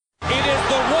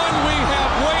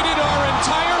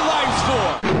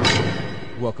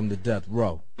Welcome to Death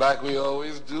Row. Like we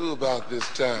always do about this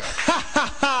time.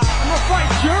 I'm gonna fight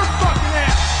your fucking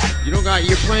ass!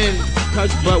 You're playing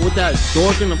touch butt with that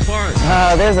dork in the park.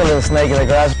 There's a little snake in the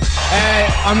grass. Hey,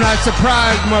 I'm not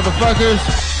surprised, motherfuckers.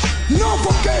 No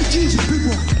fucking Jesus,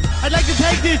 people! I'd like to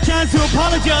take this chance to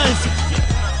apologize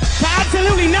to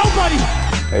absolutely nobody!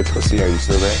 Hey, pussy, are you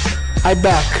still there? I'm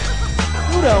back.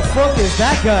 Who the fuck is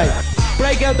that guy?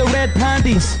 Break out the red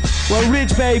panties. We're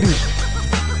rich, baby.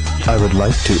 I would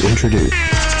like to introduce...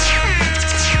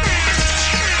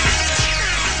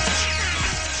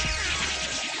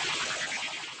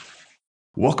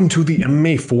 Welcome to the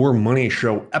MMAforMoney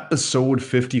Show, episode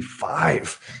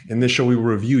 55. In this show, we will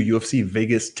review UFC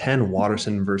Vegas 10,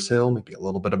 Waterson vs. Hill, maybe a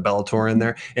little bit of Bellator in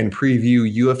there, and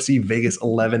preview UFC Vegas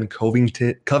 11,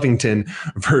 Covington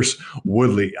vs.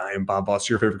 Woodley. I am Bob Boss,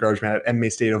 your favorite garbage man at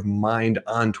MMA State of Mind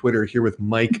on Twitter, here with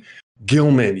Mike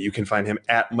Gilman. You can find him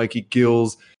at Mikey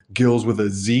Gilz. Gilz with a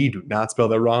Z. Do not spell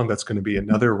that wrong. That's going to be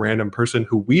another random person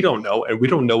who we don't know, and we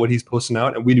don't know what he's posting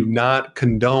out, and we do not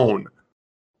condone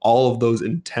all of those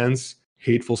intense,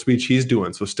 hateful speech he's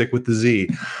doing. So stick with the Z.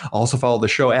 Also follow the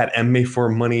show at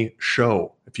MMAforMoney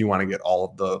Show if you want to get all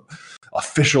of the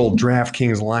official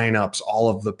DraftKings lineups, all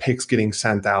of the picks getting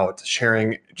sent out,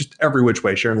 sharing just every which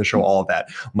way, sharing the show, all of that.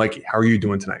 Mikey, how are you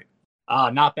doing tonight?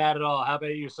 Not bad at all. How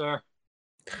about you, sir?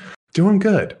 Doing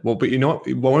good. Well, but you know what?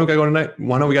 What do we got going tonight? Want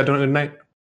to know what we got doing tonight?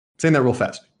 Saying that real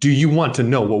fast. Do you want to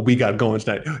know what we got going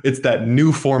tonight? It's that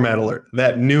new format alert,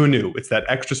 that new. It's that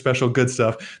extra special good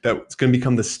stuff that's going to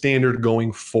become the standard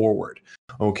going forward.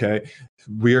 Okay.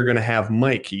 We are going to have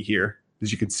Mikey here.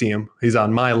 As you can see him, he's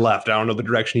on my left. I don't know the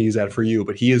direction he's at for you,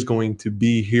 but he is going to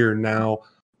be here now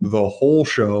the whole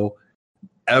show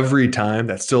every time.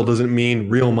 That still doesn't mean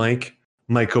real Mike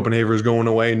Copenhaver is going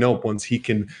away. Nope. Once he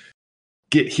can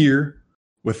get here,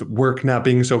 with work not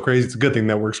being so crazy, it's a good thing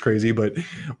that work's crazy, but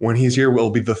when he's here,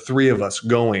 we'll be the three of us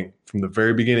going from the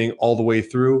very beginning all the way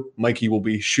through. Mikey will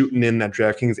be shooting in that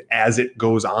DraftKings as it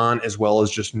goes on, as well as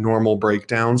just normal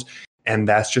breakdowns, and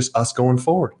that's just us going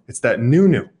forward. It's that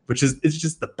new, which is it's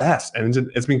just the best, and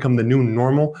it's become the new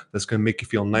normal that's going to make you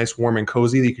feel nice, warm, and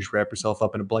cozy, that you can just wrap yourself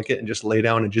up in a blanket and just lay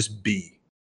down and just be.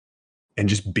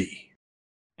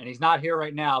 And he's not here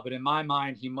right now, but in my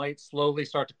mind, he might slowly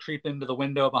start to creep into the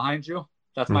window behind you.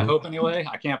 That's my hope anyway.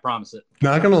 I can't promise it.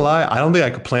 Not going to lie. I don't think I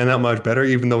could plan that much better,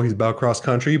 even though he's about cross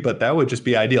country, but that would just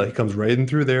be ideal. He comes right in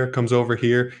through there, comes over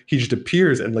here. He just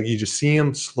appears and you just see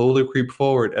him slowly creep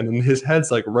forward. And then his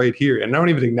head's right here. And I don't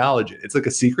even acknowledge it. It's like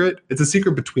a secret. It's a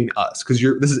secret between us because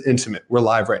this is intimate. We're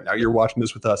live right now. You're watching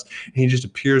this with us. And he just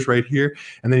appears right here.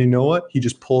 And then you know what? He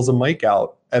just pulls a mic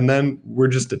out and then we're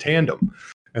just a tandem.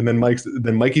 And then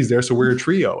Mikey's there, so we're a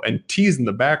trio. And T's in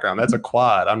the background. That's a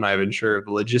quad. I'm not even sure of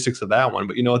the logistics of that one.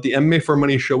 But you know what? The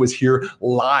MMAforMoney Show is here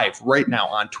live right now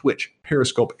on Twitch,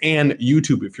 Periscope, and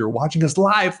YouTube. If you're watching us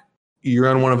live, you're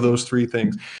on one of those three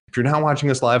things. If you're not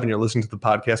watching us live and you're listening to the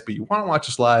podcast, but you want to watch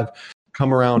us live,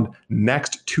 come around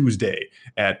next Tuesday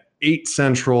at 8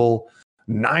 Central,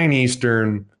 9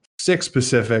 Eastern, 6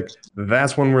 Pacific.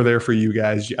 That's when we're there for you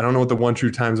guys. I don't know what the one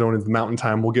true time zone is, the mountain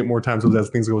time. We'll get more time zones as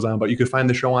things goes on, but you can find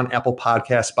the show on Apple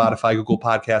Podcasts, Spotify, Google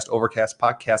Podcasts, Overcast,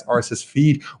 Podcast, RSS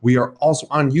feed. We are also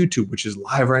on YouTube, which is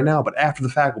live right now, but after the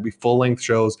fact, will be full-length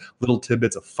shows, little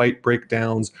tidbits of fight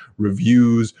breakdowns,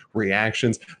 reviews,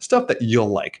 reactions, stuff that you'll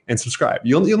like. And subscribe.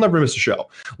 You'll never miss a show.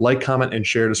 Like, comment, and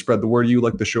share to spread the word. You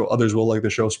like the show, others will like the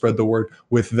show. Spread the word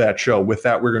with that show. With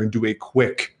that, we're going to do a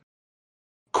quick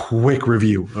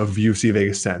review of UFC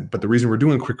Vegas 10. But the reason we're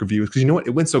doing a quick review is because you know what?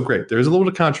 It went so great. There's a little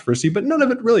bit of controversy, but none of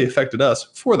it really affected us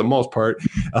for the most part.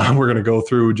 We're going to go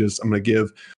through I'm going to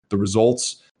give the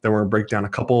results. Then we're going to break down a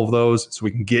couple of those so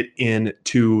we can get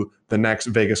into the next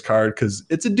Vegas card because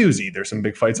it's a doozy. There's some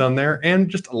big fights on there and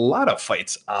just a lot of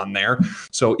fights on there.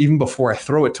 So even before I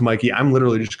throw it to Mikey, I'm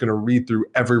literally just going to read through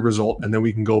every result and then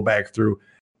we can go back through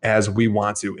as we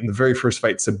want to. In the very first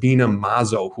fight, Sabina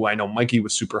Mazo, who I know Mikey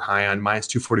was super high on, minus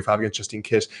 245 against Justine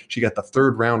Kiss. She got the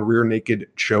third round rear naked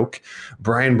choke.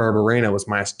 Brian Barberena was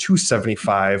minus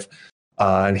 275.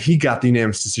 And he got the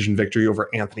unanimous decision victory over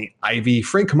Anthony Ivy.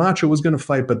 Frank Camacho was going to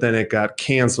fight, but then it got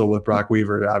canceled with Brock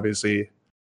Weaver. Obviously,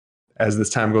 as this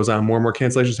time goes on, more and more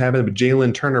cancellations happen. But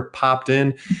Jalen Turner popped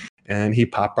in, and he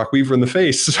popped Brock Weaver in the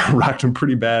face. Rocked him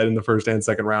pretty bad in the first and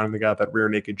second round, and they got that rear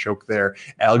naked choke there.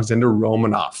 Alexander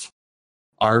Romanov,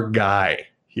 our guy.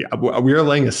 Yeah, we are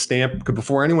laying a stamp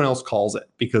before anyone else calls it,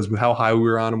 because with how high we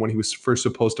were on him when he was first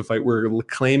supposed to fight, we're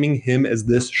claiming him as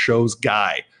this show's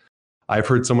guy. I've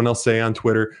heard someone else say on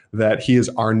Twitter that he is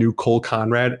our new Cole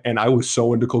Conrad, and I was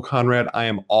so into Cole Conrad. I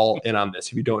am all in on this.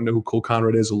 If you don't know who Cole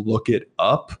Conrad is, look it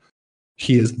up.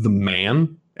 He is the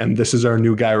man. And this is our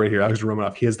new guy right here, Alexander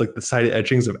Romanov. He has like the side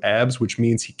etchings of abs, which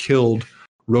means he killed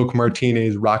Roque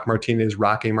Martinez, Roque Martinez.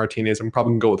 I'm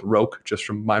probably going to go with Roque just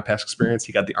from my past experience.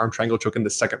 He got the arm triangle choke in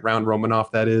the second round, Romanov,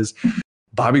 that is.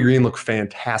 Bobby Green looked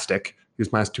fantastic. He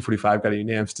was minus 245, got a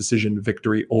unanimous decision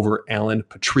victory over Alan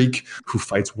Patrick, who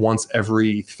fights once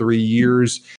every 3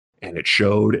 years. And it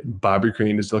showed. Bobby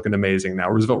Green is looking amazing. Now,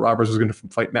 Roosevelt Roberts was going to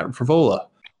fight Matt Favola.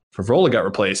 Favola got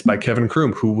replaced by Kevin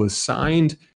Kroom, who was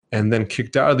signed and then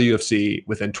kicked out of the UFC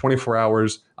within 24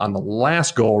 hours on the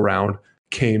last go-around,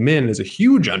 came in as a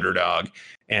huge underdog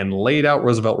and laid out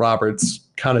Roosevelt Roberts,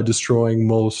 kind of destroying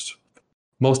most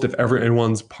if ever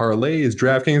anyone's parlays,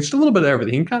 DraftKings, just a little bit of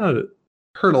everything. He kind of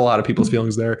hurt a lot of people's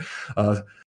feelings there.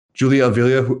 Julia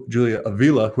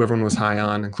Avila, who everyone was high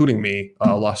on, including me,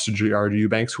 lost to Gerard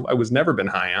Eubanks, who I was never been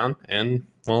high on. And,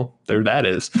 well, there that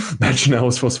is. Matt Janelle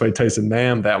was supposed to fight Tyson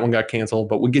Nam. That one got canceled.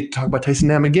 But we get to talk about Tyson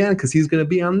Nam again because he's going to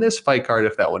be on this fight card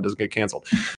if that one doesn't get canceled.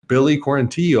 Billy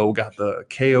Quarantillo got the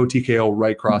TKO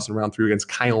right cross in round 3 against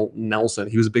Kyle Nelson.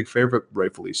 He was a big favorite,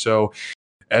 rightfully so.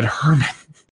 Ed Herman.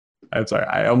 I'm sorry,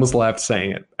 I almost laughed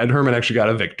saying it. Ed Herman actually got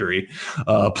a victory.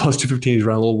 Plus 215, he's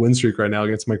running a little win streak right now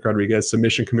against Mike Rodriguez.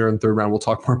 Submission Kamira in the 3rd round. We'll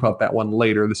talk more about that one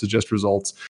later. This is just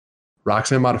results.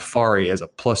 Roxanne Modafferi as a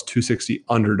plus 260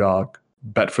 underdog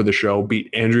bet for the show. Beat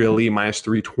Andrea Lee minus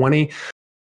 320.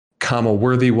 Kama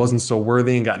Worthy wasn't so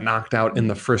worthy and got knocked out in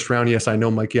the 1st round. Yes, I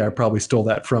know, Mikey, I probably stole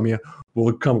that from you.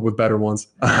 We'll come up with better ones.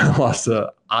 Lost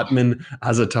to Atman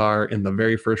Azatar in the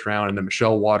very 1st round, and then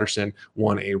Michelle Watterson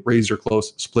won a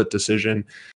razor-close split decision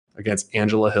against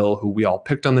Angela Hill, who we all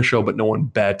picked on the show, but no one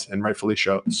bet, and rightfully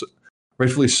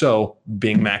so,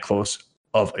 being that close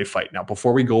of a fight. Now,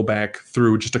 before we go back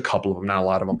through just a couple of them, not a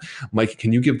lot of them, Mikey,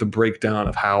 can you give the breakdown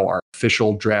of how our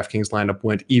official DraftKings lineup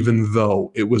went, even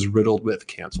though it was riddled with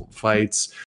canceled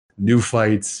fights, new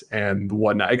fights, and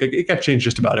whatnot? It got changed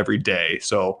just about every day,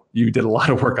 so you did a lot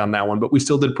of work on that one, but we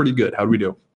still did pretty good. How did we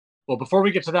do? Well, before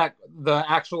we get to that, the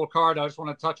actual card, I just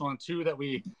want to touch on 2 that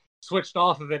we switched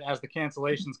off of it as the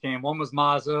cancellations came. One was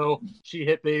Mazo. She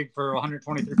hit big for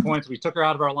 123 points. We took her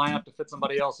out of our lineup to fit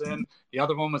somebody else in. The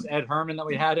other one was Ed Herman that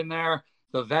we had in there.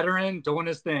 The veteran doing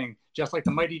his thing. Just like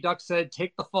the Mighty Duck said,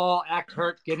 take the fall, act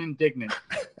hurt, get indignant.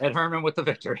 Ed Herman with the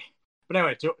victory. But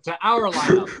anyway, to our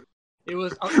lineup, it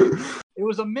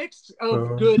was a mix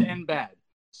of good and bad.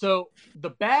 So the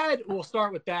bad, we'll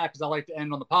start with that because I like to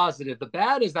end on the positive. The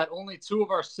bad is that only 2 of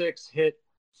our 6 hit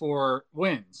for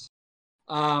wins.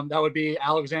 That would be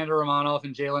Alexander Romanov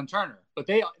and Jalen Turner. But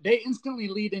they instantly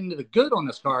lead into the good on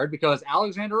this card because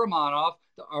Alexander Romanov,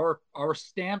 our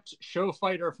stamped show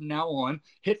fighter from now on,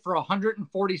 hit for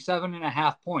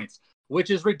 147.5 points, which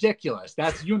is ridiculous.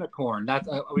 That's unicorn. That's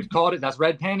we've called it. That's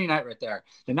red panty night right there.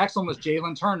 The next one was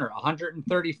Jalen Turner,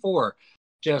 134,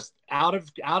 just out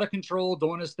of control,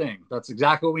 doing his thing. That's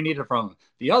exactly what we needed from him.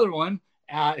 The other one,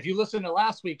 if you listened to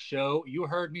last week's show, you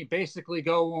heard me basically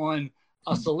go on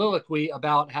a soliloquy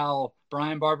about how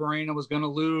Brian Barberena was going to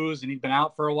lose and he'd been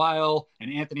out for a while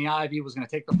and Anthony Ivy was going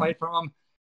to take the fight from him.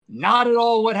 Not at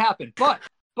all what happened, but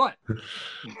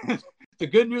the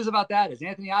good news about that is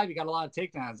Anthony Ivy got a lot of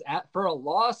takedowns for a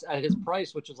loss at his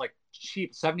price, which was like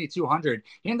cheap, 7,200.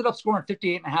 He ended up scoring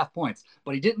 58.5 points,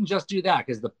 but he didn't just do that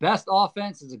because the best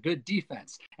offense is a good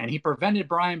defense. And he prevented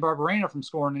Brian Barberena from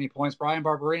scoring any points. Brian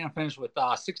Barberena finished with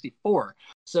 64.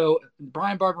 So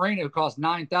Brian Barberena, who cost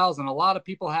 9,000, a lot of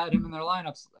people had him in their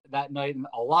lineups that night, and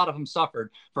a lot of them suffered.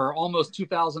 For almost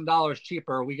 $2,000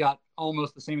 cheaper, we got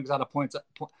almost the same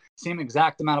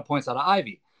exact amount of points out of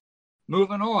Ivy.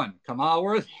 Moving on, Kamal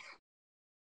Worthy.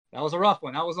 That was a rough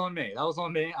one. That was on me.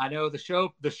 I know the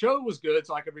show was good,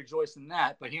 so I could rejoice in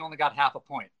that, but he only got half a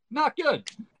point. Not good.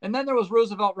 And then there was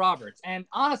Roosevelt Roberts. And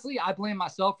honestly, I blame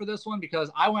myself for this one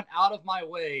because I went out of my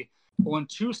way on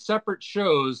 2 separate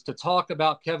shows to talk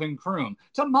about Kevin Kroom,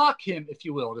 to mock him, if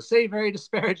you will, to say very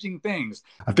disparaging things.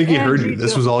 I think he heard you.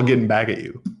 This was all getting back at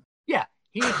you. Yeah.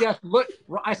 He just looked,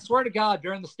 I swear to God,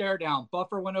 during the stare down,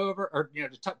 Buffer went over, or,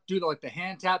 to do the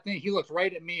hand tap thing. He looked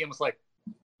right at me and was like,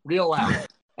 real loud.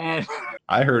 And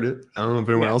I heard it. I don't know if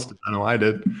anyone else did. I know I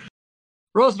did.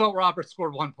 Roosevelt Roberts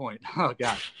scored 1 point. Oh,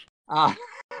 God.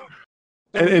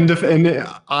 And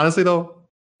honestly, though,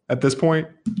 at this point,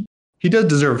 he does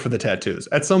deserve it for the tattoos.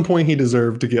 At some point, he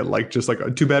deserved to get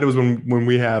too bad it was when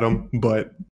we had him,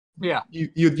 but yeah,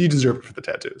 you deserve it for the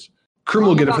tattoos. Kroom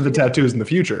will get it for the tattoos in the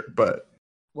future, but.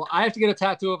 Well, I have to get a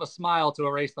tattoo of a smile to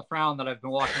erase the frown that I've been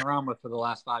walking around with for the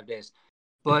last 5 days.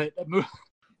 But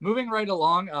moving right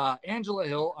along, Angela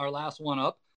Hill, our last one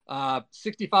up,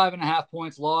 65.5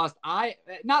 points lost.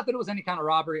 Not that it was any kind of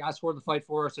robbery. I scored the fight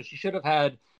for her, so she should have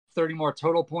had 30 more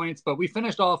total points. But we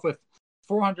finished off with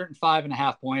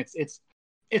 405.5 points.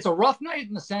 It's a rough night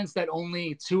in the sense that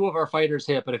only 2 of our fighters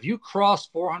hit, but if you cross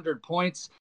 400 points,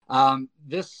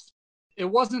 it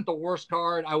wasn't the worst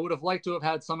card. I would have liked to have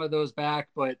had some of those back,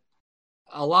 but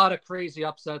a lot of crazy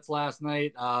upsets last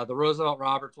night. The Roosevelt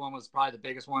Roberts one was probably the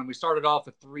biggest one. We started off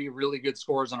with 3 really good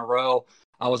scores in a row.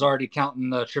 I was already counting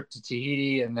the trip to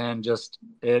Tahiti, and then just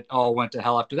it all went to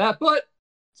hell after that. But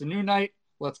it's a new night.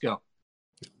 Let's go.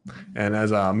 And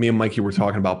as me and Mikey were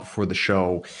talking about before the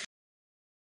show,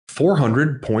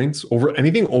 400 points,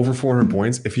 anything over 400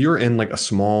 points, if you're in like a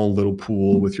small little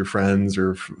pool with your friends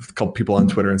or a couple people on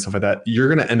Twitter and stuff like that, you're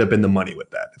going to end up in the money with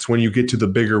that. It's when you get to the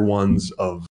bigger ones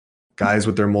of guys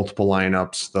with their multiple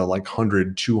lineups, the like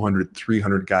 100, 200,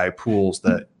 300 guy pools,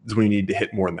 that is when you need to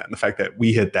hit more than that. And the fact that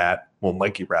we hit that, well,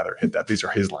 Mikey rather hit that. These are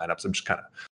his lineups. I'm just kind of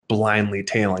blindly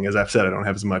tailing. As I've said, I don't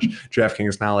have as much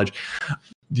DraftKings knowledge.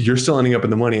 You're still ending up in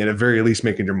the money, and at very least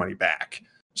making your money back.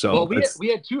 So we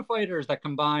had 2 fighters that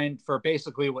combined for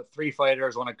basically what 3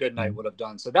 fighters on a good night would have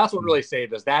done. So that's what really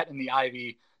saved us. That and the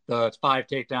Ivy, the 5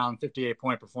 takedown,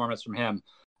 58-point performance from him.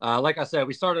 Like I said,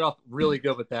 we started off really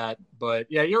good with that. But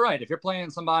yeah, you're right. If you're playing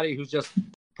somebody who's just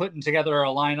putting together a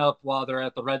lineup while they're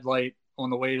at the red light on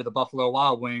the way to the Buffalo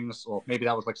Wild Wings, well, maybe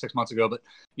that was like 6 months ago, but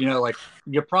like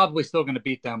you're probably still going to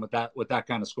beat them with that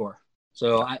kind of score.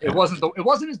 So it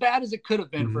wasn't as bad as it could have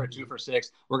been for a 2 for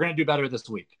 6. We're going to do better this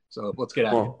week. So let's get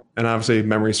at it. And obviously,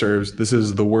 memory serves, this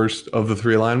is the worst of the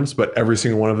 3 lineups, but every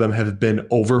single one of them have been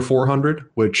over 400,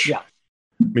 which, I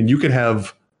mean, you could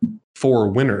have 4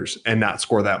 winners and not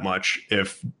score that much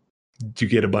if you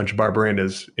get a bunch of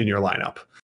Barbarandas in your lineup.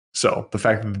 So the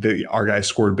fact that our guys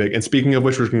scored big, and speaking of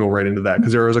which, we're going to go right into that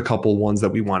because there was a couple ones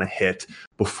that we want to hit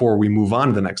before we move on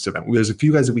to the next event. There's a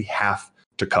few guys that we have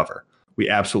to cover. We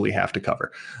absolutely have to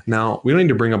cover. Now, we don't need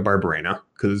to bring up Barbarena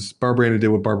because Barbarena did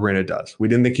what Barbarena does. We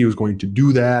didn't think he was going to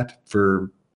do that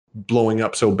for blowing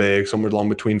up so big, somewhere along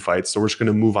between fights. So we're just going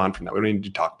to move on from that. We don't need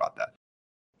to talk about that.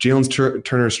 Jalen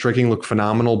Turner's striking looked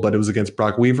phenomenal, but it was against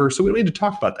Brock Weaver, so we don't need to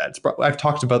talk about that.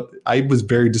 I was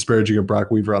very disparaging of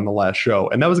Brock Weaver on the last show,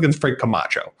 and that was against Frank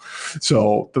Camacho.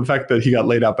 So the fact that he got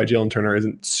laid out by Jalen Turner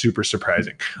isn't super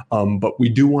surprising. But we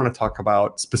do want to talk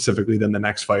about specifically then the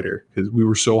next fighter, because we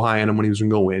were so high on him when he was going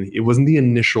to go in. It wasn't the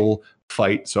initial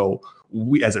fight, so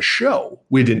we, as a show,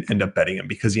 we didn't end up betting him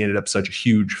because he ended up such a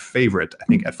huge favorite. I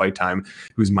think at fight time,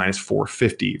 he was minus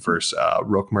 450 versus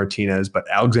Roque Martinez. But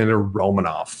Alexander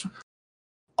Romanov,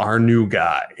 our new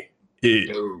guy,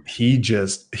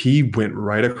 he went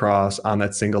right across on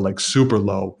that single leg, super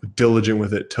low, diligent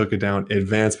with it, took it down,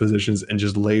 advanced positions, and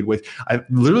just laid with.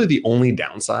 Literally the only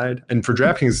downside, and for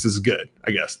DraftKings, this is good,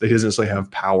 I guess. He doesn't necessarily have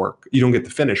power. You don't get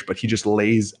the finish, but he just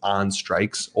lays on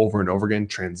strikes over and over again,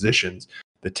 transitions.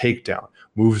 The takedown,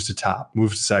 moves to top,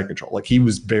 moves to side control. Like he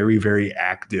was very, very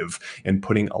active and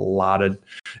putting a lot of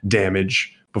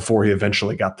damage before he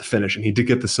eventually got the finish. And he did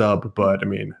get the sub, but I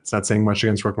mean, it's not saying much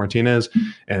against Roque Martinez.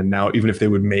 And now even if they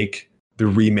would make the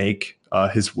remake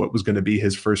what was going to be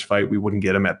his first fight, we wouldn't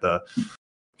get him at the, I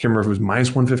can't remember if it was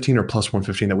minus 115 or plus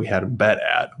 115 that we had him bet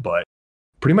at. But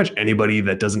pretty much anybody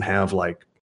that doesn't have like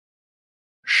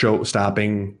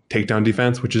show-stopping takedown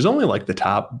defense, which is only like the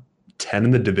top 10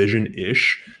 in the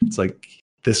division-ish, it's like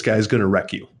this guy's going to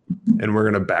wreck you and we're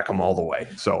going to back him all the way.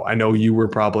 So I know you were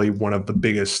probably one of the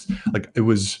biggest, like it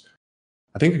was,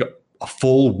 I think a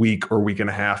full week or week and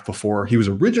a half before he was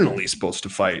originally supposed to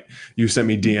fight. You sent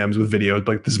me DMs with videos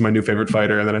like, this is my new favorite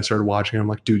fighter. And then I started watching. I'm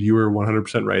like, dude, you were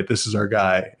 100% right. This is our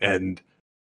guy. And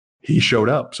he showed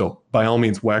up. So by all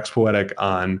means, wax poetic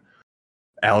on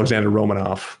Alexander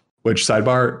Romanov. Which,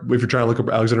 sidebar, if you're trying to look up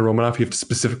Alexander Romanov, you have to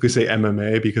specifically say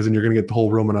MMA because then you're going to get the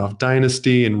whole Romanov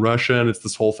dynasty in Russia, and it's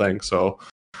this whole thing. So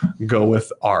go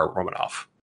with our Romanov.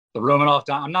 The Romanov,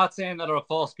 I'm not saying that a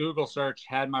false Google search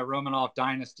had my Romanov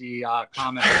dynasty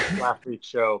comment last week's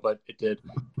show, but it did.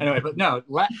 Anyway, but no,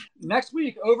 next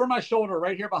week, over my shoulder,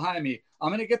 right here behind me, I'm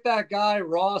going to get that guy,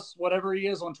 Ross, whatever he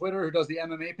is on Twitter, who does the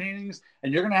MMA paintings,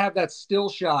 and you're going to have that still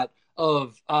shot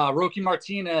of Roque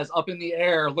Martinez up in the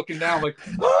air looking down like,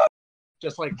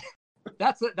 just like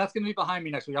that's going to be behind me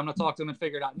next week. I'm going to talk to him and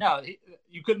figure it out. No,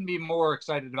 you couldn't be more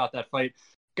excited about that fight.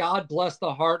 God bless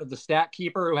the heart of the stat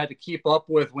keeper who had to keep up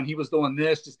with when he was doing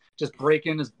this, just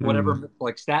breaking his whatever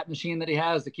like stat machine that he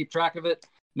has to keep track of it.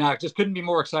 No, just couldn't be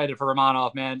more excited for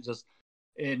Romanov, man. Just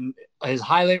in his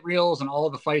highlight reels and all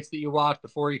of the fights that you watch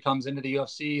before he comes into the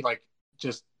UFC, like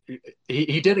just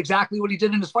he did exactly what he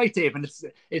did in his fight tape. And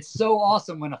it's so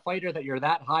awesome when a fighter that you're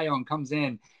that high on comes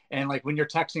in and like when you're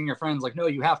texting your friends, like, no,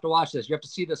 you have to watch this. You have to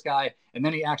see this guy. And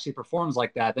then he actually performs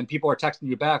like that. Then people are texting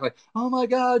you back like, oh my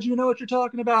God, you know what you're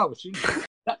talking about. Which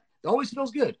that always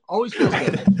feels good. Always feels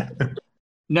good.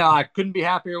 No, I couldn't be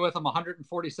happier with him.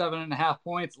 147.5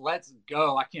 points. Let's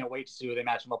go. I can't wait to see who they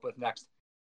match him up with next.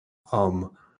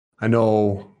 I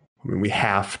know. I mean, we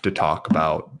have to talk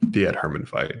about the Ed Herman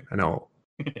fight. I know.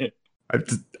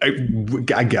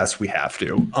 I guess we have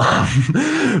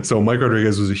to. So Mike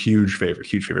Rodriguez was a huge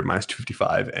favorite, minus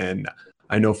 255. And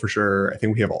I know for sure, I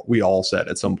think we all said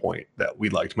at some point that we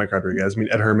liked Mike Rodriguez. I mean,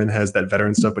 Ed Herman has that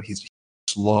veteran stuff, but he's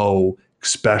slow,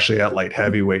 especially at light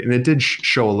heavyweight. And it did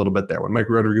show a little bit there. When Mike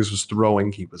Rodriguez was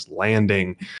throwing, he was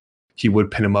landing. He would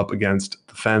pin him up against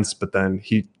the fence, but then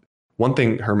one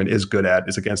thing Herman is good at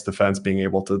is against the fence, being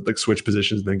able to like switch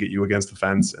positions and then get you against the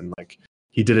fence. And like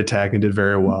he did attack and did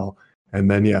very well. And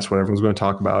then, yes, what everyone's going to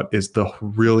talk about is the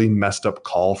really messed up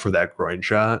call for that groin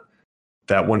shot.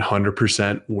 That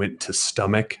 100% went to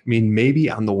stomach. I mean, maybe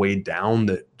on the way down,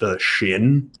 the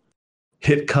shin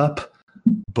hit cup.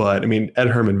 But, I mean, Ed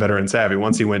Herman, veteran savvy,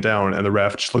 once he went down and the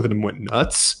ref just looked at him and went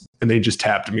nuts, and they just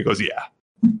tapped him. He goes, yeah.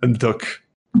 And took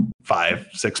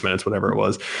 5-6 minutes, whatever it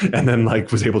was, and then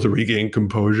like was able to regain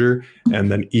composure. And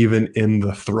then even in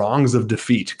the throngs of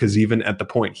defeat, because even at the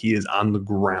point he is on the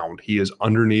ground, he is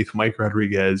underneath Mike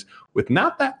Rodriguez with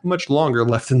not that much longer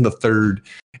left in the third,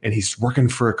 and he's working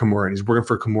for a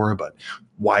Kimura, but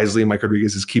wisely Mike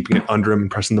Rodriguez is keeping it under him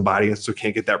and pressing the body so he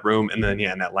can't get that room. And then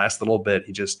in that last little bit,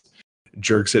 he just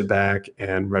jerks it back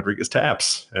and Rodriguez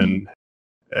taps. And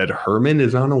Ed Herman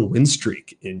is on a win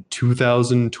streak in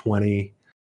 2020.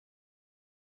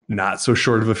 Not so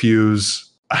short of a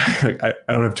fuse. I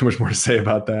don't have too much more to say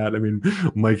about that. I mean,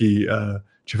 Mikey, do you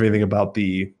have anything about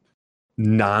the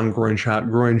non-groin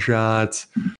shots,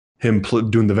 him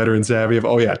doing the veteran savvy of,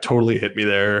 oh yeah, totally hit me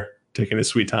there, taking his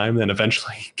sweet time, then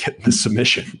eventually getting the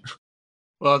submission?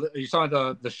 Well, you saw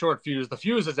the short fuse. The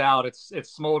fuse is out. It's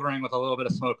smoldering with a little bit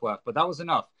of smoke left, but that was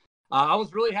enough. I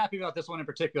was really happy about this one in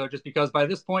particular, just because by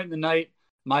this point in the night,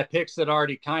 my picks had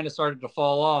already kind of started to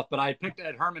fall off, but I picked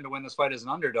Ed Herman to win this fight as an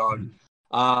underdog.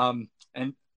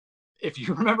 And if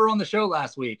you remember on the show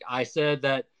last week, I said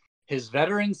that his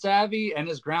veteran savvy and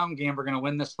his ground game were going to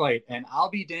win this fight. And I'll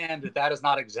be damned if that is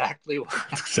not exactly what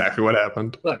happened. Exactly what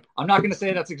happened. Look, I'm not going to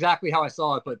say that's exactly how I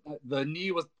saw it, but the knee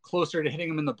was closer to hitting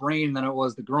him in the brain than it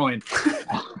was the groin.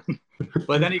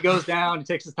 But then he goes down, he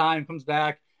takes his time, comes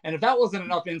back. And if that wasn't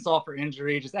enough insult for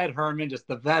injury, just Ed Herman, just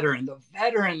the veteran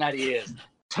that he is.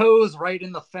 Toes right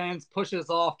in the fence, pushes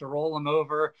off to roll him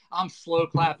over. I'm slow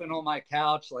clapping on my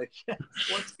couch, like, yes,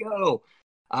 let's go.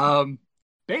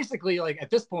 Basically, like at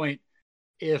this point,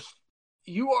 if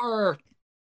you are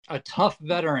a tough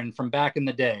veteran from back in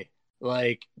the day,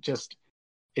 like just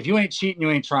if you ain't cheating,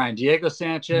 you ain't trying. Diego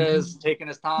Sanchez taking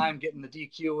his time, getting the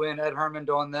DQ in, Ed Herman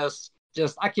doing this.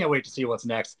 Just, I can't wait to see what's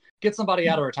next. Get somebody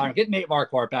out of retirement. Get Nate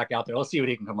Marquardt back out there. Let's see what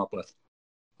he can come up with.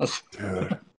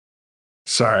 Dude.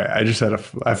 Sorry,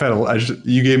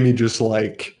 you gave me just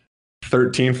like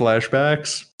 13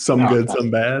 flashbacks. Some good,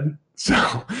 some bad. So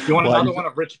you want another one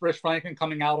of Rich Franklin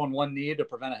coming out on one knee to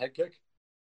prevent a head kick?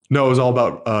 No, it was all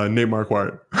about Nate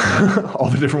Marquardt. All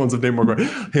the different ones of Nate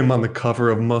Marquardt. Him on the cover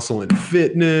of Muscle and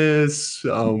Fitness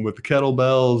with the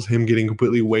kettlebells. Him getting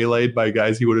completely waylaid by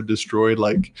guys he would have destroyed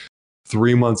like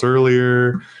 3 months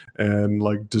earlier, and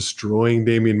like destroying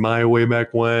Damian Maia way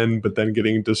back when, but then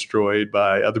getting destroyed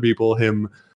by other people. There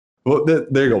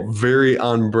you go. Very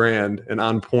on brand and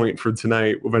on point for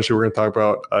tonight. Eventually, we're going to talk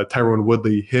about Tyron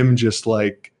Woodley. Him just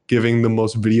like giving the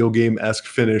most video game-esque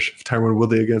finish of Tyron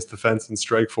Woodley against the fence in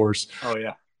Strikeforce. Oh,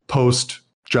 yeah. Post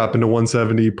drop into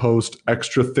 170, post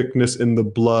extra thickness in the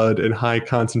blood and high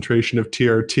concentration of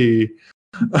TRT.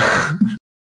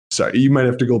 Sorry, you might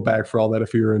have to go back for all that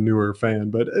if you're a newer fan,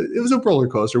 but it was a roller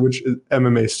coaster, which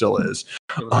MMA still is.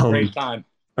 It was a great time.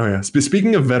 Oh, yeah.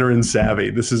 Speaking of veteran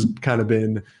savvy, this has kind of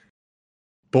been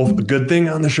both a good thing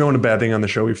on the show and a bad thing on the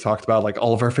show. We've talked about like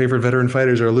all of our favorite veteran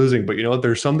fighters are losing, but you know what?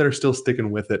 There's some that are still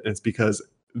sticking with it, and it's because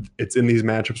it's in these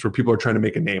matchups where people are trying to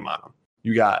make a name on them.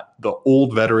 You got the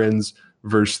old veterans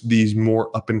versus these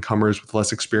more up-and-comers with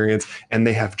less experience, and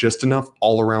they have just enough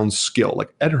all-around skill.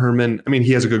 Like Ed Herman, I mean,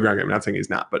 he has a good ground game. I'm not saying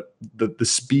he's not, but the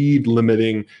speed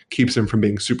limiting keeps him from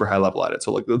being super high level at it.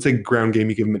 So like, let's say ground game,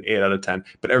 you give him an 8 out of 10,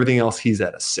 but everything else, he's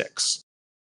at a 6.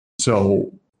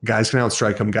 So guys can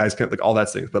outstrike him, guys can, like all that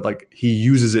things, but like he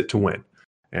uses it to win.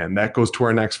 And that goes to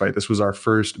our next fight. This was our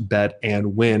first bet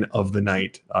and win of the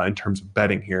night in terms of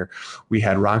betting here. We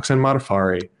had Roxanne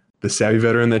Modafferi, the savvy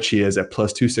veteran that she is, at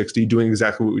plus 260, doing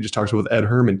exactly what we just talked about with Ed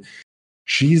Herman.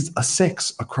 She's a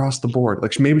 6 across the board.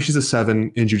 Like maybe she's a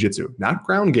 7 in jiu-jitsu. Not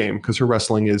ground game, because her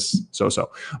wrestling is so-so.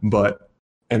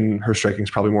 And her striking is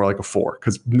probably more like a 4.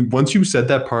 Because once you said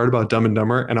that part about Dumb and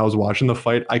Dumber and I was watching the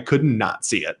fight, I could not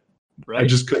see it.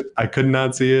 right? I could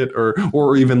not see it,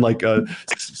 or even like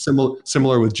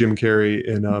similar with Jim Carrey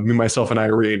in Me, Myself, and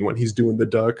Irene when he's doing the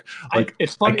duck. Like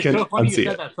it's funny. It's so funny you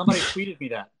said it. that. Somebody tweeted me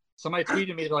that. Somebody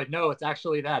tweeted me, they're like, no, it's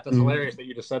actually that. That's hilarious that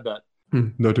you just said that.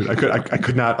 No, dude, I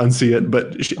could not unsee it,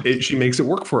 but she makes it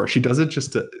work for her. She does it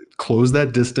just to close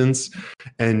that distance,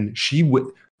 and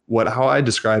how I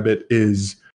describe it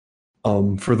is,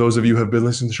 for those of you who have been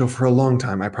listening to the show for a long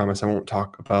time, I promise I won't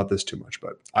talk about this too much,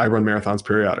 but I run marathons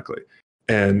periodically.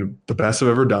 And the best I've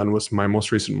ever done was my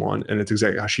most recent one. And it's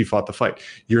exactly how she fought the fight.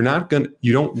 You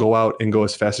don't go out and go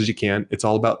as fast as you can. It's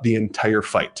all about the entire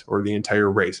fight or the entire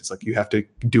race. It's like you have to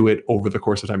do it over the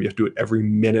course of time. You have to do it every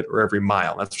minute or every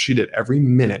mile. That's what she did. Every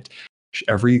minute,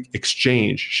 every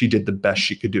exchange, she did the best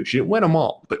she could do. She didn't win them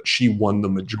all, but she won the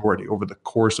majority over the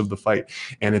course of the fight.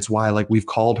 And it's why, like, we've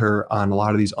called her on a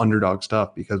lot of these underdog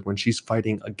stuff, because when she's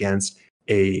fighting against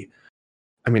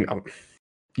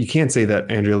you can't say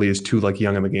that Andrea Lee is too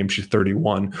young in the game. She's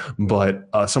 31, but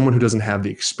someone who doesn't have the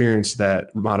experience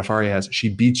that Modafferi has, she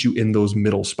beats you in those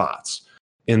middle spots,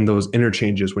 in those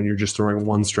interchanges when you're just throwing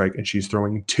one strike and she's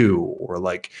throwing two, or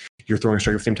like you're throwing a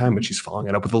strike at the same time, but she's following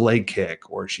it up with a leg kick,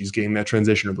 or she's getting that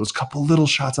transition, or those couple little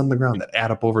shots on the ground that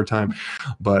add up over time.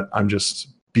 But I'm just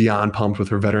beyond pumped with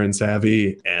her veteran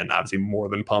savvy, and obviously more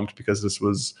than pumped because this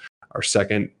was our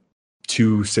second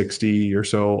 260 or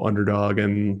so underdog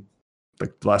in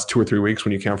like the last 2 or 3 weeks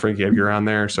when you count Frankie Edgar on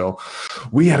there. So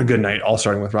we had a good night, all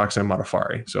starting with Roxanne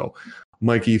Modafferi. So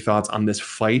Mikey, thoughts on this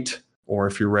fight? Or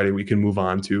if you're ready, we can move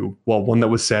on to, one that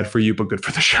was sad for you, but good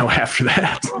for the show after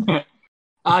that.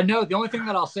 No, the only thing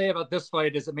that I'll say about this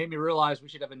fight is it made me realize we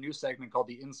should have a new segment called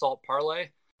the Insult Parlay,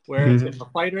 where it's a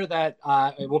fighter that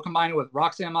we'll combine it with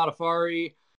Roxanne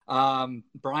Modafferi,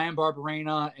 Brian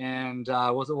Barberena, and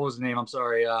what was his name? I'm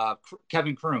sorry,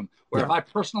 Kevin Kroom. Where if I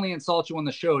personally insult you on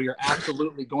the show, you're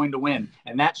absolutely going to win,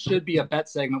 and that should be a bet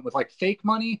segment with like fake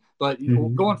money, but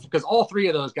going because all three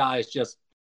of those guys just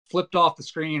flipped off the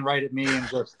screen right at me and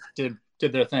just did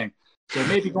their thing. So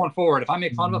maybe going forward, if I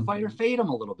make fun of a fighter, fade him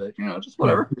a little bit, just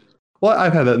whatever. Well,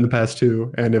 I've had that in the past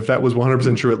too, and if that was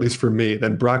 100% true, at least for me,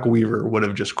 then Brock Weaver would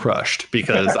have just crushed,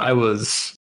 because I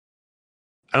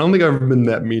don't think I've ever been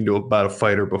that mean about a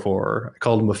fighter before. I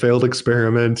called him a failed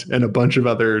experiment and a bunch of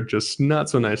other just not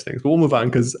so nice things. But we'll move on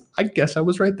because I guess I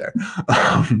was right there.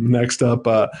 Next up,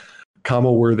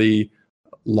 Kama Worthy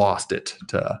lost it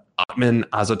to Atman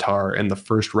Azatar in the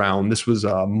first round. This was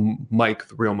Mike,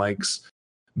 the real Mike's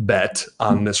bet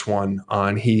on this one.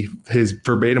 His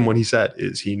verbatim, what he said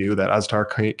is he knew that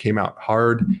Azatar came out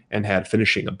hard and had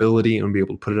finishing ability and would be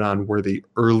able to put it on Worthy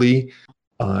early.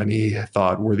 And he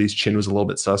thought Worthy's chin was a little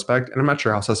bit suspect. And I'm not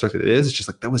sure how suspect it is. It's just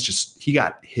like he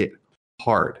got hit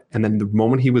hard. And then the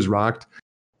moment he was rocked,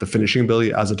 the finishing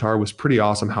ability of Azatar was pretty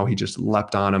awesome, how he just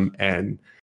leapt on him and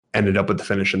ended up with the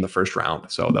finish in the first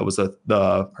round. So that was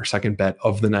our second bet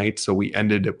of the night. So we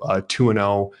ended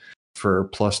 2-0 for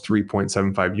plus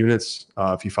 3.75 units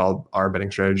if you followed our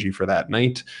betting strategy for that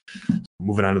night.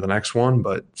 Moving on to the next one,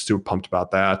 but super pumped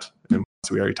about that. And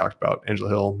so we already talked about Angela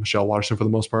Hill, Michelle Waterson for the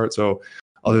most part. So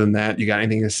other than that, you got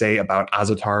anything to say about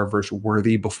Azatar versus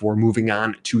Worthy before moving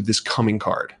on to this coming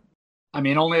card? I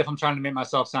mean, only if I'm trying to make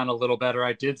myself sound a little better.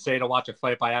 I did say to watch a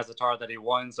fight by Azatar that he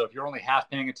won. So if you're only half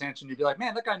paying attention, you'd be like,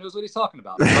 man, that guy knows what he's talking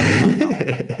about.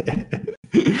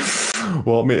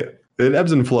 Well, man, it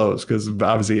ebbs and flows because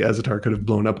obviously Azatar could have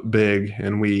blown up big,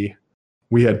 and we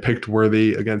had picked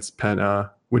Worthy against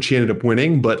Penna, which he ended up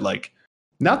winning, but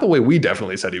not the way we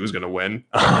definitely said he was going to win,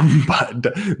 but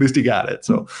at least he got it.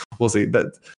 So we'll see.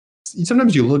 That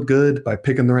sometimes you look good by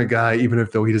picking the right guy, even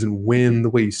though he doesn't win the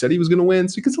way you said he was going to win.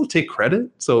 So you can still take credit.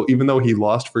 So even though he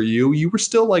lost for you, you were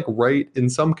still right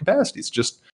in some capacities.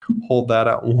 Just hold that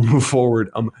out and we'll move forward.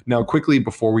 Now, quickly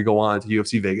before we go on to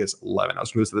UFC Vegas 11, I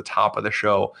was moved to the top of the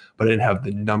show, but I didn't have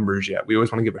the numbers yet. We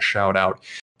always want to give a shout out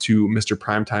to Mr.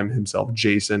 Primetime himself,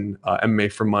 Jason,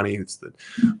 MMAforMoney. It's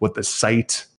what the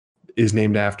site is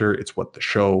named after. It's what the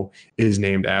show is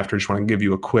named after. Just want to give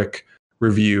you a quick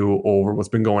review over what's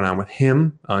been going on with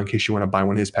him in case you want to buy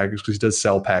one of his packages, because he does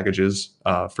sell packages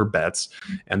for bets.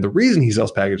 And the reason he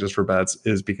sells packages for bets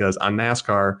is because on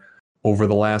NASCAR, over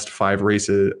the last 5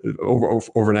 races,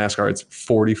 over NASCAR, it's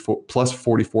 44 plus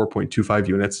 44.25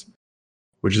 units,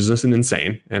 which is just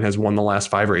insane, and has won the last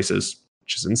 5 races,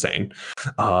 which is insane.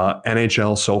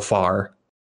 NHL so far,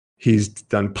 he's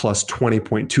done plus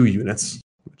 20.2 units,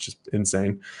 which is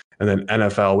insane. And then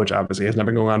NFL, which obviously has not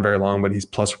been going on very long, but he's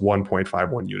plus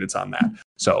 1.51 units on that.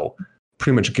 So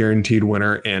pretty much guaranteed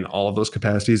winner in all of those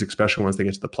capacities, especially once they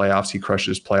get to the playoffs. He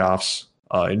crushes playoffs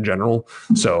in general.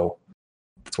 So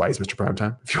That's why he's Mr.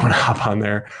 Primetime. If you want to hop on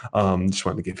there, just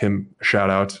wanted to give him a shout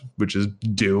out, which is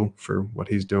due for what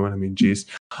he's doing. I mean, geez.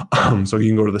 So you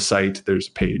can go to the site. There's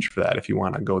a page for that if you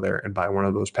want to go there and buy one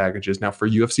of those packages. Now for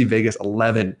UFC Vegas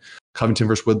 11, Covington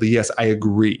versus Woodley, yes, I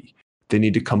agree. They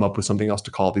need to come up with something else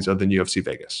to call these other than UFC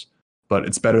Vegas. But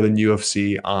it's better than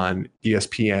UFC on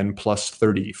ESPN plus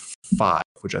 35,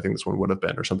 which I think this one would have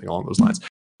been, or something along those lines.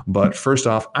 But first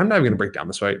off, I'm not even going to break down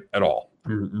this fight at all.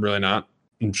 I'm really not.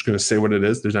 I'm just going to say what it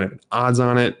is. There's not even odds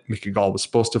on it. Mickey Gall was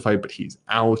supposed to fight, but he's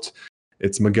out.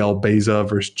 It's Miguel Beza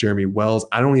versus Jeremiah Wells.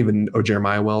 I don't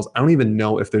even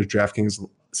know if there's DraftKings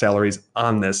salaries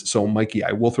on this. So, Mikey,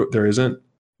 I will throw. There isn't?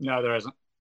 No, there isn't.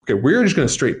 Okay, we're just going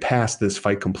to straight pass this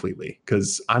fight completely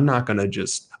because I'm not going to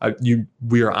just.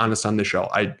 We are honest on the show.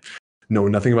 I know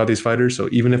nothing about these fighters, so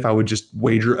even if I would just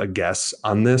wager a guess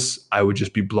on this, I would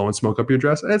just be blowing smoke up your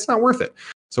dress, and it's not worth it.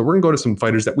 So we're going to go to some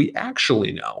fighters that we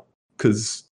actually know,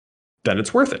 because then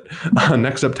it's worth it.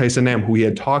 Next up, Tyson Nam, who we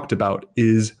had talked about,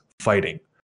 is fighting.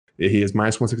 He is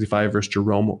minus 165 versus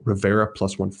Jerome Rivera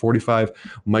plus 145.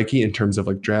 Mikey, in terms of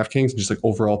like DraftKings, just like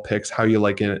overall picks, how you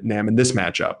like Nam in this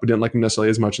matchup? We didn't like him necessarily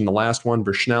as much in the last one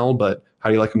versus Schnell, but how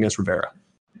do you like him against Rivera?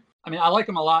 I mean, I like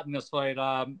him a lot in this fight.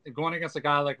 Going against a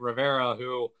guy like Rivera,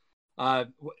 who I'd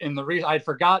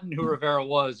forgotten who Rivera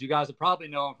was. You guys would probably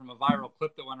know him from a viral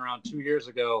clip that went around 2 years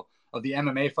ago of the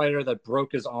MMA fighter that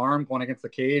broke his arm going against the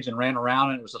cage and ran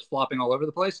around and it was just flopping all over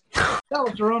the place. That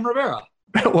was Jerome Rivera.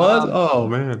 It was? Oh,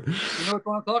 man. You know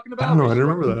what I'm talking about? I don't know. I didn't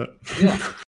remember that.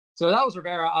 Yeah. So that was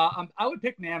Rivera. I would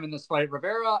pick Nam in this fight.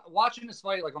 Rivera, watching this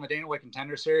fight, like on the Dana White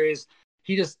Contender Series,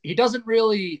 he doesn't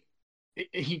really –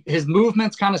 his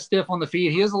movement's kind of stiff on the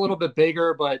feet. He is a little bit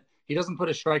bigger, but he doesn't put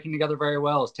his striking together very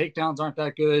well. His takedowns aren't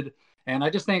that good. And I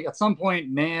just think at some point,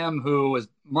 Nam, who is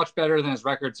much better than his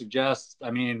record suggests,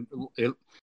 I mean,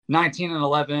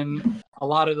 19-11, a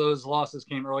lot of those losses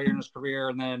came earlier in his career.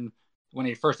 And then when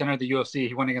he first entered the UFC,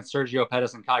 he went against Sergio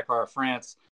Pettis and Kai Kara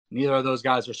France. Neither of those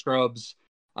guys are scrubs.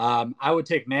 I would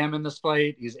take Nam in this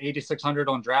fight. He's 8,600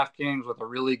 on DraftKings with a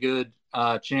really good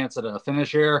chance at a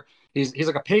finish here. He's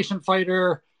like a patient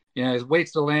fighter. You know, he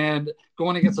waits to land.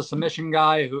 Going against a submission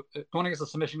guy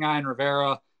in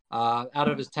Rivera. Out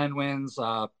of his 10 wins,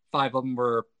 7 of them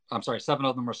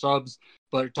were subs.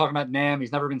 But talking about Nam,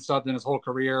 he's never been subbed in his whole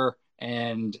career,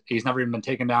 and he's never even been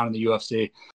taken down in the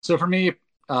UFC. So for me,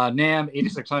 Nam,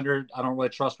 8,600. I don't really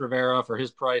trust Rivera for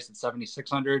his price at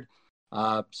 7,600.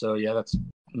 So yeah, that's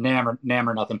Nam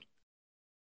or nothing.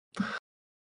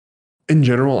 In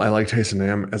general, I like Tyson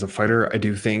Nam as a fighter. I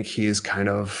do think he is kind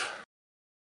of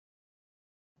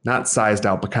not sized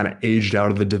out, but kind of aged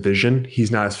out of the division. He's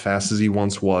not as fast as he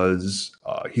once was.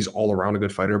 He's all around a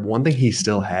good fighter. But one thing he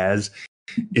still has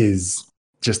is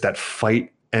just that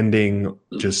fight ending,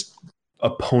 just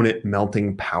opponent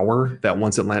melting power that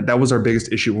once it landed. That was our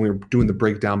biggest issue when we were doing the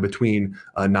breakdown between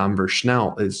Nam versus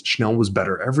Schnell. Is Schnell was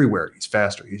better everywhere. He's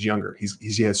faster. He's younger.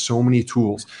 He has so many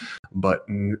tools, but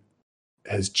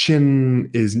his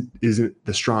chin isn't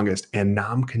the strongest, and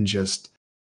Nam can just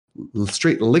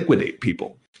straight liquidate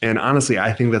people. And honestly,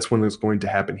 I think that's when it's going to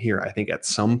happen here. I think at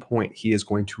some point he is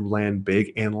going to land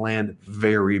big and land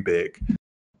very big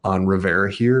on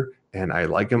Rivera here. And I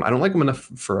like him. I don't like him enough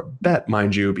for a bet,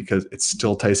 mind you, because it's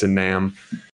still Tyson Nam,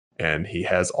 and he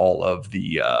has all of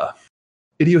the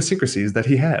idiosyncrasies that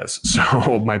he has.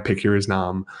 So my pick here is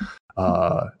Nam.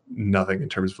 Nothing in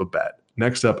terms of a bet.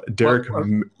 Next up, Derek.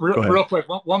 Real quick,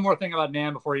 one more thing about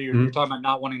Nam before you're talking about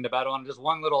not wanting to bet on. Just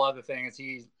one little other thing is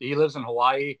he lives in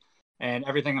Hawaii, and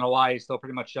everything in Hawaii is still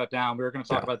pretty much shut down. We were going to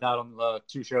talk about that on the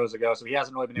 2 shows ago, so he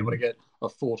hasn't really been able to get a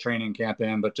full training camp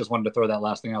in, but just wanted to throw that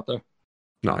last thing out there.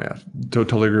 No, yeah,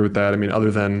 totally agree with that. I mean,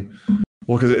 other than,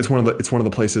 well, because it's one of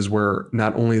the places where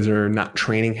not only is there not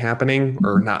training happening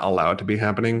or not allowed to be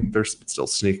happening, they're still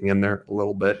sneaking in there a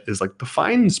little bit. Is like the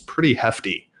fine's pretty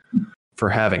hefty for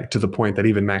having, to the point that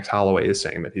even Max Holloway is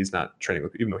saying that he's not training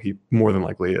with, even though he more than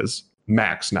likely is.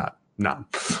 Max, not Nam.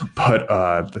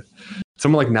 But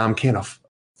someone like Nam can't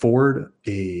afford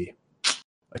a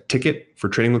ticket for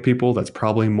training with people. That's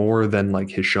probably more than like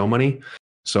his show money.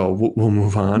 So we'll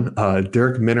move on.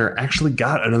 Derek Minner actually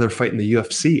got another fight in the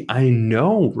UFC. I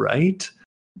know, right?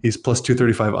 He's plus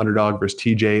 235 underdog versus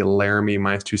TJ Laramie,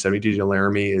 minus 270. TJ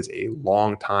Laramie is a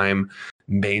long-time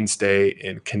mainstay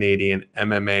in Canadian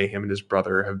MMA. Him and his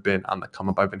brother have been on the come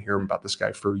up. I've been hearing about this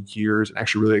guy for years, and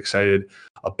actually really excited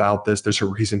about this. There's a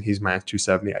reason he's minus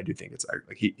 270. I do think it's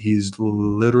like he's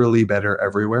literally better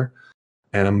everywhere.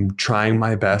 And I'm trying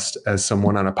my best as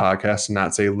someone on a podcast to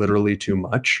not say literally too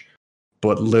much.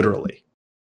 But literally.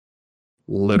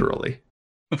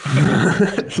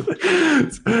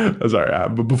 Sorry,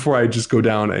 but before I just go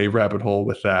down a rabbit hole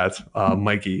with that,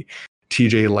 Mikey,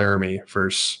 TJ Laramie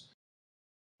versus.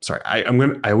 Sorry, I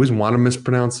always want to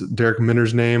mispronounce Derek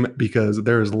Minner's name because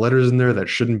there's letters in there that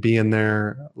shouldn't be in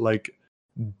there. Like,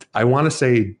 I want to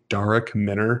say Derek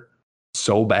Minner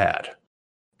so bad,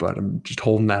 but I'm just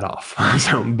holding that off.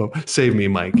 So, save me,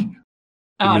 Mike.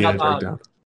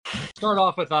 Start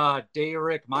off with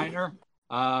Derek Minner,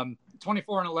 24-11,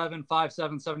 5'7",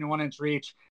 71-inch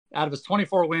reach. Out of his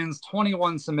 24 wins,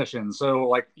 21 submissions. So,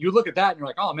 like, you look at that and you're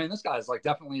like, oh man, this guy's like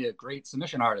definitely a great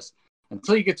submission artist.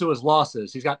 Until you get to his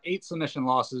losses, he's got 8 submission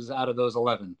losses out of those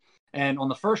 11. And on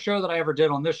the first show that I ever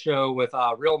did on this show with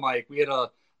Real Mike, we had a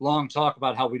long talk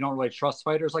about how we don't really trust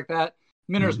fighters like that.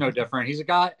 Minner's no different. He's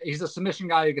a submission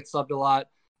guy who gets subbed a lot.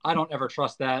 I don't ever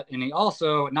trust that. And he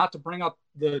also, not to bring up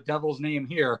the devil's name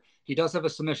here, he does have a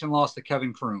submission loss to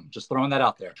Kevin Kroom. Just throwing that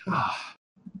out there.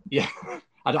 Yeah.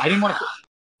 I didn't want to.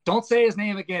 Don't say his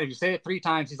name again. If you say it 3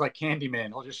 times, he's like Candyman.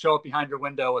 He'll just show up behind your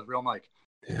window with Real Mike.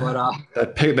 Yeah.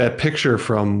 But that picture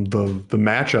from the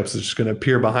matchups is just going to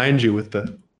appear behind you with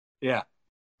the. Yeah.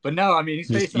 But no, I mean, he's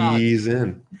just facing ease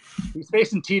in. He's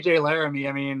facing TJ Laramie.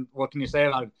 I mean, what can you say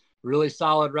about him? Really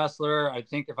solid wrestler. I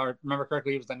think if I remember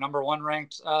correctly, he was the number 1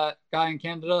 ranked guy in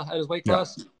Canada at his weight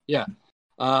class. Yeah.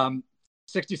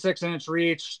 66-inch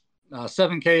reach,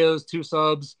 7 KOs, 2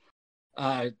 subs.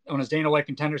 On his Dana White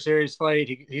Contender Series fight,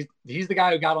 he's the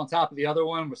guy who got on top of the other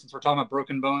one. But since we're talking about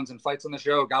broken bones and fights on the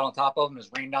show, got on top of him,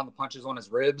 just rained down the punches on his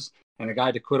ribs, and a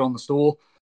guy to quit on the stool.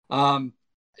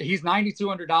 He's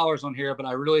 $9,200 on here, but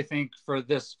I really think for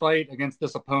this fight against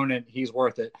this opponent, he's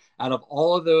worth it. Out of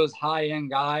all of those high-end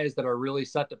guys that are really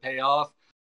set to pay off,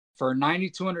 for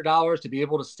 $9,200 to be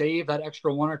able to save that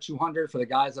extra 100 or 200 for the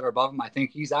guys that are above him, I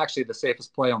think he's actually the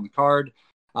safest play on the card.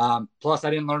 Plus, I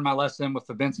didn't learn my lesson with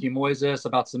Fabinski Moises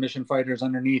about submission fighters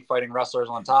underneath, fighting wrestlers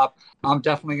on top. I'm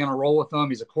definitely going to roll with him.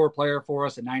 He's a core player for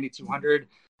us at 9,200.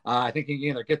 I think he can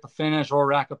either get the finish or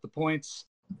rack up the points.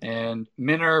 And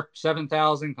Minner,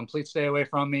 7,000, complete stay away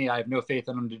from me. I have no faith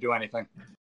in him to do anything.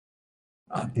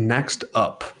 Next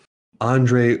up,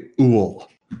 Andre Ewell,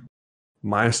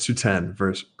 -210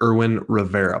 versus Erwin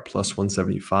Rivera,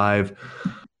 +175.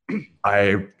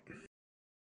 I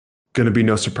going to be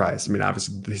no surprise. I mean,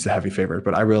 obviously he's a heavy favorite,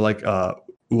 but I really like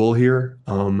Ewell here.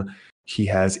 He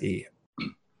has a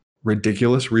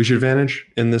ridiculous reach advantage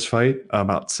in this fight,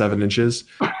 about 7 inches,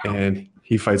 and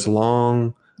he fights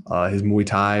long. His Muay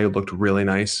Thai looked really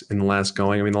nice in the last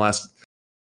going. I mean, the last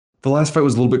fight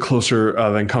was a little bit closer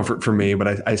than comfort for me,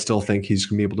 but I still think he's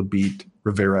going to be able to beat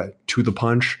Rivera to the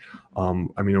punch.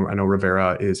 I mean, I know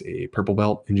Rivera is a purple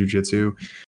belt in jiu-jitsu,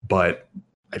 but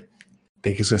I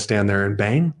think he's going to stand there and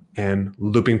bang, and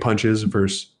looping punches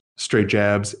versus straight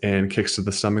jabs and kicks to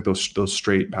the stomach, those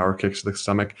straight power kicks to the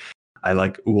stomach. I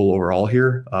like Ewell overall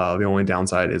here. The only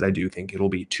downside is I do think it'll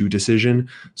be 2 decision.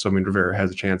 So, I mean, Rivera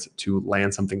has a chance to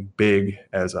land something big,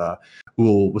 as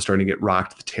Ewell was starting to get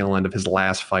rocked at the tail end of his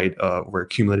last fight where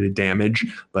accumulated damage.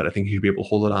 But I think he should be able to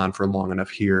hold it on for long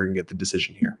enough here and get the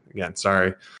decision here. Again,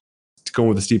 sorry, going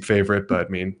with a steep favorite, but I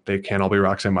mean, they can't all be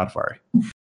Roxanne Modafferi.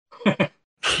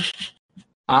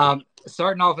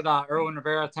 Starting off with Erwin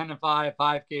Rivera, 10-5,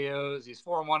 5 KOs. He's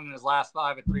 4-1 in his last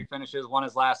 5 at 3 finishes, won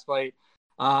his last fight.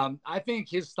 I think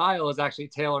his style is actually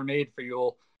tailor-made for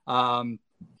Ewell.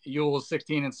 Ewell's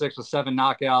 16-6 with 7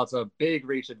 knockouts, a big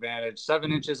reach advantage,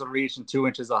 7 inches of reach and 2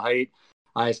 inches of height.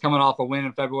 He's coming off a win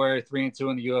in February,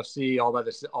 3-2 in the UFC,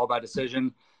 all by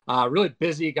decision. Really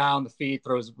busy guy on the feet,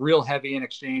 throws real heavy in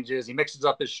exchanges. He mixes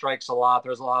up his strikes a lot.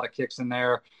 There's a lot of kicks in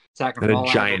there. Attacking and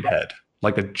a giant head.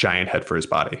 Like a giant head for his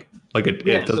body. Like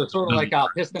it so sort of like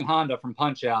Piston Honda from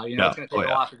Punch Out. You know, it's going to take a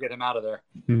lot to get him out of there.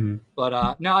 Mm-hmm.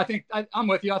 But no, I think I'm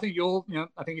with you. I think Ewell,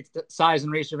 I think it's size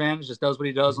and reach advantage. Just does what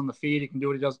he does on the feet. He can do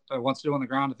what he does wants to do on the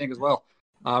ground, I think, as well.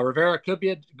 Rivera could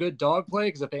be a good dog play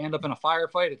because if they end up in a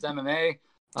firefight, it's MMA.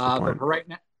 But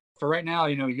for right now,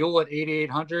 Ewell at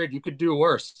 8,800, you could do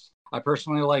worse. I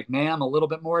personally like Nam a little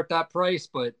bit more at that price,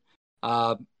 but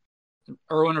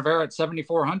Erwin Rivera at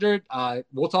 7,400.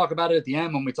 We'll talk about it at the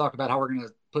end when we talk about how we're going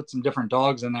to put some different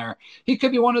dogs in there. He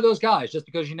could be one of those guys, just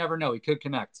because you never know. He could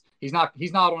connect. He's not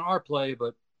on our play,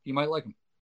 but you might like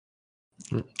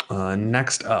him.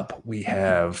 Next up, we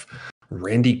have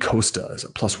Randy Costa as a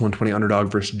 +120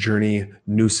 underdog versus Journey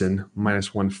Newson,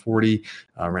 -140.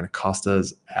 Randy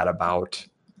Costa's at about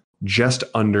just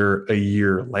under a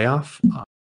year layoff.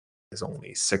 Has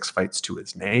only 6 fights to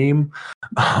his name.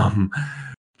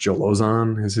 Joe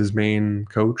Lozon is his main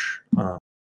coach.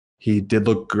 He did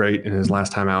look great in his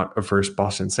last time out versus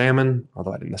Boston Salmon,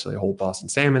 although I didn't necessarily hold Boston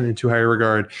Salmon in too high a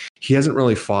regard. He hasn't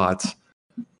really fought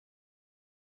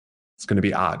It's going to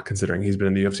be odd considering he's been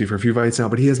in the UFC for a few fights now,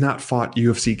 but he has not fought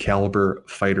UFC caliber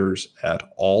fighters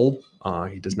at all.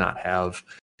 He does not have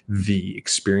the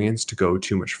experience to go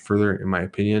too much further, in my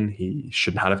opinion. He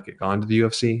should not have gone to the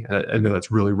UFC. I know that's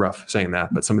really rough saying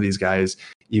that, but some of these guys,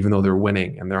 even though they're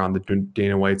winning and they're on the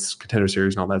Dana White's Contender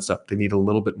Series and all that stuff, they need a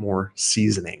little bit more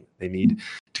seasoning. They need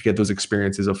to get those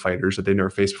experiences of fighters that they've never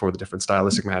faced before, the different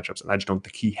stylistic matchups, and I just don't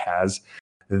think he has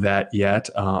that yet.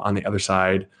 On the other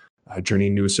side, Journey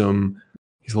Newsome,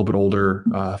 he's a little bit older,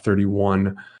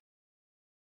 31.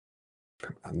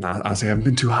 Honestly, I haven't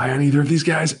been too high on either of these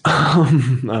guys.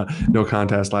 No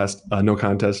contest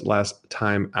last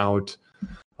time out,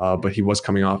 but he was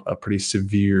coming off a pretty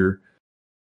severe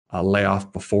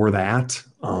layoff before that.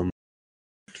 Oh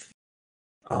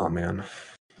man,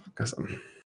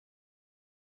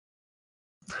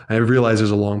 I realize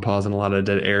there's a long pause and a lot of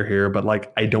dead air here, but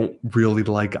like I don't really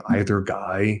like either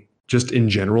guy just in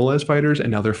general as fighters, and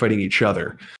now they're fighting each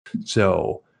other.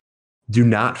 So do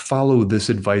not follow this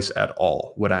advice at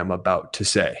all, what I'm about to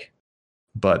say.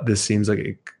 But this seems like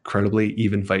an incredibly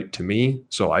even fight to me,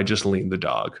 so I just lean the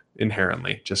dog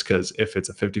inherently, just because if it's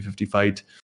a 50-50 fight,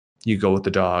 you go with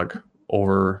the dog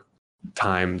over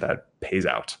time. That pays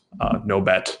out. No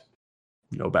bet.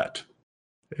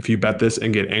 If you bet this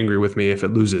and get angry with me if it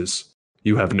loses,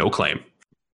 you have no claim.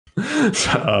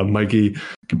 So, Mikey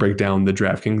can break down the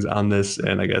DraftKings on this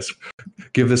and I guess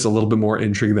give this a little bit more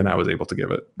intrigue than I was able to give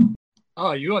it.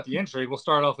 Oh, you want the intrigue? We'll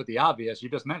start off with the obvious. You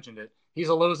just mentioned it. He's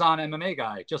a Lozon MMA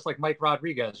guy, just like Mike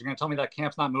Rodriguez. You're going to tell me that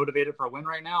camp's not motivated for a win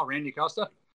right now? Randy Costa?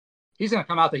 He's going to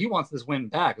come out that he wants this win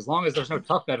back. As long as there's no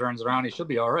tough veterans around, he should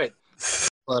be all right.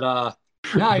 But,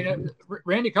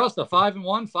 Randy Costa,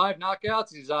 5-1, 5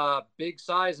 knockouts. He's big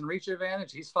size and reach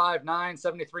advantage. He's 5'9",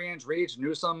 73-inch reach.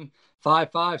 Newsome,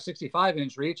 5'5",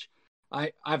 65-inch reach.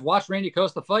 I've watched Randy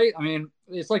Costa fight. I mean,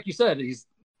 it's like you said, he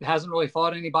hasn't really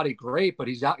fought anybody great, but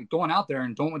he's going out there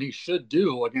and doing what he should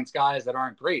do against guys that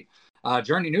aren't great.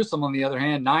 Journey Newsome, on the other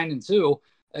hand, 9-2.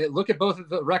 Look at both of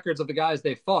the records of the guys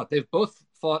they've fought. They've both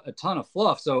fought a ton of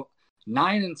fluff. So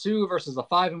 9-2 versus a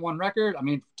 5-1 record. I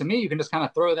mean, to me, you can just kind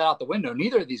of throw that out the window.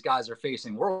 Neither of these guys are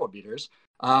facing world beaters.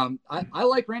 I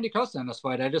like Randy Costa in this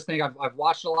fight. I just think I've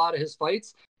watched a lot of his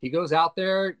fights. He goes out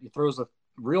there, he throws with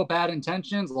real bad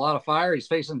intentions, a lot of fire. He's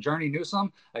facing Journey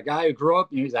Newsome, a guy who grew up,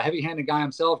 he's a heavy-handed guy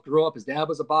himself, grew up, his dad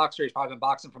was a boxer. He's probably been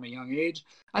boxing from a young age.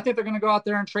 I think they're going to go out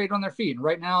there and trade on their feet. And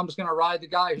right now, I'm just going to ride the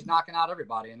guy who's knocking out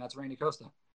everybody, and that's Randy Costa.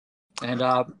 And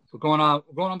going on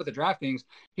with the DraftKings,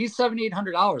 he's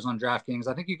 $7,800 on DraftKings.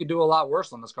 I think you could do a lot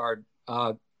worse on this card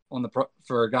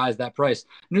for guys that price.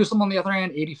 Newsome, on the other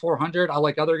hand, $8,400. I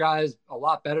like other guys a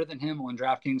lot better than him on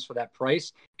DraftKings for that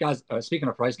price. Guys, speaking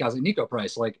of price, guys like Nico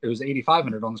Price, like it was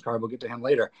 $8,500 on this card. We'll get to him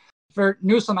later. For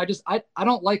Newsome, I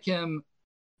don't like him.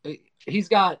 He's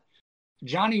got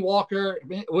Johnny Walker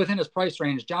within his price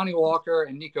range, Johnny Walker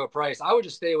and Nico Price. I would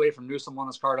just stay away from Newsome on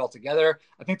this card altogether.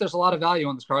 I think there's a lot of value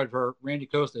on this card for Randy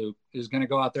Costa, who is going to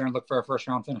go out there and look for a first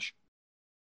round finish.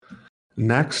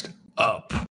 Next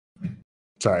up.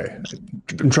 Sorry,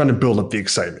 I'm trying to build up the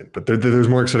excitement, but there's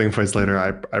more exciting fights later.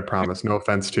 I promise. No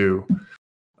offense to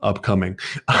upcoming.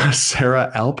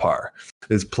 Sarah Alpar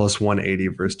is plus 180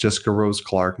 versus Jessica Rose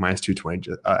Clark minus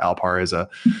 220. Alpar is a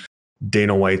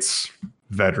Dana White's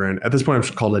veteran. At this point, I'm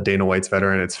just called a Dana White's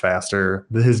veteran. It's faster.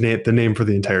 The name for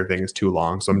the entire thing is too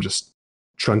long, so I'm just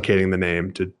truncating the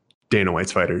name to Dana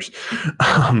White's fighters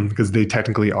because they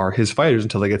technically are his fighters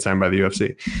until they get signed by the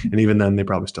UFC, and even then, they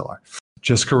probably still are.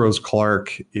 Jessica Rose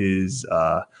Clark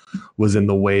was in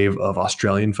the wave of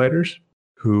Australian fighters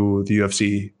who the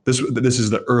UFC, this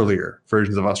is the earlier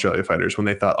versions of Australia fighters when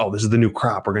they thought, oh, this is the new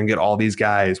crop. We're going to get all these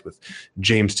guys with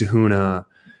James Tahuna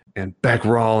and Beck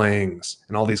Rawlings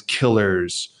and all these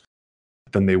killers.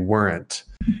 But then they weren't.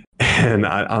 And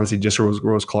honestly, Jessica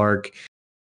Rose Clark,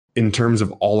 in terms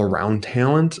of all-around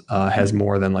talent, has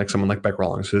more than like someone like Beck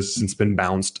Rawlings, who has since been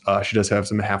bounced. She does have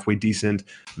some halfway decent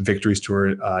victories to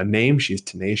her name. She's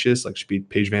tenacious. Like she beat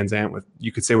Paige Van Zandt.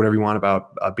 You could say whatever you want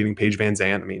about beating Paige Van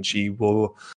Zandt. I mean, she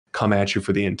will come at you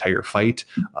for the entire fight.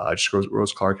 Just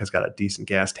Rose Clark has got a decent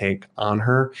gas tank on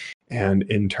her. And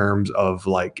in terms of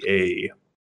like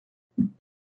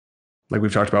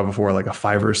we've talked about before, like a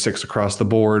 5 or 6 across the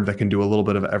board that can do a little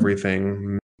bit of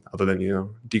everything, other than,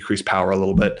 decrease power a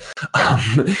little bit.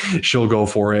 She'll go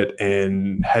for it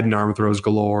and head and arm throws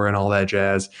galore and all that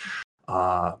jazz.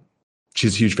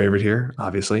 She's a huge favorite here,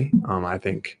 obviously. I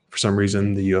think for some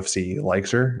reason the UFC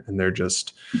likes her, and they're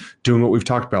just doing what we've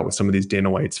talked about with some of these Dana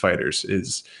White's fighters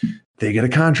is they get a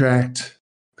contract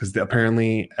because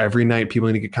apparently every night people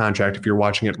need to get a contract. If you're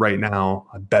watching it right now,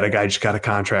 I bet a guy just got a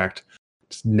contract.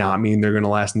 does not mean they're going to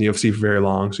last in the UFC for very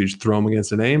long. So you just throw them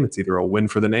against a name. It's either a win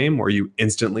for the name or you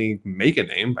instantly make a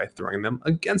name by throwing them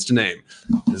against a name.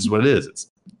 This is what it is. It's,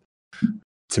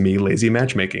 to me, lazy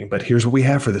matchmaking. But here's what we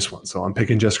have for this one. So I'm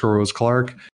picking Jessica Rose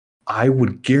Clark. I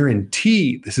would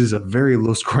guarantee this is a very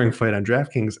low-scoring fight on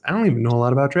DraftKings. I don't even know a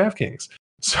lot about DraftKings.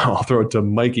 So I'll throw it to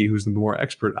Mikey, who's the more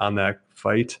expert on that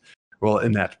fight. Well,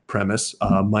 in that premise,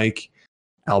 Mike,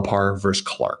 Alpar versus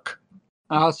Clark.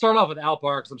 I'll start off with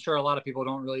Alpar because I'm sure a lot of people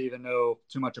don't really even know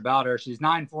too much about her. She's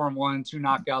 9-4-1, 2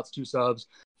 knockouts, 2 subs,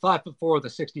 5'4" with a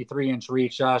 63-inch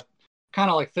reach. Kind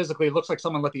of like physically looks like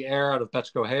someone let the air out of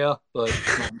Betch Kohea, but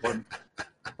it's not important.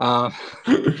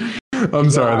 I'm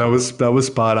sorry, that was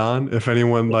spot on. If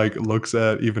anyone like looks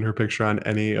at even her picture on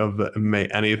any of the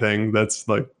anything, that's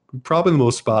like probably the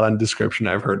most spot on description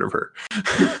I've heard of her.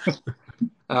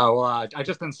 I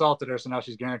just insulted her, so now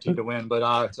she's guaranteed to win.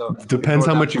 But so depends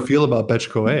how much you feel about Betch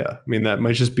Kohea. I mean, that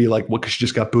might just be like, well, because she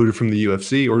just got booted from the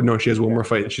UFC, or no, she has one more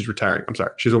fight and she's retiring. I'm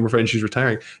sorry, she has one more fight and she's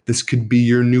retiring. This could be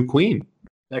your new queen.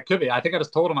 That could be. I think I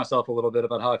just told myself a little bit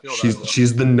about how I feel.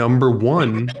 She's the number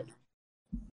 1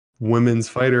 women's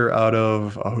fighter out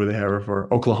of who do they have her for?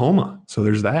 Oklahoma. So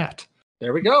there's that.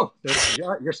 There we go.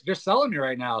 You're selling me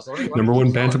right now. So number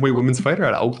 1 bantamweight women's fighter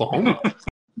out of Oklahoma.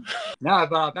 Now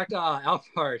back to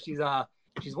Alpar.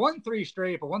 She's won 3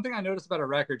 straight, but one thing I noticed about her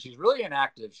record, she's really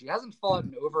inactive. She hasn't fought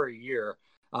in over a year.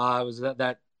 It was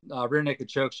that rear naked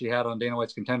choke she had on Dana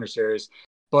White's Contender Series.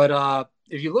 But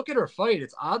if you look at her fight,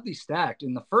 it's oddly stacked.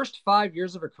 In the first 5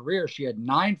 years of her career, she had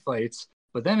 9 fights.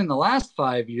 But then in the last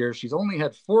 5 years, she's only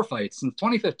had 4 fights. Since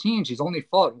 2015, she's only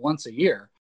fought once a year.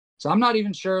 So I'm not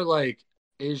even sure, like,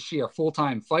 is she a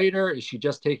full-time fighter? Is she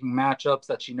just taking matchups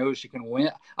that she knows she can win?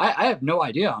 I have no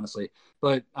idea, honestly.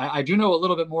 But I do know a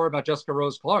little bit more about Jessica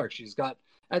Rose Clark. She's got,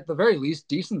 at the very least,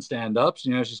 decent stand-ups.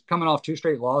 You know, she's coming off 2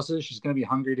 straight losses. She's going to be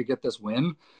hungry to get this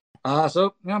win.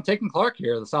 So, you know, I'm taking Clark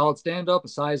here. The solid stand-up, a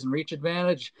size and reach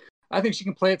advantage. I think she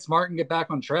can play it smart and get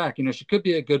back on track. You know, she could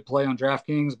be a good play on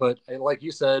DraftKings, but like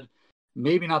you said,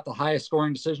 maybe not the highest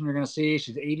scoring decision you're going to see.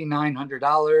 She's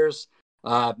 $8,900.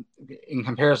 In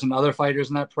comparison to other fighters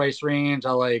in that price range,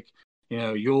 I like, you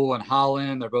know, Yule and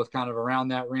Holland. They're both kind of around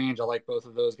that range. I like both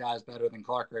of those guys better than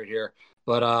Clark right here.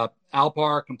 But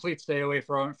Alpar, complete stay away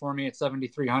for me at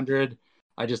 7,300.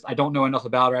 I don't know enough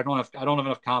about her. I don't have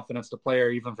enough confidence to play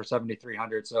her even for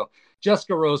 7,300. So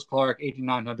Jessica Rose Clark,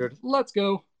 8,900. Let's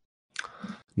go.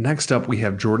 Next up, we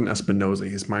have Jordan Espinoza.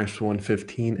 He's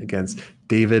 -115 against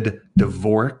David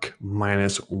Dvorak,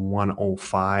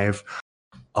 -105.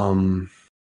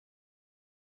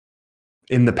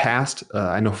 In the past,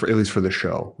 I know at least for the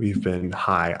show, we've been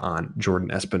high on Jordan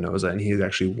Espinoza, and he's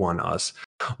actually won us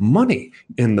money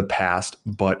in the past.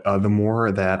 But the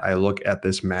more that I look at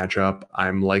this matchup,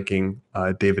 I'm liking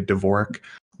David Dvorak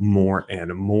more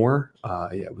and more.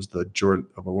 It was the Jordan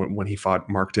when he fought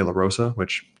Mark De La Rosa,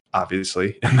 which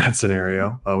obviously in that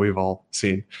scenario, we've all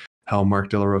seen how Mark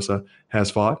De La Rosa has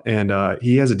fought, and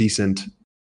he has a decent.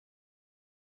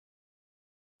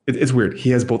 It's weird.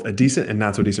 He has both a decent and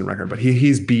not so decent record, but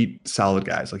he's beat solid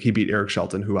guys. Like he beat Eric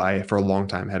Shelton, who I for a long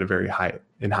time had a very high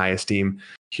esteem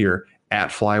here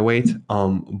at flyweight.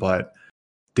 But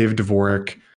David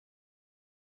Dvorak,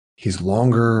 he's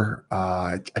longer.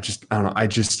 I don't know. I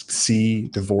just see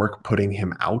Dvorak putting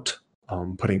him out,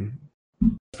 putting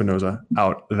Espinoza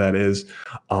out. That is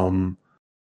some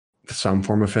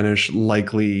form of finish,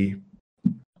 likely.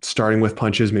 Starting with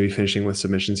punches, maybe finishing with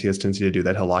submissions. He has a tendency to do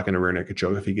that. He'll lock in a rear naked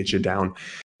choke if he gets you down.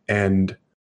 And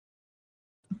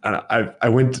I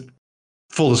went,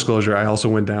 full disclosure, I also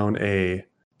went down a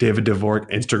David Dvorak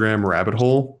Instagram rabbit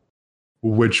hole,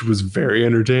 which was very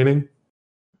entertaining.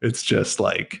 It's just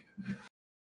like,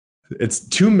 it's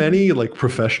too many like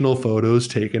professional photos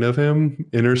taken of him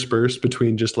interspersed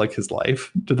between just like his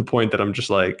life, to the point that I'm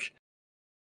just like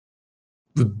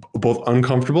both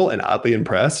uncomfortable and oddly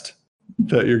impressed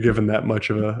that you're given that much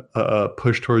of a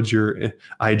push towards your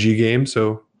IG game.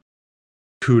 So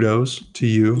kudos to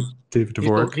you, David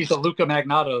Dvorak. He's the Luka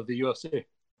Magnotta of the UFC.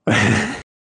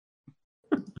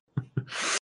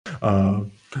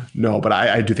 No, but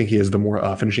I do think he has the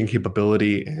more finishing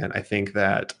capability, and I think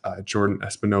that Jordan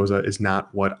Espinoza is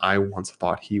not what I once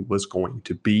thought he was going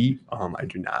to be. I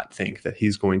do not think that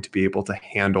he's going to be able to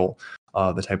handle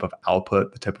the type of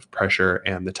output, the type of pressure,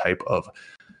 and the type of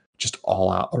just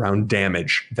all out around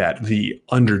damage that the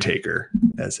Undertaker,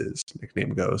 as his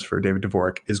nickname goes for David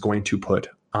Dvorak, is going to put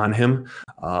on him.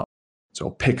 So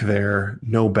pick there,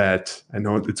 no bet. I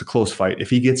know it's a close fight. If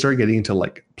he started getting into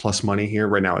like plus money here,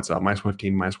 right now it's minus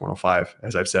 115, minus 105,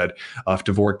 as I've said. If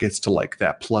Dvorak gets to like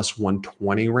that plus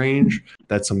 120 range,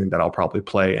 that's something that I'll probably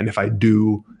play. And if I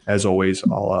do, as always,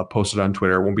 I'll post it on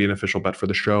Twitter. It won't be an official bet for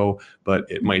the show, but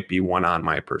it might be one on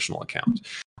my personal account.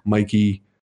 Mikey,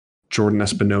 Jordan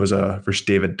Espinoza versus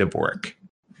David Dvorak.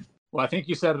 Well, I think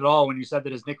you said it all when you said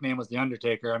that his nickname was The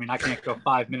Undertaker. I mean, I can't go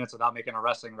 5 minutes without making a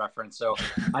wrestling reference, so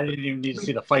I didn't even need to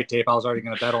see the fight tape. I was already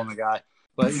going to bet on the guy.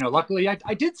 But, luckily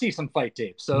I did see some fight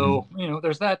tape, so,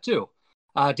 there's that too.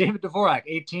 David Dvorak,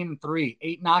 18-3,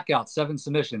 8 knockouts, 7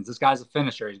 submissions. This guy's a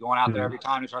finisher. He's going out there every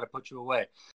time to try to put you away.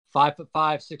 5'5",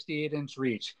 68-inch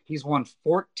reach. He's won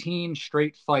 14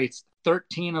 straight fights.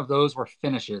 13 of those were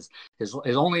finishes. His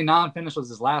only non-finish was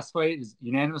his last fight, his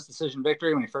unanimous decision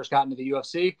victory when he first got into the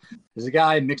UFC. He's a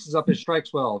guy who mixes up his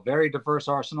strikes well. Very diverse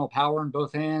arsenal, power in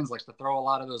both hands, likes to throw a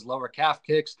lot of those lower calf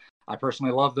kicks. I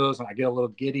personally love those, and I get a little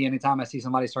giddy anytime I see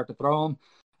somebody start to throw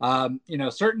them.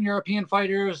 Certain European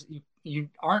fighters, you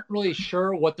aren't really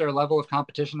sure what their level of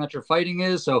competition that you're fighting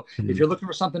is. So if you're looking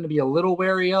for something to be a little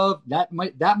wary of, that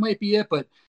might be it. But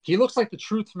he looks like the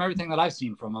truth from everything that I've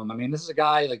seen from him. I mean, this is a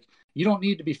guy, like, you don't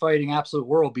need to be fighting absolute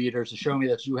world beaters to show me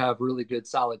that you have really good,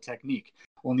 solid technique.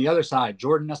 On the other side,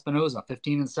 Jordan Espinoza,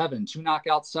 15-7, 2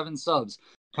 knockouts, 7 subs,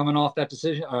 coming off that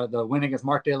decision, the win against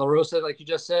Mark De La Rosa, like you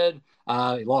just said.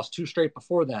 He lost 2 straight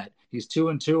before that. He's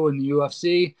 2-2 in the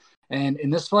UFC. And in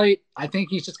this fight, I think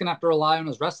he's just going to have to rely on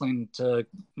his wrestling to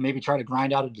maybe try to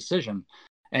grind out a decision.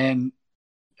 And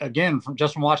again, from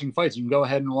watching fights, you can go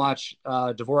ahead and watch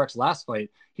Dvorak's last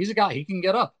fight. He's a guy, he can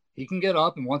get up. He can get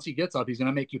up, and once he gets up, he's going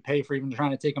to make you pay for even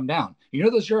trying to take him down.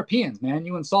 Those Europeans, man,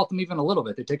 you insult them even a little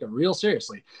bit, they take it real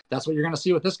seriously. That's what you're going to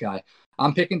see with this guy.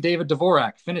 I'm picking David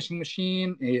Dvorak, finishing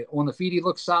machine. On the feet, he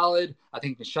looks solid. I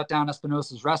think he can shut down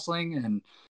Espinosa's wrestling, and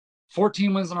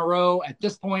 14 wins in a row. At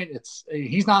this point,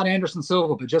 he's not Anderson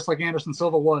Silva, but just like Anderson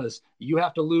Silva was, you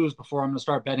have to lose before I'm going to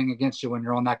start betting against you when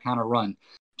you're on that kind of run.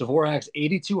 Dvorak's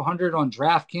 8,200 on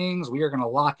DraftKings. We are going to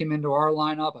lock him into our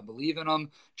lineup. I believe in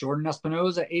him. Jordan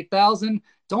Espinoza, 8,000.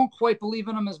 Don't quite believe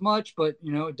in him as much, but,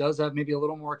 it does have maybe a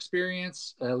little more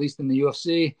experience, at least in the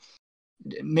UFC.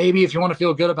 Maybe if you want to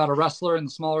feel good about a wrestler in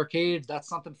the smaller cage, that's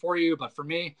something for you. But for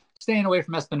me, staying away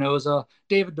from Espinoza,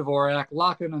 David Dvorak,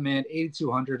 locking him in,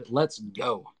 8,200. Let's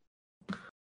go.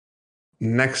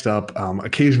 Next up,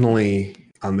 occasionally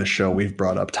on this show, we've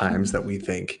brought up times that we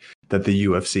think that the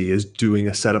UFC is doing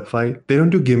a setup fight. They don't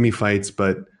do give me fights,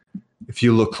 but if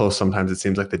you look close, sometimes it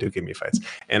seems like they do give me fights.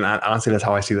 And honestly, that's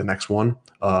how I see the next one.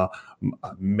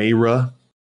 Mayra,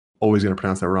 always going to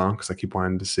pronounce that wrong because I keep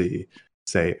wanting to say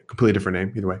a completely different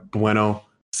name. Either way, Bueno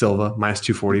Silva, minus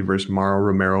 240 versus Mara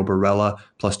Romero Barella,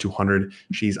 plus 200.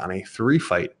 She's on a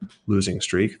 3-fight losing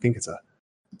streak. I think it's I'm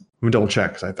going to double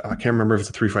check because I can't remember if it's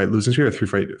a 3-fight losing streak or a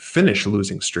 3-fight finish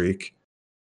losing streak.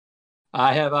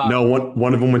 I have no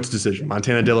one of them went to decision.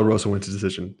 Montana De La Rosa went to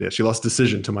decision. Yeah, she lost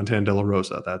decision to Montana De La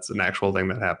Rosa. That's an actual thing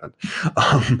that happened.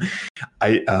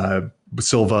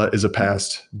 Silva is a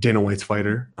past Dana White's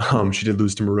fighter. She did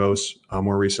lose to Morose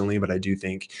more recently, but I do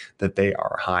think that they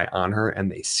are high on her and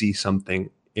they see something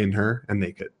in her, and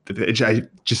I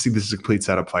just think this is a complete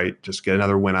setup fight. Just get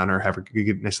another win on her, have her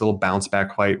get a nice little bounce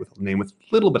back fight with a name with a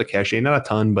little bit of cachet, not a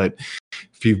ton, but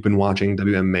if you've been watching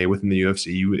WMA within the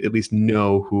UFC, you would at least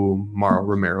know who Mara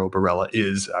Romero Barella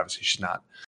is. Obviously, she's not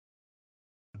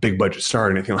a big budget star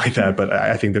or anything like that, but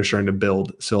I think they're starting to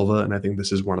build Silva, and I think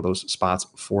this is one of those spots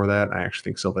for that. I actually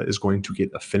think Silva is going to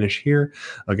get a finish here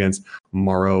against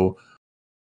Maro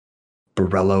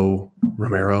Barello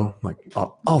Romero, like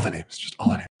all the names, just all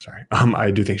the names. Sorry. I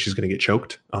do think she's going to get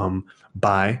choked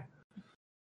by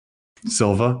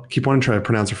Silva. Keep wanting to try to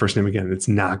pronounce her first name again. It's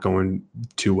not going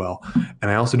too well. And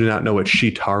I also do not know what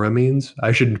Shitara means.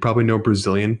 I should probably know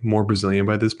more Brazilian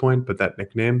by this point, but that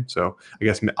nickname. So I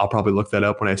guess I'll probably look that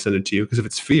up when I send it to you, because if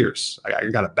it's fierce, I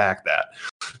got to back that.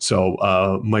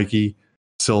 So Mikey,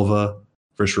 Silva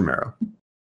versus Romero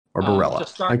or Barella.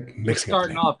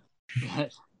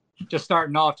 Just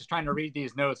starting off, just trying to read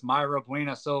these notes. Mayra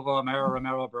Buena Silva, Mara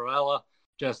Romero Barella.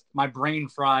 Just my brain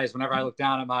fries whenever I look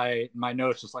down at my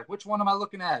notes, just like, which one am I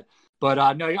looking at?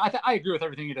 But no, I agree with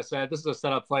everything you just said. This is a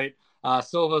setup fight.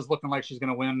 Silva's looking like she's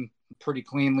going to win pretty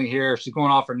cleanly here. She's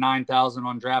going off for 9,000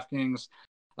 on DraftKings.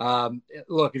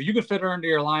 Look, if you could fit her into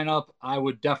your lineup, I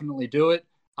would definitely do it.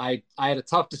 I had a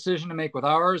tough decision to make with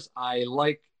ours. I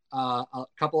like a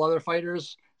couple other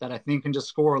fighters that I think can just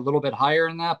score a little bit higher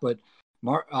in that, but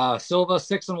Silva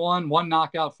 6-1, 1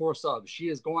 knockout, 4 subs. She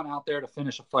is going out there to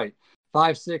finish a fight.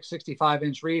 5'6",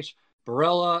 65-inch reach.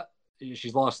 Barella,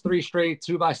 she's lost 3 straight,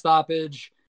 2 by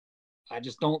stoppage. I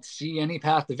just don't see any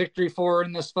path to victory for her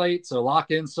in this fight. So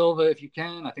lock in Silva if you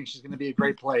can. I think she's going to be a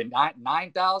great play.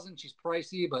 9,000. She's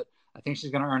pricey, but I think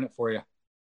she's going to earn it for you.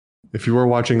 If you are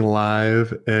watching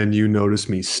live and you notice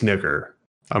me snicker,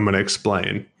 I'm going to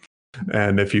explain.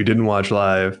 And if you didn't watch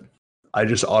live, I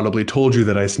just audibly told you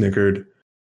that I snickered,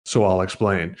 so I'll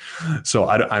explain. So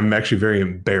I'm actually very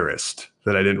embarrassed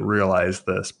that I didn't realize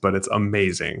this, but it's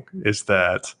amazing. Is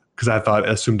that because I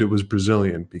assumed it was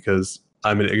Brazilian because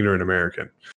I'm an ignorant American.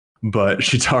 But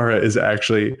Chitara is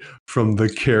actually from the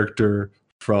character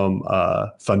from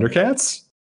Thundercats.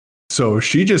 So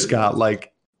she just got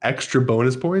like extra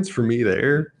bonus points for me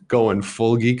there, going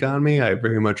full geek on me. I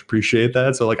very much appreciate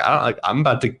that. So like I'm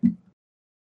about to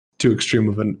too extreme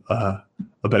of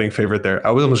a betting favorite there. I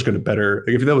was almost going to bet her.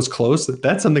 Like, if that was close,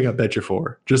 that's something I bet you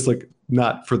for. Just like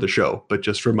not for the show, but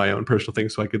just for my own personal thing,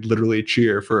 so I could literally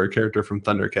cheer for a character from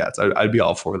Thundercats. I'd be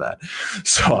all for that.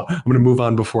 So I'm going to move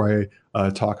on before I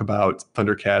talk about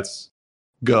Thundercats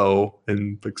Go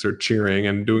and like start cheering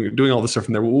and doing all the stuff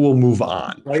from there. We'll move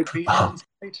on. Right.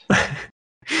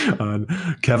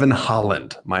 Kevin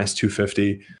Holland minus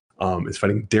 250 is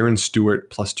fighting Darren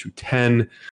Stewart plus 210.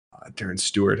 Darren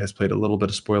Stewart has played a little bit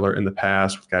of spoiler in the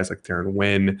past with guys like Darren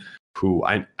Wynn, who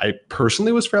I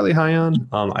personally was fairly high on.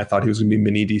 I thought he was going to be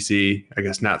mini DC. I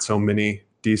guess not so mini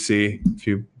DC, if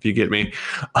you get me.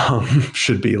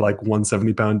 Should be like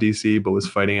 170-pound DC, but was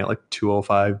fighting at like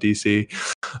 205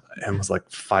 DC and was like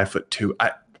 5'2".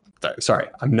 Sorry,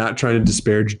 I'm not trying to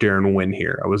disparage Darren Wynn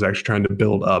here. I was actually trying to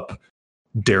build up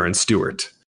Darren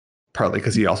Stewart. Partly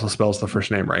because he also spells the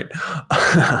first name right.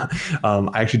 I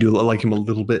actually do like him a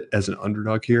little bit as an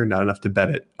underdog here, not enough to bet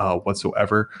it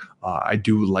whatsoever. I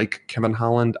do like Kevin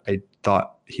Holland. I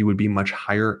thought he would be much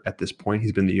higher at this point.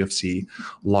 He's been in the UFC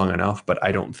long enough, but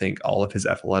I don't think all of his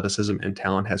athleticism and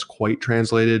talent has quite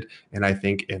translated. And I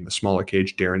think in the smaller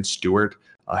cage, Darren Stewart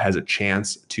has a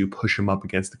chance to push him up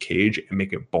against the cage and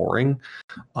make it boring.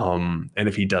 And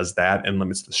if he does that and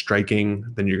limits the striking,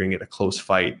 then you're going to get a close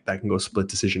fight that can go split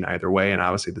decision either way. And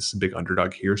obviously this is a big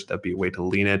underdog here, so that'd be a way to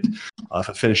lean it. If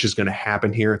a finish is going to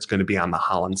happen here, it's going to be on the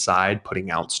Holland side,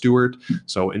 putting out Stewart.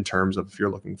 So in terms of if you're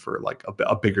looking for like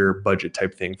a bigger budget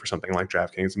type thing for something like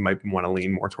DraftKings, you might want to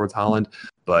lean more towards Holland.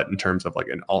 But in terms of like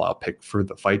an all-out pick for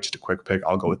the fight, just a quick pick,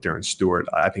 I'll go with Darren Stewart.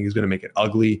 I think he's going to make it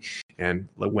ugly and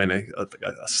win a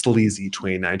sleazy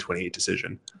 29-28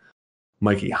 decision.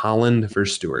 Mikey, Holland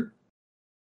versus Stewart.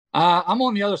 I'm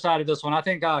on the other side of this one. I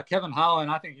think Kevin Holland,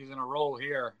 I think he's in a roll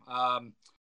here.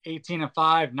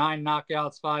 18-5, 9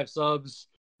 knockouts, 5 subs.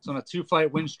 So on a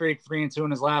 2-fight win streak, 3-2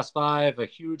 in his last 5, a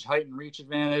huge height and reach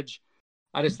advantage.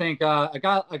 I just think a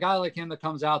guy like him that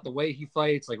comes out, the way he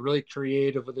fights, like really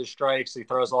creative with his strikes. He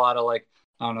throws a lot of like,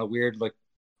 I don't know, weird like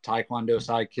taekwondo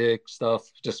sidekick stuff,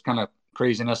 just kind of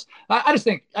craziness. I just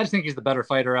think he's the better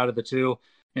fighter out of the two.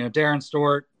 You know, Darren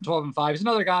Stewart, 12-5. He's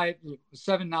another guy,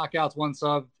 7 knockouts, 1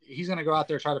 sub. He's going to go out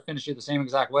there, try to finish you the same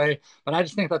exact way. But I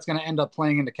just think that's going to end up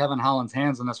playing into Kevin Holland's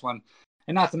hands in this one.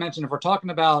 And not to mention, if we're talking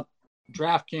about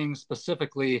DraftKings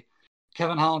specifically,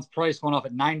 Kevin Holland's price went off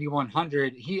at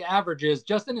 9,100. He averages,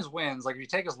 just in his wins, like if you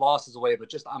take his losses away, but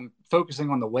just I'm focusing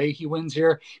on the way he wins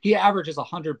here, he averages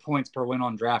 100 points per win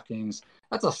on DraftKings.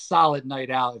 That's a solid night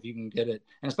out if you can get it.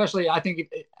 And especially, I think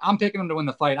I'm picking him to win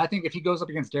the fight. I think if he goes up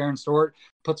against Darren Stewart,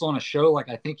 puts on a show like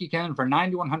I think he can, for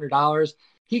 $9,100,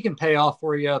 he can pay off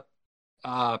for you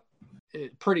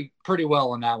pretty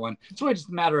well on that one. It's really just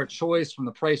a matter of choice from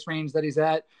the price range that he's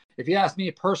at. If you ask me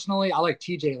personally, I like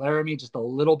TJ Laramie just a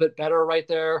little bit better right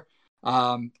there.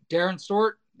 Darren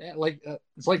Stewart,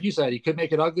 it's like you said, he could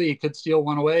make it ugly. He could steal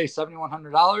one away,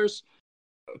 $7,100.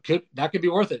 That could be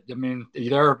worth it. I mean,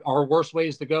 there are worse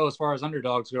ways to go as far as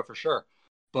underdogs go for sure.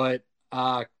 But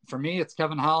for me, it's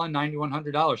Kevin Holland,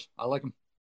 $9,100. I like him.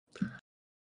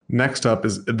 Next up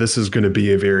this is going to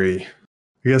be a very,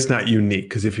 I guess not unique,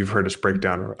 because if you've heard us break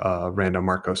down Randall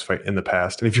Marcos fight in the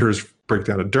past, and if you heard us break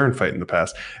down a Dern fight in the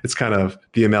past, it's kind of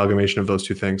the amalgamation of those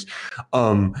two things.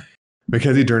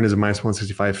 Mackenzie Dern is a minus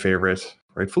 165 favorite,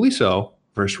 rightfully so,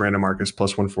 versus Randall Marcos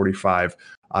plus 145.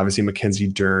 Obviously, Mackenzie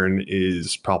Dern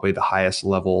is probably the highest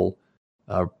level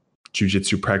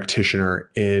jiu-jitsu practitioner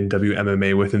in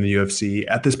WMMA within the UFC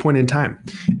at this point in time.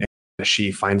 And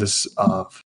she finds us a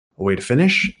way to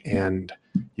finish, and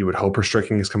you would hope her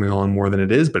striking is coming on more than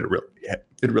it is, but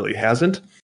it really hasn't.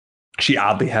 She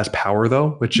oddly has power,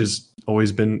 though, which has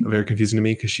always been very confusing to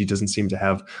me because she doesn't seem to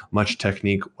have much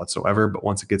technique whatsoever. But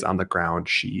once it gets on the ground,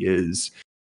 she is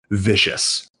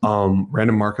vicious.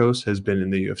 Randall Marcos has been in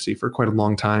the UFC for quite a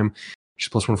long time. She's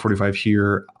plus 145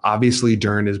 here. Obviously,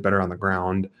 Dern is better on the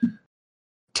ground.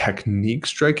 technique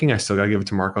striking, I still got to give it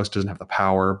to Marcos. Doesn't have the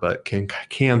power, but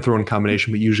can throw in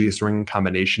combination, but usually is throwing in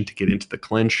combination to get into the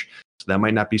clinch. So that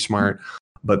might not be smart.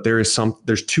 But there's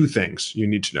two things you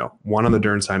need to know. One on the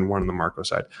Dern side, one on the Marcos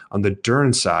side. On the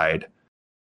Dern side,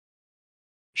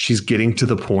 she's getting to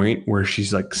the point where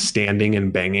she's like standing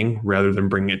and banging rather than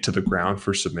bringing it to the ground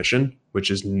for submission, which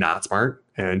is not smart.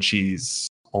 And she's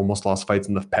almost lost fights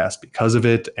in the past because of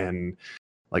it. And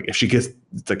like if she gets,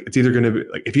 it's either going to be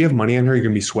like, if you have money on her, you're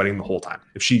going to be sweating the whole time.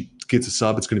 If she gets a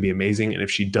sub, it's going to be amazing. And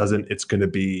if she doesn't, it's going to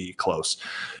be close.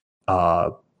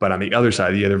 But on the other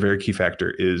side, the other very key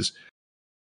factor is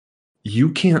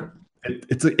you can't,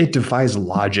 it defies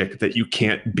logic that you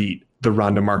can't beat the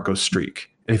Ronda Marcos streak.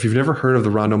 And if you've never heard of the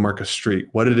Ronda Marcos streak,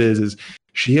 what it is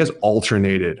she has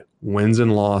alternated wins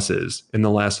and losses in the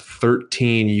last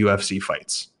 13 UFC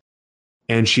fights.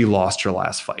 And she lost her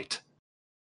last fight.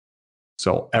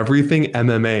 So everything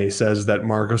MMA says that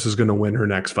Marcos is going to win her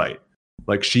next fight.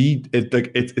 Like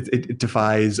it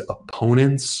defies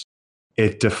opponents.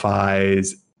 It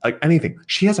defies like anything.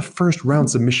 She has a first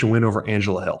round submission win over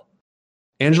Angela Hill.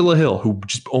 Angela Hill, who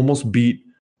just almost beat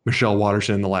Michelle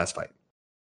Waterson in the last fight.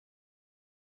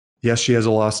 Yes, she has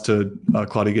a loss to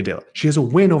Claudia Gadelha. She has a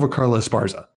win over Carla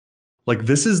Esparza. Like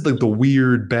this is the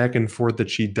weird back and forth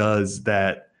that she does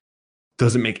that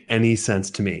doesn't make any sense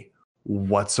to me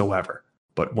whatsoever.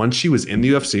 But once she was in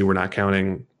the UFC, we're not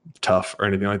counting tough or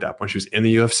anything like that. When she was in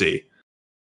the UFC,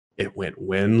 it went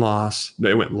win-loss.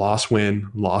 It went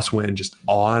loss-win, just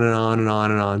on and on and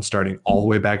on and on, starting all the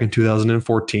way back in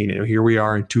 2014. And here we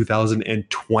are in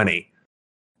 2020. I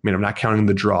mean, I'm not counting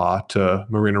the draw to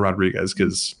Marina Rodriguez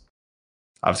because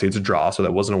obviously it's a draw, so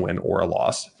that wasn't a win or a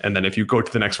loss. And then if you go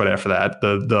to the next fight after that,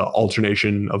 the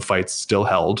alternation of fights still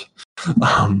held.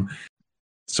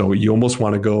 So you almost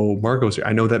want to go Marcos here.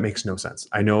 I know that makes no sense.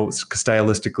 I know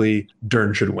stylistically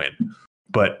Dern should win,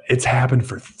 but it's happened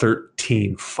for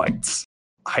 13 fights.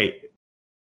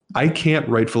 I can't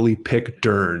rightfully pick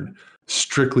Dern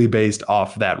strictly based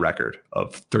off that record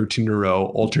of 13 in a row,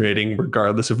 alternating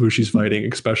regardless of who she's fighting,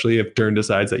 especially if Dern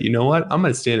decides that, you know what, I'm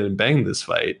going to stand and bang this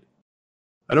fight.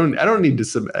 I don't need to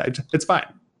submit. It's fine.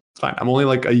 It's fine. I'm only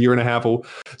like a year and a half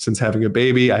since having a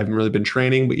baby. I haven't really been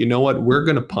training, but you know what? We're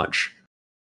going to punch.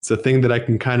 It's a thing that I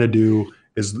can kind of do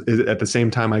is at the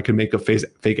same time I can make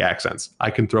fake accents.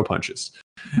 I can throw punches.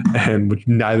 And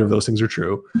neither of those things are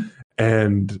true.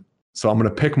 And so I'm going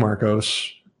to pick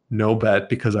Marcos. No bet,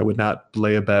 because I would not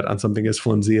lay a bet on something as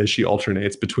flimsy as she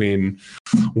alternates between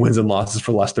wins and losses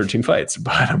for the last 13 fights.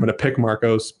 But I'm going to pick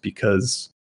Marcos because,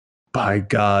 by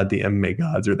God, the MMA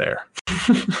gods are there.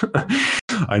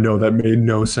 I know that made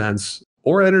no sense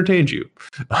or entertained you.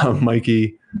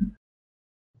 Mikey,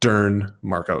 Dern,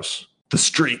 Marcos, the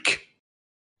streak.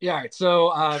 Yeah, all right.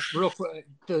 So real quick,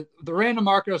 the random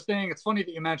Marcos thing, it's funny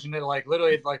that you mentioned it. Like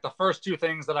literally like the first two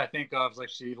things that I think of is like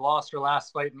she lost her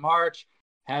last fight in March,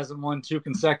 hasn't won 2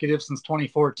 consecutive since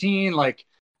 2014. Like,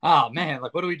 oh man,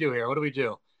 like what do we do here? What do we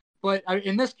do? But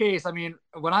in this case, I mean,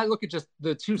 when I look at just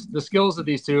the skills of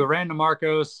these two, Randa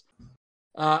Marcos,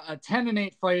 a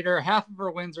 10-8 fighter, half of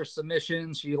her wins are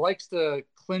submissions. She likes to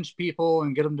clinch people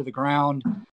and get them to the ground.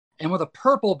 And with a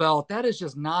purple belt, that is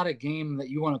just not a game that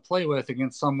you want to play with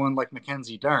against someone like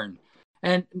Mackenzie Dern.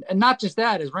 And not just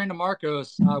that, is Randa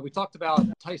Marcos, we talked about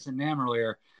Tyson Nam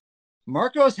earlier.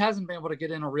 Marcos hasn't been able to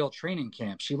get in a real training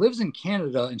camp. She lives in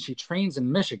Canada and she trains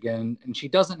in Michigan, and she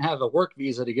doesn't have a work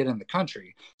visa to get in the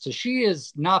country. So she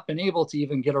has not been able to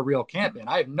even get a real camp in.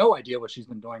 I have no idea what she's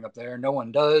been doing up there. No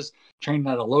one does. Training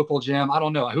at a local gym. I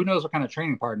don't know. Who knows what kind of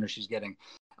training partner she's getting.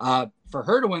 For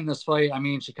her to win this fight, I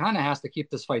mean, she kind of has to keep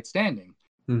this fight standing.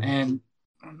 Mm-hmm. And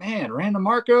man, Randa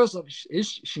Marcos,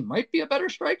 she might be a better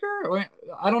striker.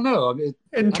 I don't know.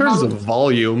 In terms of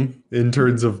volume, in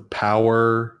terms of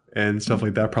power and stuff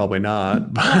like that, probably not.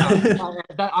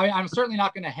 I'm certainly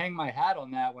not going to hang my hat on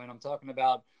that when I'm talking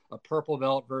about a purple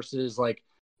belt versus like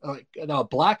a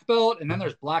black belt, and then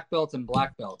there's black belts and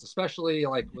black belts, especially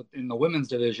like in the women's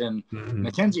division. Mm-hmm.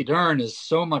 Mackenzie Dern is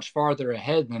so much farther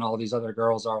ahead than all these other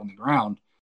girls are on the ground.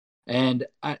 And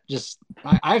I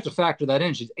have to factor that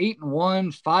in. She's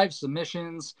 8-1, 5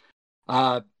 submissions.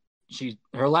 Her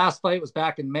last fight was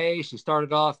back in May. She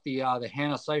started off the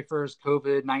Hannah Cyphers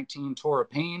COVID-19 tour of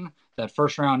pain, that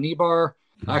first round knee bar.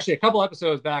 Mm-hmm. Actually, a couple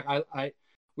episodes back,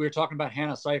 we were talking about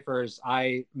Hannah Cyphers.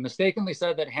 I mistakenly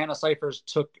said that Hannah Cyphers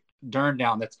took Dern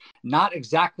down. That's not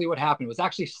exactly what happened. It was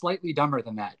actually slightly dumber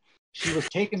than that. She was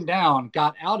taken down,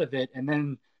 got out of it, and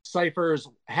then Cyphers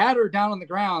had her down on the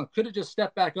ground, could have just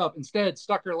stepped back up, instead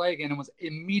stuck her leg in and was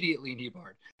immediately knee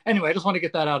barred. Anyway, I just want to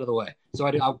get that out of the way.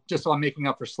 So so I'm making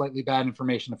up for slightly bad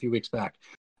information a few weeks back.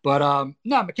 But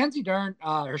no, Mackenzie Dern,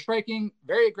 her striking,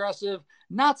 very aggressive,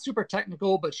 not super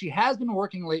technical, but she has been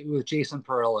working lately with Jason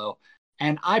Perillo.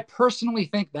 And I personally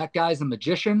think that guy's a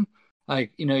magician.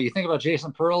 Like, you think about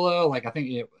Jason Perillo, like I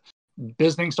think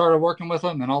Bisping started working with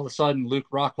him, and all of a sudden Luke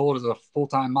Rockhold is a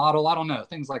full-time model. I don't know,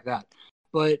 things like that.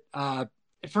 But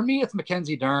for me, it's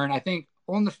Mackenzie Dern. I think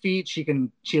on the feet, she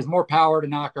has more power to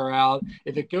knock her out.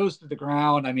 If it goes to the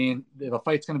ground, I mean, the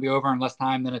fight's going to be over in less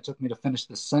time than it took me to finish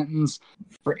this sentence.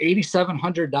 For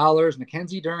 $8,700,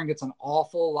 Mackenzie Dern gets an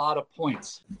awful lot of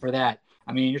points for that.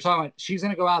 I mean, you're talking about she's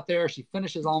going to go out there. She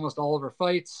finishes almost all of her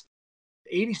fights.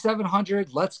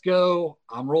 8,700, let's go.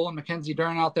 I'm rolling Mackenzie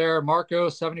Dern out there. Marco,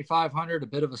 7,500, a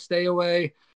bit of a stay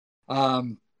away.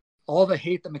 All the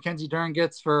hate that Mackenzie Dern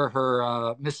gets for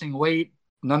her missing weight,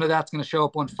 none of that's going to show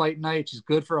up on fight night. She's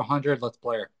good for 100. Let's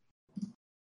play her.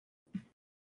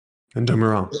 And don't get me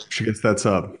wrong, if she gets that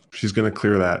sub, she's going to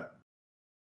clear that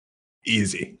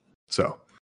easy. So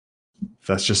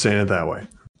that's just saying it that way.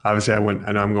 Obviously, I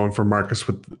know I'm going for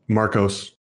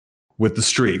Marcos with the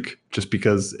streak, just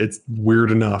because it's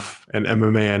weird enough and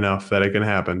MMA enough that it can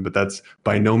happen. But that's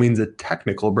by no means a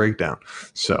technical breakdown.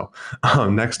 So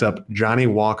next up, Johnny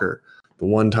Walker, the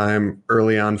one-time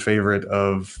early on favorite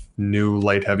of new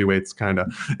light heavyweights, kind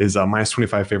of, is a minus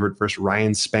 25 favorite versus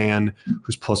Ryan Spann,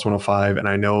 who's plus 105. And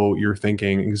I know you're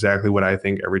thinking exactly what I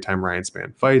think every time Ryan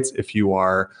Spann fights. If you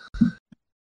are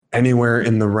anywhere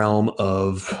in the realm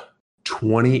of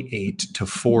 28 to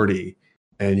 40,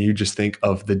 and you just think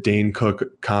of the Dane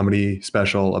Cook comedy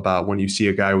special about when you see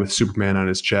a guy with Superman on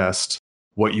his chest,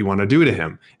 what you want to do to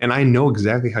him. And I know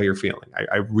exactly how you're feeling.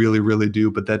 I really, really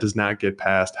do, but that does not get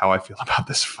past how I feel about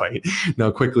this fight. Now,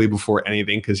 quickly before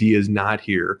anything, because he is not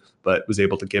here, but was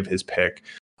able to give his pick,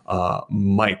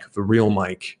 Mike, the real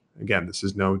Mike. Again, this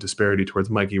is no disparity towards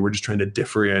Mikey. We're just trying to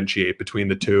differentiate between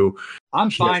the two.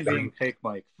 I'm fine being fake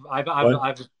Mike.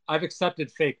 I've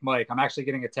accepted fake Mike. I'm actually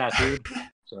getting it tattooed.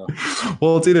 So.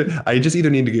 Well, it's I either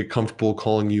need to get comfortable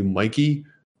calling you Mikey,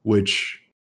 which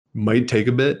might take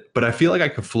a bit, but I feel like I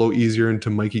could flow easier into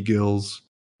Mikey Gilz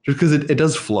just because it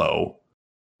does flow.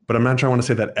 But I'm not trying to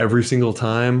say that every single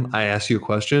time I ask you a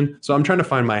question. So I'm trying to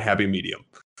find my happy medium.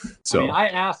 So I mean,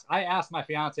 I asked my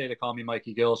fiance to call me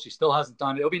Mikey Gilz. She still hasn't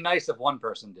done it. It'll be nice if one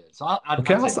person did. So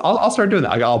I'll start doing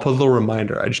that. I'll put a little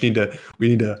reminder. We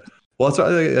need to. Well,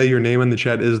 that's your name in the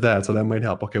chat is that, so that might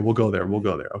help. Okay, we'll go there.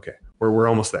 Okay, we're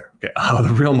almost there. Okay,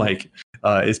 the real Mike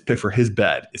is picked for his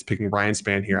bet. Is picking Ryan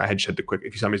Spann here. I had shed the quick.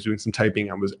 If you saw me doing some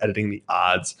typing, I was editing the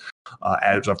odds.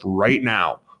 As of right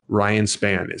now, Ryan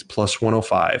Spann is plus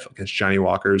 105 against Johnny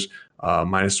Walker's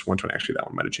minus 120. Actually, that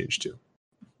one might have changed too.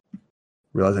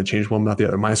 Realize I changed one, not the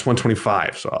other. Minus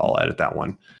 125. So I'll edit that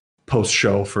one post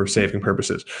show for saving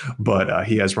purposes. But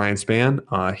he has Ryan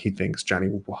Spann. He thinks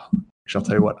Johnny. I'll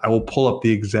tell you what, I will pull up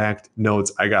the exact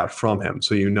notes I got from him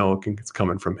so you know it's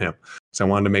coming from him. So I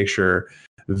wanted to make sure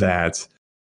that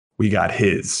we got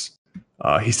his.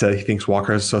 He said he thinks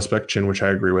Walker has a suspect chin, which I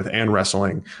agree with, and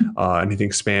wrestling. And he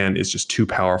thinks Spann is just too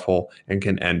powerful and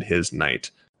can end his night.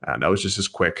 That was just his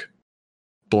quick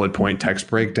bullet point text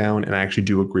breakdown. And I actually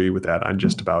do agree with that on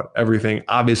just about everything.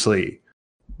 Obviously,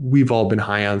 we've all been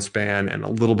high on Spann, and a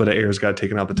little bit of air's got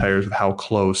taken out the tires with how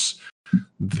close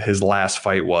his last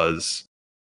fight was.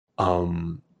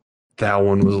 That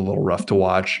one was a little rough to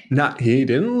watch. He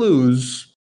didn't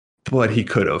lose, but he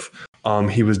could have.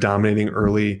 He was dominating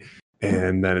early,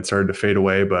 and then it started to fade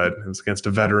away, but it was against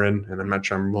a veteran, and I'm not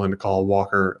sure I'm willing to call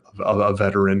Walker a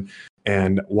veteran.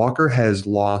 And Walker has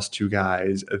lost to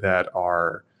guys that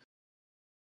are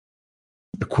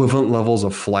equivalent levels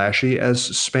of flashy as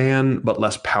Spann, but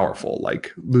less powerful.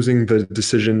 Like losing the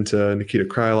decision to Nikita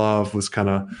Krylov was kind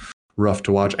of rough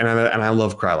to watch, and I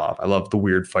love Krylov. I love the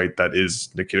weird fight that is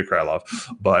Nikita Krylov.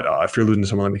 But if you're losing to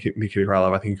someone like Nikita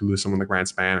Krylov, I think you can lose someone like Ryan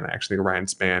Spann, and I actually think Ryan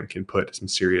Spann can put some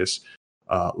serious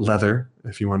leather,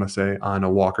 if you want to say, on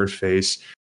a Walker's face.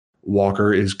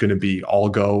 Walker is going to be all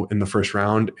go in the first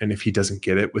round, and if he doesn't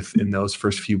get it within those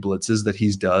first few blitzes that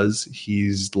he does,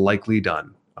 he's likely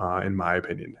done, in my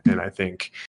opinion. And I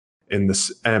think by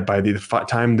the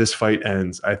time this fight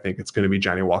ends, I think it's going to be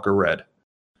Johnny Walker red.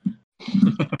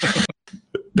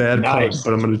 Bad nice. Point,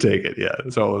 but I'm going to take it. Yeah.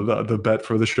 So the bet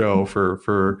for the show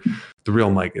for the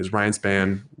real Mike is Ryan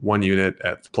Spann 1 unit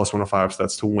at plus 105. So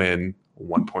that's to win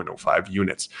 1.05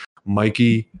 units.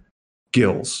 Mikey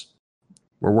Gilz,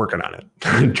 we're working on it.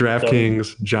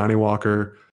 DraftKings, Johnny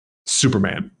Walker,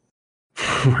 Superman.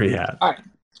 Where you at? All right.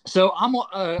 So I'm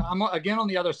again on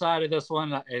the other side of this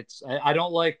one. I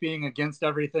don't like being against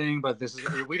everything, but this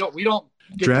is we don't.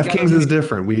 DraftKings is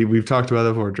different. We've talked about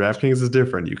that before. DraftKings is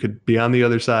different. You could be on the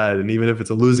other side, and even if it's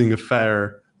a losing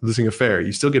affair, losing a fair.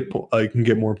 You still get you can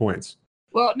get more points.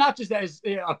 Well, not just that. As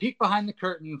a peek behind the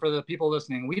curtain for the people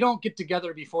listening, we don't get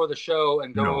together before the show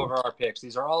and go over our picks.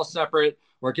 These are all separate.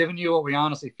 We're giving you what we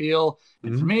honestly feel.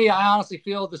 And for me, I honestly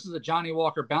feel this is a Johnny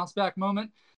Walker bounce back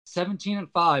moment.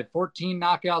 17-5, 14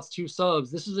 knockouts, 2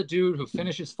 subs. This is a dude who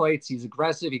finishes fights. He's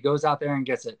aggressive. He goes out there and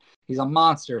gets it. He's a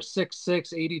monster.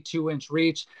 6'6", 82-inch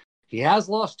reach. He has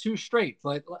lost 2 straight.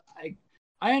 But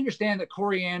I understand that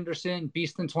Corey Anderson,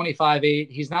 beast in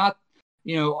 25-8. He's not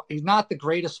the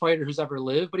greatest fighter who's ever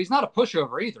lived, but he's not a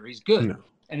pushover either. He's good. No.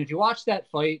 And if you watch that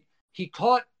fight, he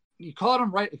caught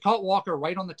Walker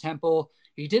right on the temple.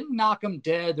 He didn't knock him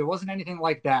dead. There wasn't anything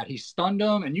like that. He stunned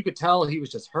him, and you could tell he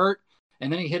was just hurt.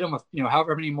 And then he hit him with,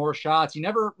 however many more shots. He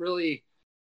never really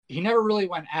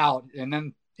went out. And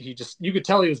then you could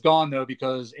tell he was gone though,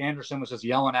 because Anderson was just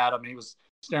yelling at him and he was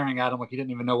staring at him like he didn't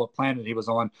even know what planet he was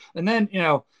on. And then,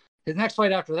 his next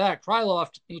fight after that, Krylov,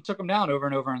 he took him down over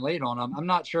and over and laid on him. I'm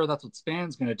not sure that's what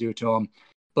Span's going to do to him.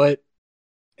 But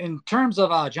in terms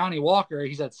of Johnny Walker,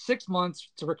 he's had 6 months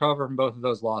to recover from both of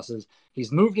those losses.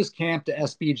 He's moved his camp to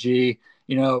SBG.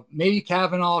 Maybe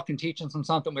Kavanaugh can teach him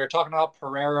something. We were talking about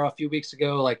Pereira a few weeks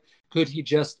ago. Like, could he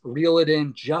just reel it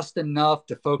in just enough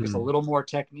to focus a little more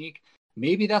technique?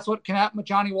 Maybe that's what can happen with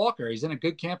Johnny Walker. He's in a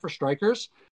good camp for strikers.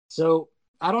 So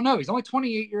I don't know. He's only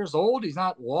 28 years old. He's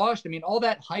not washed. I mean, all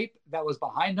that hype that was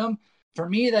behind him, for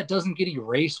me, that doesn't get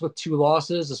erased with 2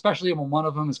 losses, especially when one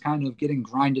of them is kind of getting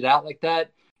grinded out like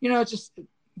that. It's just,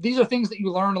 these are things that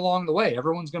you learn along the way.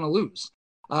 Everyone's going to lose.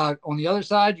 On the other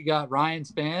side, you got Ryan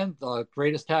Spann, the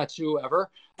greatest tattoo ever.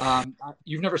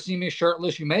 You've never seen me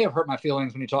shirtless. You may have hurt my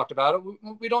feelings when you talked about it.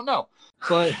 We don't know.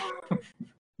 But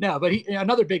no, but he,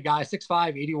 another big guy,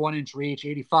 6'5", 81-inch reach,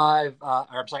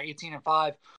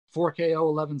 18-5, 4 KO,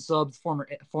 11 subs, former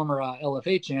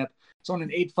LFA champ. It's on an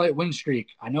 8-fight win streak.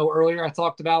 I know earlier I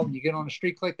talked about when you get on a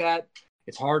streak like that,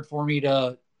 it's hard for me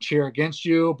to cheer against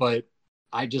you, but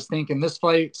I just think in this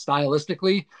fight,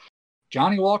 stylistically,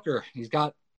 Johnny Walker, he's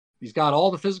got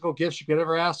all the physical gifts you could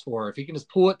ever ask for. If he can just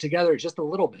pull it together just a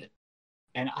little bit.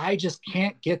 And I just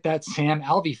can't get that Sam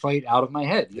Alvey fight out of my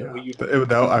head. Yeah.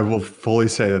 I will fully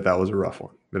say that was a rough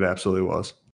one. It absolutely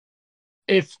was.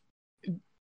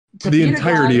 The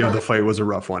entirety of the fight was a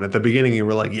rough one. At the beginning, you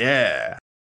were like, yeah.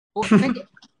 Well,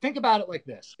 think about it like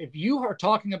this. If you are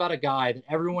talking about a guy that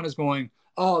everyone is going,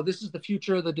 oh, this is the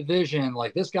future of the division.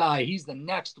 Like, this guy, he's the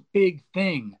next big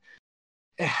thing.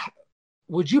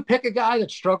 Would you pick a guy that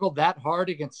struggled that hard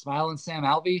against Smiling Sam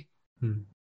Alvey?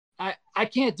 I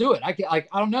can't do it. I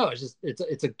don't know.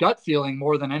 It's a gut feeling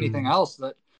more than anything else.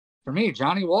 That for me,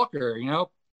 Johnny Walker,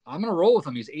 I'm gonna roll with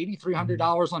him. He's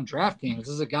 $8,300 on DraftKings. This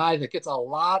is a guy that gets a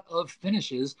lot of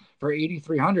finishes for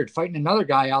 $8,300. Fighting another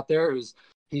guy out there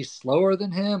he's slower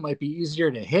than him, might be easier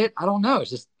to hit. I don't know.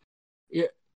 It's just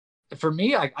for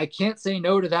me, I can't say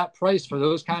no to that price for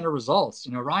those kind of results.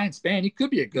 Ryan Spann, he could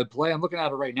be a good play. I'm looking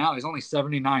at it right now. He's only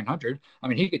 $7,900. I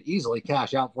mean, he could easily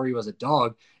cash out for you as a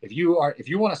dog. If you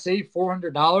want to save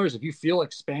 $400, if you feel like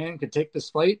Spann could take this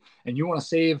fight and you want to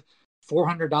save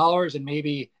 $400 and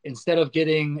maybe instead of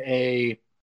getting a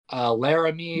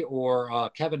Laramie or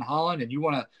Kevin Holland and you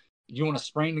want to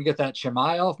spring to get that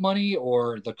Chimaev money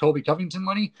or the Colby Covington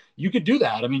money, you could do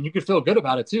that. I mean, you could feel good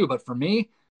about it too. But for me,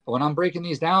 when I'm breaking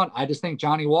these down, I just think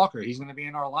Johnny Walker, he's going to be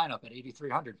in our lineup at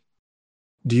 8,300.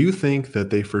 Do you think that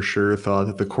they for sure thought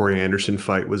that the Corey Anderson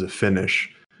fight was a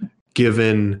finish,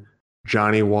 given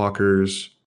Johnny Walker's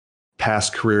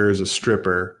past career as a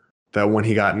stripper, that when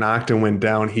he got knocked and went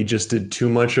down, he just did too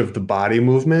much of the body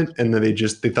movement, and then they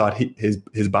thought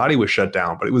his body was shut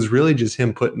down, but it was really just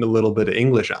him putting a little bit of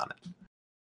English on it?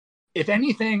 If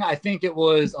anything, I think it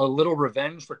was a little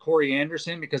revenge for Corey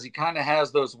Anderson because he kind of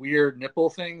has those weird nipple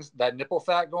things, that nipple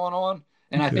fat going on.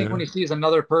 And I think when he sees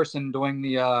another person doing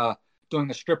the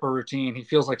stripper routine, he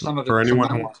feels like some of it. For anyone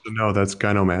who wants to know, that's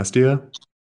gynomastia.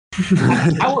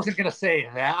 I wasn't going to say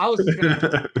that.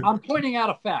 I'm pointing out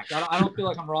a fact. I don't feel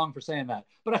like I'm wrong for saying that.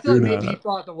 But I feel like maybe he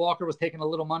thought that Walker was taking a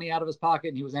little money out of his pocket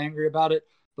and he was angry about it.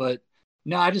 But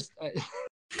no, oh,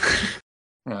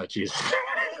 jeez.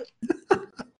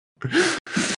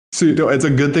 So it's a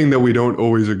good thing that we don't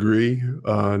always agree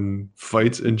on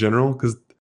fights in general, because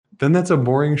then that's a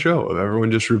boring show of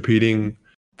everyone just repeating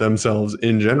themselves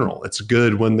in general. It's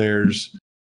good when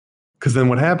because then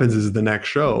what happens is the next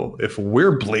show, if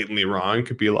we're blatantly wrong, it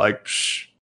could be like, psh,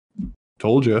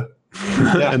 told you.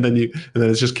 Yeah. and then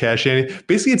it's just cash in.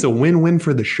 Basically, it's a win-win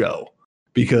for the show,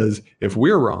 because if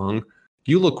we're wrong,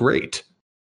 you look great.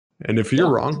 And if you're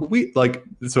wrong,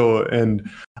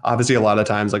 and obviously a lot of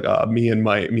times like me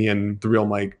and the real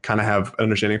Mike kind of have an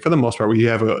understanding. For the most part, we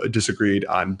have disagreed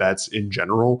on bets in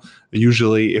general.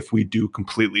 Usually if we do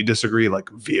completely disagree, like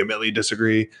vehemently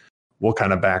disagree, we'll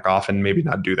kind of back off and maybe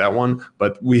not do that one.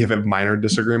 But we have minor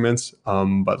disagreements.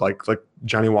 But like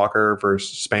Johnny Walker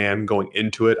versus Spann going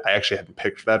into it, I actually hadn't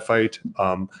picked that fight.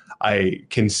 I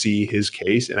can see his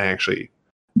case, and I actually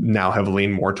now have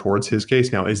leaned more towards his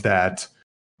case. Now, is that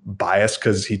biased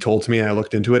because he told me and I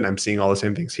looked into it and I'm seeing all the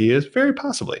same things he is? Very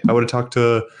possibly. I would have talked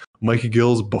to Mikey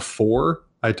Gilz before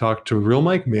I talked to real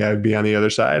Mike. May I be on the other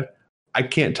side? I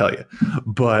can't tell you.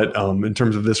 But in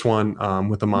terms of this one,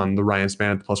 with them on the Ryan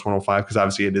Spann at plus 105, because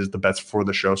obviously it is the bets for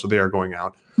the show, so they are going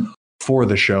out for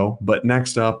the show. But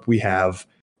next up, we have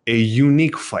a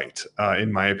unique fight,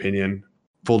 in my opinion.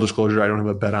 Full disclosure, I don't have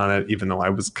a bet on it, even though I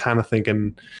was kind of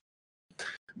thinking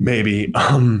maybe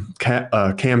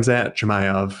Khamzat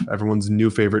Chimaev, everyone's new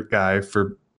favorite guy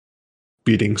for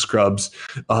beating scrubs,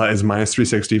 is minus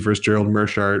 360 versus Gerald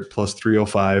Meerschaert plus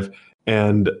 305.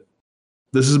 And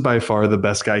this is by far the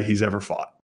best guy he's ever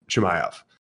fought, Chimaev.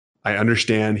 I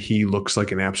understand he looks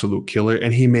like an absolute killer,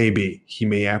 and he may be. He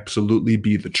may absolutely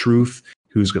be the truth,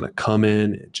 who's going to come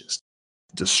in and just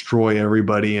destroy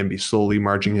everybody and be slowly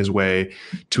marching his way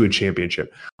to a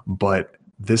championship. But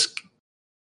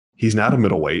he's not a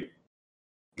middleweight.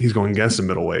 He's going against a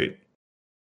middleweight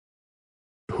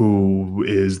who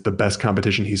is the best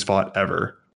competition he's fought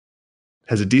ever.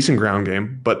 Has a decent ground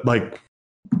game, but like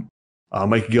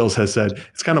Mikey Gilz has said,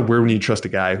 it's kind of weird when you trust a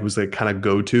guy who's like kind of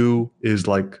go-to is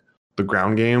like the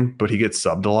ground game, but he gets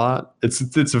subbed a lot. It's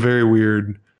a very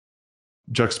weird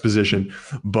juxtaposition.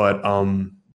 But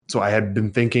so I had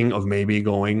been thinking of maybe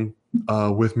going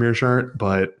with Meerschaert,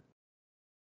 but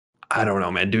I don't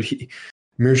know, man, dude.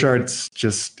 Meerschaert's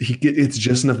it's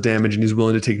just enough damage, and he's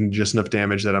willing to take just enough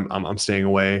damage that I'm staying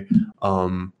away.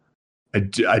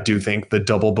 I do think the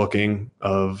double booking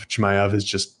of Chimaev is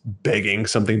just begging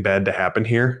something bad to happen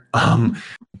here.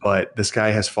 But this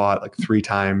guy has fought like 3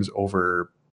 times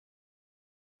over.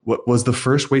 What was the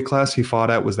first weight class he fought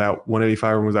at? Was that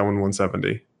 185 or was that one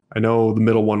 170? I know the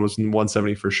middle one was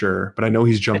 170 for sure, but I know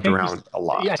he's jumped around a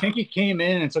lot. Yeah, I think he came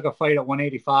in and took a fight at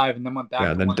 185 and then went back.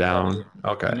 Yeah, then down.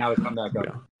 Okay. And now he's come back up.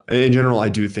 Yeah. In general, I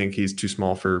do think he's too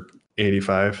small for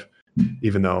 85,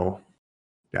 even though.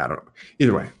 Yeah, I don't know.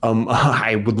 Either way,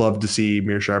 I would love to see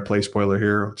Meerschaert play spoiler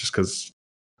here just because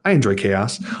I enjoy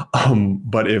chaos.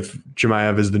 But if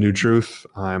Chimaev is the new truth,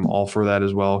 I'm all for that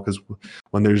as well, because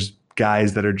when there's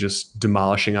guys that are just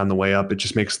demolishing on the way up, it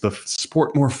just makes the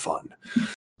sport more fun.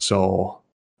 So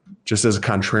just as a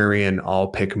contrarian, I'll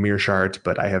pick Meerschaert,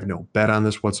 but I have no bet on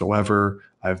this whatsoever.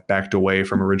 I've backed away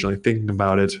from originally thinking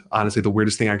about it. Honestly, the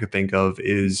weirdest thing I could think of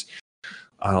is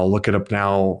I'll look it up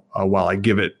now while I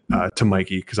give it to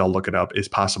Mikey, because I'll look it up, is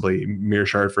possibly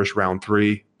Meerschaert versus round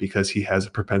 3, because he has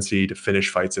a propensity to finish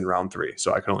fights in round 3.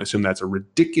 So I can only assume that's a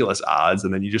ridiculous odds,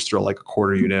 and then you just throw like a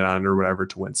quarter unit on it or whatever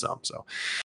to win some. So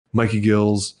Mikey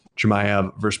Gilz,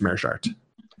 Chimaev versus Meerschaert,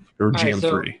 or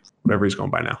GM3, whatever he's going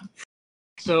by now.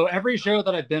 So every show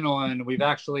that I've been on, we've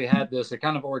actually had this. It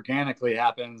kind of organically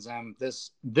happens, and this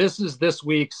is this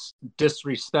week's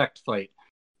disrespect fight.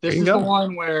 This is the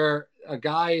one where a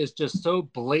guy is just so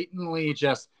blatantly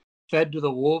just fed to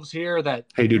the wolves here that.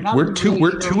 Hey, dude, we're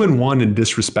 2-1 in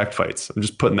disrespect fights. I'm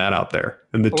just putting that out there.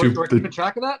 And we're keeping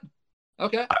track of that.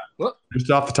 Okay.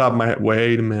 Just off the top of my head.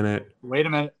 Wait a minute.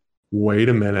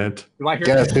 Do I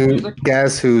hear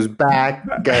Guess who's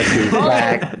back? Guess who's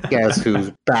back? Guess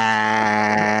who's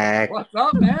back? What's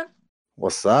up, man?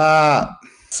 What's up?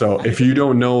 So if you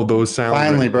don't know those sounds,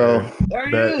 finally, bro,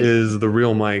 that is the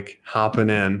real Mike hopping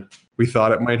in. We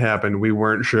thought it might happen. We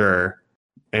weren't sure,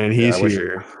 and he's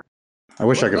here. I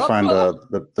wish I could find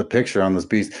the picture on this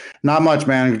beast. Not much,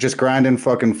 man. Just grinding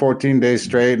fucking 14 days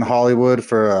straight in Hollywood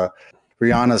for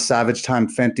Rihanna's Savage Time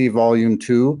Fenty Volume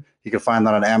 2. You can find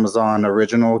that on Amazon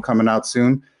Original coming out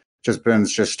soon. Just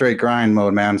straight grind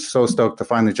mode, man. So stoked to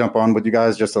finally jump on with you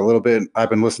guys just a little bit. I've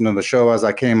been listening to the show as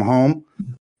I came home,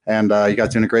 and you guys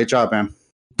doing a great job, man.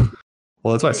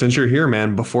 Well, that's why, since you're here,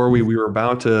 man, before we were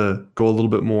about to go a little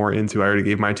bit more into, I already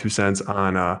gave my 2 cents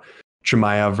on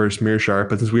Chimaev versus Meerschaert,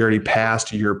 but since we already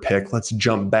passed your pick, let's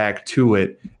jump back to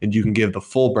it, and you can give the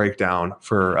full breakdown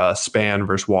for Spann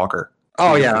versus Walker.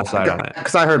 Oh, yeah,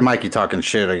 because I heard Mikey talking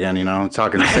shit again,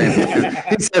 talking the same.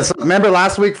 He says, remember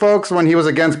last week, folks, when he was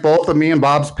against both of me and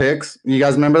Bob's picks? You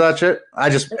guys remember that shit?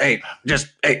 Hey,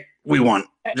 we won.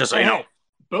 Just so you know.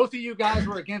 both of you guys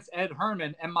were against Ed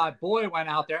Herman, and my boy went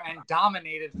out there and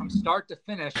dominated from start to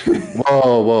finish.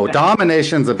 Whoa.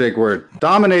 Domination's a big word.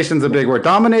 Domination's a big word.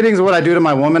 Dominating is what I do to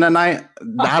my woman at night.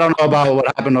 I don't know about what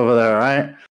happened over there,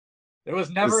 right? There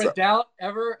was never a doubt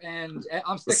ever, and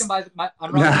I'm sticking by my.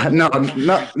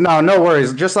 No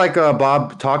worries. Just like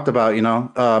Bob talked about,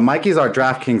 Mikey's our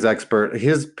DraftKings expert.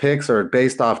 His picks are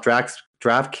based off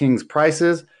DraftKings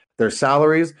prices, their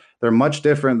salaries. They're much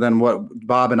different than what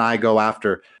Bob and I go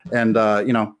after, and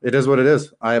it is what it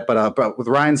is. But with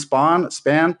Ryan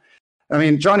Spann, I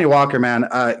mean, Johnny Walker, man,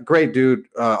 great dude,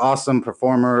 awesome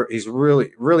performer. He's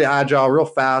really, really agile, real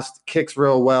fast, kicks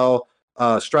real well,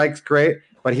 strikes great.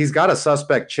 But he's got a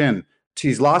suspect chin.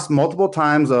 He's lost multiple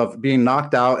times of being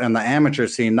knocked out in the amateur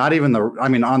scene. Not even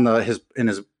in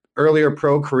his earlier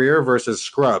pro career versus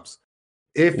scrubs.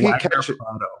 If he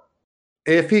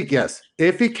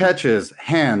catches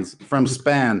hands from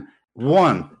Spann,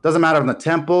 doesn't matter from the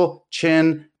temple,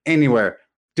 chin, anywhere,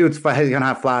 dude's gonna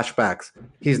have flashbacks.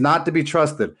 He's not to be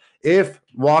trusted. If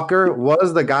Walker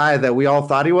was the guy that we all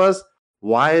thought he was,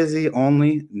 why is he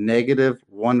only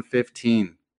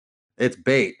 -115? It's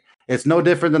bait. It's no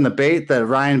different than the bait that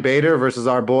Ryan Bader versus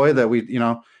our boy that we,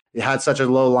 it had such a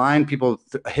low line. People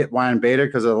hit Ryan Bader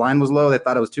because the line was low. They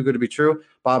thought it was too good to be true.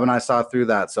 Bob and I saw through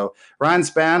that. So Ryan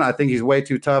Spann, I think he's way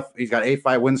too tough. He's got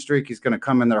 8-fight win streak. He's going to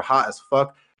come in there hot as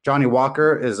fuck. Johnny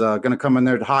Walker is going to come in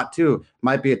there hot too.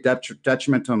 Might be a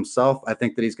detriment to himself. I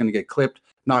think that he's going to get clipped,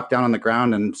 knocked down on the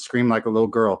ground, and scream like a little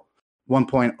girl.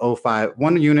 1.05.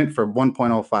 1 unit for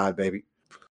 1.05, baby.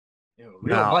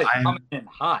 Mike coming in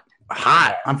hot.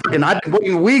 I've been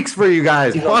waiting weeks for you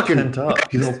guys. He's fucking pent up.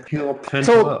 He's all pent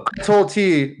up. I told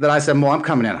T that I said, Mo, I'm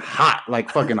coming in hot, like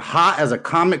fucking hot as a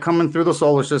comet coming through the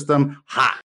solar system.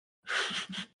 Hot.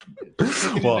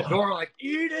 The door, like,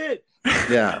 eat it.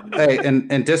 Yeah. Hey,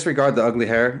 and disregard the ugly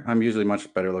hair. I'm usually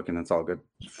much better looking. It's all good.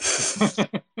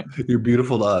 You're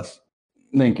beautiful to us.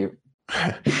 Thank you.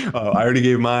 I already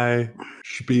gave my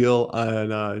spiel on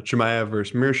Chimaev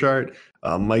versus Mearshart.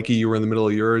 Mikey, you were in the middle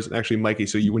of yours. And actually, Mikey,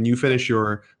 so when you finish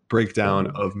your breakdown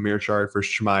of Mearshart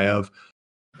versus Chimaev,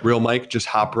 real Mike, just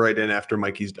hop right in after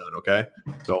Mikey's done, okay?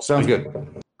 So sounds good.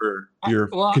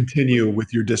 Continue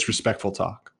with your disrespectful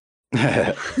talk.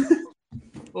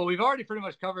 Well, we've already pretty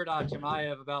much covered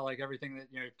Chimaev about like everything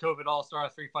that COVID All-Star,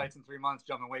 3 fights in 3 months,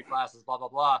 jumping weight classes, blah blah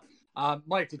blah.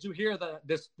 Mike, did you hear that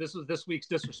this was this week's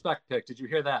disrespect pick? Did you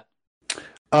hear that?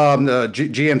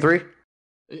 GM3.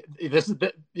 This is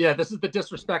the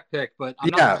disrespect pick, but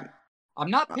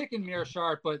I'm not picking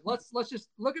Mearshart, but let's just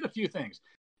look at a few things.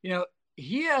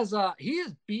 He has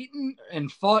beaten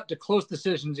and fought to close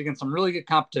decisions against some really good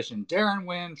competition. Darren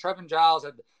Wynn, Trevin Giles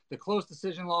had the close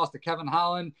decision loss to Kevin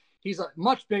Holland. He's a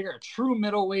much bigger, true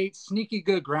middleweight, sneaky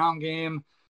good ground game.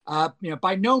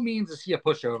 By no means is he a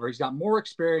pushover. He's got more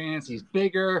experience. He's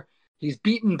bigger. He's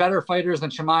beaten better fighters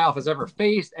than Chimaev has ever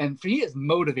faced, and he is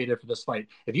motivated for this fight.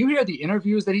 If you hear the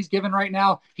interviews that he's given right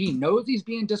now, he knows he's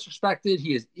being disrespected.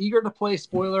 He is eager to play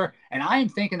spoiler, and I am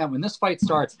thinking that when this fight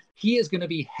starts, he is going to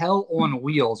be hell on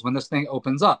wheels when this thing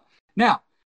opens up. Now,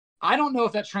 I don't know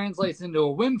if that translates into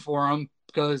a win for him,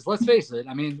 because let's face it,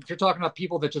 I mean, if you're talking about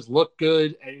people that just look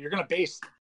good, and you're going to base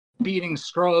beating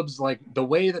scrubs like the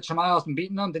way that Chimaev's been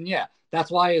beating them, then yeah,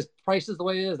 that's why his price is the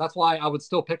way it is. That's why I would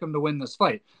still pick him to win this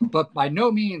fight. But by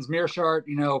no means, Mearshart,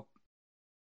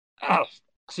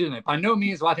 by no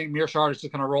means do I think Mearshart is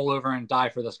just going to roll over and die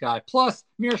for this guy. Plus,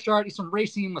 Mearshart, he's from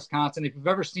Racine, Wisconsin. If you've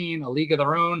ever seen A League of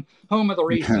Their Own, home of the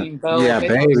Racine Belle, yeah,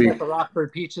 baby. The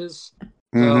Rockford Peaches.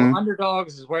 So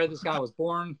Underdogs is where this guy was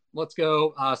born. Let's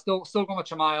go. Still going with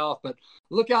Chimaev, but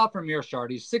look out for Mearshart.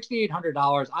 He's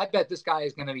 $6,800. I bet this guy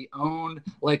is going to be owned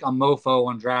like a mofo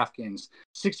on DraftKings.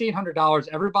 $6,800.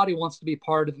 Everybody wants to be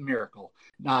part of the miracle.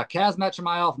 Kazmat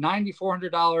Chimaev,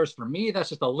 $9,400. For me, that's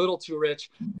just a little too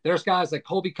rich. There's guys like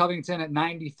Colby Covington at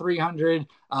 $9,300,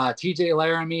 TJ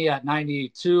Laramie at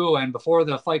 $92, and before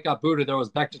the fight got booted, there was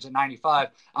Bektic at $95.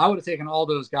 I would have taken all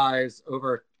those guys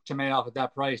over Chimaev at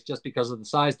that price just because of the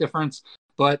size difference.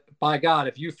 But by God,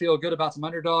 if you feel good about some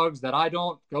underdogs that I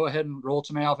don't, go ahead and roll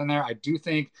Chimaev in there. I do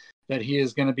think that he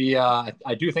is going to be, I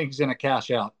do think he's going to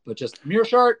cash out. But just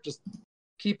Mearshart, just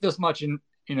keep this much in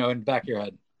the back of your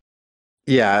head.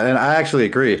 Yeah, and I actually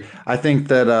agree. I think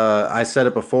that I said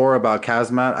it before about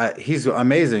Kazmat. He's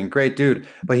amazing, great dude,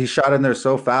 but he shot in there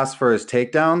so fast for his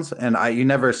takedowns, and you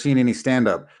never seen any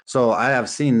stand-up. So I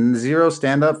have seen zero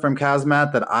stand-up from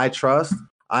Kazmat that I trust.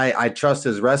 I trust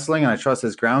his wrestling and I trust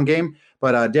his ground game.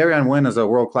 But Darren Wynn is a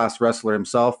world-class wrestler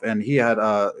himself, and he had,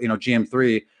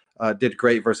 GM3 did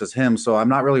great versus him. So I'm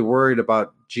not really worried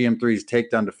about GM3's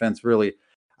takedown defense, really.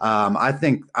 I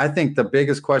think the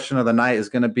biggest question of the night is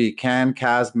going to be, can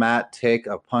Matt take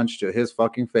a punch to his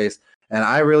fucking face? And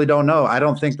I really don't know. I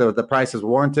don't think the price is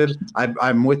warranted.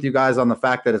 I'm with you guys on the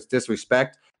fact that it's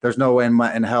disrespect. There's no way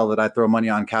in hell that I throw money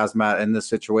on Matt in this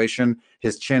situation.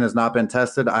 His chin has not been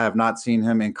tested. I have not seen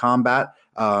him in combat.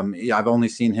 I've only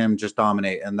seen him just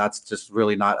dominate, and that's just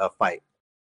really not a fight.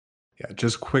 Yeah,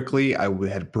 just quickly, I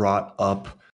had brought up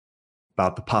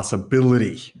about the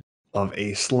possibility of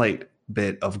a slight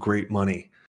bit of great money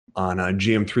on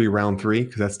GM3 round 3,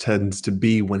 because that tends to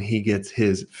be when he gets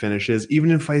his finishes. Even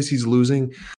in fights he's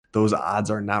losing, those odds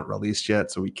are not released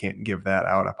yet, so we can't give that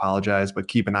out. I apologize, but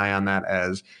keep an eye on that,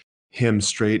 as him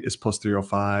straight is plus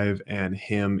 305 and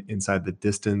him inside the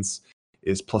distance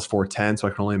is plus 410. So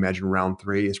I can only imagine round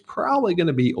 3 is probably going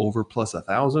to be over plus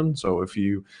 1,000. So if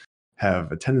you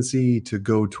have a tendency to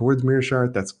go towards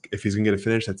Mearshart, that's if he's gonna get a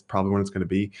finish, that's probably when it's going to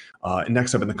be.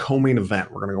 Next up in the co-main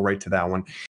event, we're going to go right to that one.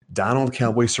 Donald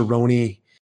Cowboy Cerrone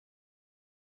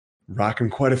rocking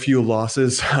quite a few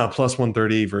losses, plus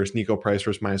 130 versus Nico Price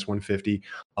versus minus 150.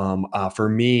 For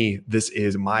me, this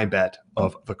is my bet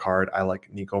of the card. I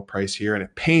like Nico Price here, and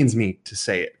it pains me to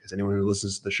say it, because anyone who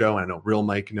listens to the show, and I know Real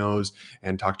Mike knows,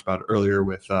 and talked about earlier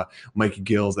with Mikey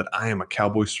Gilz, that I am a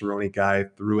Cowboy Cerrone guy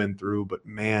through and through. But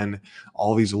man,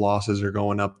 all these losses are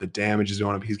going up. The damage is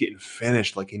going up. He's getting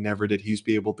finished like he never did. He used to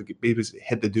be able to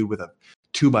hit the dude with a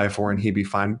 2x4 and he'd be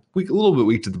fine. Weak, a little bit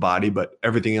weak to the body, but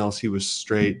everything else he was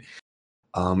straight.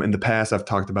 In the past, I've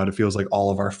talked about, it feels like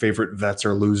all of our favorite vets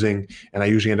are losing, and I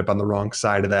usually end up on the wrong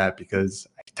side of that because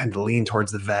I tend to lean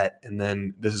towards the vet. And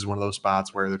then this is one of those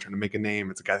spots where they're trying to make a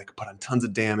name. It's a guy that can put on tons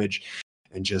of damage,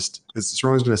 and just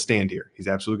Cerrone's going to stand here. He's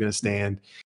absolutely going to stand.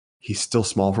 He's still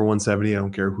small for 170. I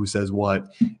don't care who says what.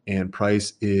 And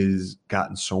Price is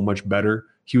gotten so much better.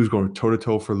 He was going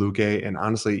toe-to-toe for Luque, and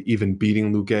honestly, even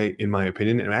beating Luque, in my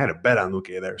opinion. And I had a bet on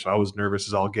Luque there, so I was nervous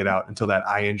as all get out until that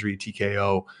eye injury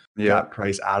TKO got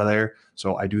Price out of there.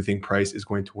 So I do think Price is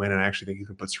going to win, and I actually think he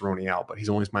can put Cerrone out, but he's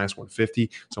only minus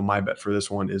 150. So my bet for this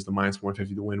one is the minus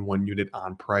 150 to win 1 unit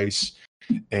on Price.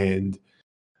 And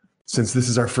since this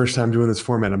is our first time doing this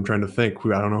format, I'm trying to think.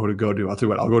 I don't know who to go to. I'll tell you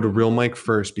what, I'll go to Real Mike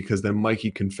first, because then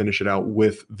Mikey can finish it out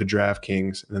with the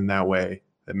DraftKings, and then that way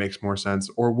that makes more sense.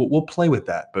 Or we'll play with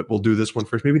that, but we'll do this one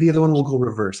first. Maybe the other one will go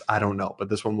reverse. I don't know, but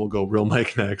this one will go Real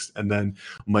Mike next, and then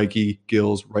Mikey,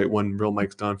 Gilz, right when Real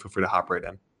Mike's done, feel free to hop right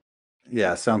in.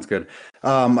 Yeah, sounds good.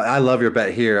 I love your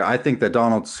bet here. I think that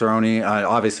Donald Cerrone,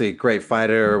 obviously a great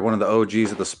fighter, one of the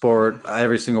OGs of the sport.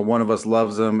 Every single one of us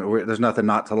loves him. There's nothing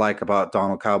not to like about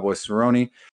Donald Cowboy Cerrone.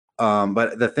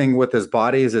 But the thing with his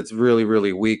body is it's really,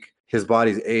 really weak. His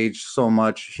body's aged so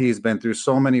much. He's been through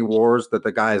so many wars that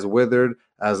the guy is withered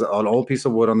as an old piece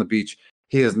of wood on the beach.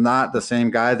 He is not the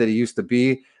same guy that he used to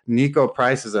be. Nico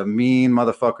Price is a mean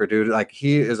motherfucker, dude. Like,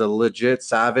 he is a legit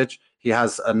savage. He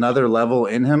has another level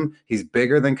in him. He's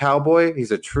bigger than Cowboy.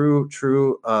 He's a true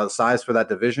size for that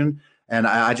division. And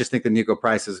I just think that Nico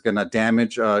Price is going to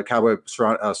damage Cowboy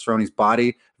Cerrone's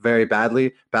body very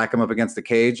badly, back him up against the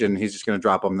cage, and he's just going to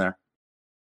drop him there.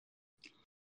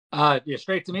 Yeah,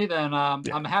 straight to me then.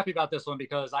 I'm happy about this one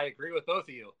because I agree with both of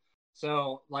you.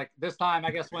 So, like, this time,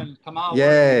 I guess when Kamal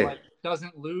Worthy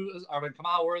doesn't lose, or when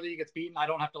Kamal Worthy gets beaten, I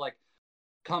don't have to, like,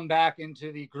 come back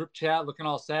into the group chat looking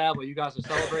all sad while you guys are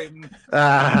celebrating.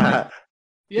 Yeah,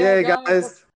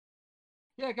 guys.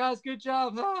 Yeah, guys, good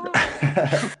job.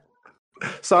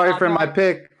 Sorry for my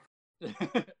pick.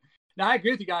 No, I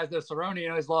agree with you guys, though.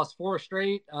 Cerrone, he's lost 4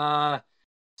 straight.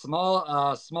 Smaller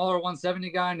 170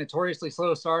 guy, notoriously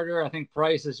slow starter. I think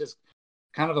Price is just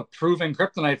kind of a proven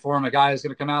kryptonite for him. A guy who's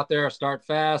going to come out there, start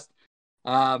fast.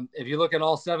 If you look at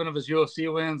all 7 of his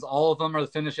UFC wins, all of them are the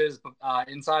finishes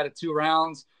inside of 2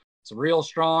 rounds. It's real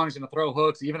strong. He's going to throw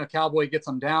hooks. Even if Cowboy gets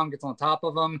him down, gets on top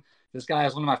of him. This guy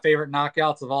has one of my favorite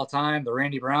knockouts of all time, the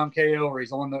Randy Brown KO, where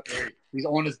he's on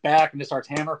his back and just starts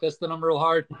hammer fisting him real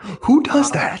hard. Who does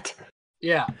that?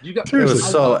 Yeah, it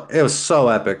was so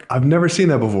epic. I've never seen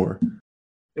that before.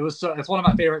 It's one of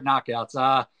my favorite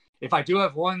knockouts. If I do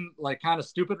have one like kind of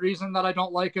stupid reason that I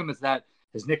don't like him, is that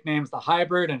his nickname's the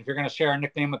Hybrid, and if you're going to share a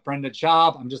nickname with Brendan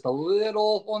Schaub, I'm just a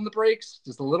little on the brakes,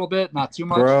 just a little bit, not too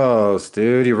much. Gross,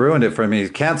 dude. You ruined it for me.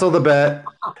 Cancel the bet.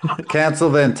 Cancel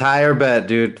the entire bet,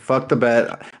 dude. Fuck the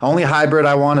bet. Only hybrid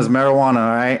I want is marijuana,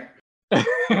 all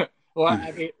right? Well,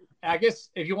 I mean, I guess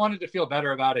if you wanted to feel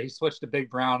better about it, he switched to Big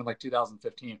Brown in like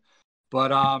 2015. But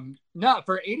no,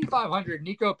 for 8,500,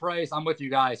 Nico Price, I'm with you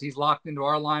guys. He's locked into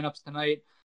our lineups tonight.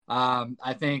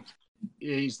 I think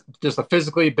he's just a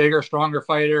physically bigger, stronger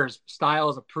fighter. His style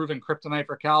is a proven kryptonite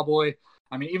for Cowboy.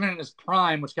 I mean, even in his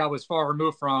prime, which Cowboy's far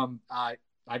removed from, I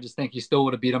just think he still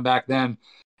would have beat him back then.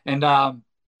 And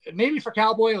maybe for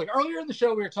Cowboy, like earlier in the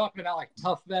show, we were talking about like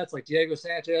tough bets, like Diego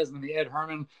Sanchez and then the Ed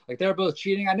Herman, like they're both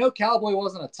cheating. I know Cowboy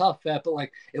wasn't a tough bet, but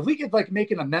like if we could like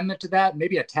make an amendment to that,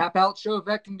 maybe a tap out show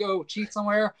vet can go cheat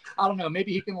somewhere. I don't know.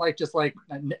 Maybe he can like just like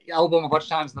elbow him a bunch of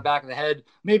times in the back of the head.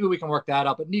 Maybe we can work that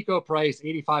out. But Nico Price,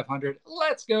 8,500.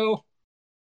 Let's go.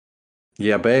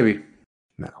 Yeah, baby.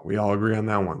 No, we all agree on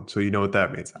that one. So you know what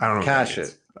that means. I don't know. Cash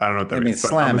it. I don't know what that means.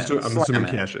 Slam it. I'm assuming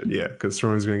cash it. Yeah, because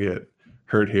someone's going to get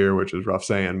hurt here, which is rough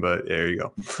saying, but there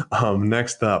you go.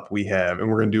 Next up we have, and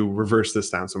we're going to do reverse this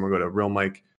time. So I'm going to go to Real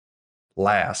Mike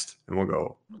last, and we'll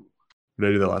go. Did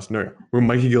I do that last? No, we're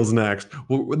Mikey Gilz next.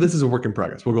 Well, this is a work in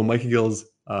progress. We'll go Mikey Gilz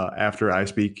after I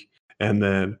speak, and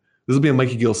then this will be a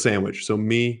Mikey Gilz sandwich. So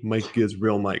me, Mike gives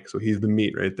Real Mike. So he's the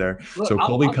meat right there. Look, so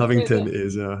Colby Covington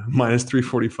is minus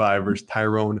 345 versus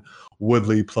Tyrone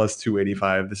Woodley plus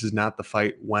 285. This is not the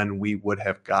fight when we would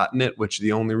have gotten it, which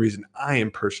the only reason I am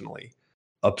personally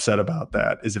upset about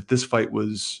that is if this fight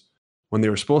was when they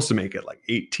were supposed to make it like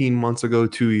 18 months ago,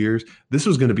 2 years, this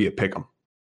was going to be a pick'em.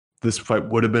 This fight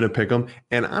would have been a pick'em.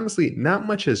 And honestly, not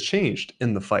much has changed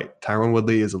in the fight. Tyrone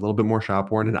Woodley is a little bit more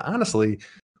shop worn. And honestly,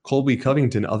 Colby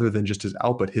Covington, other than just his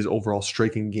output, his overall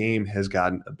striking game has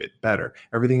gotten a bit better.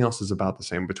 Everything else is about the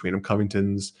same between them.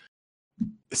 Covington's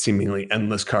seemingly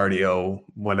endless cardio,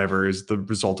 whatever is the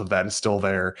result of that is still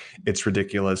there. It's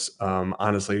ridiculous.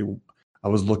 Honestly, I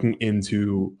was looking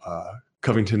into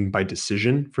Covington by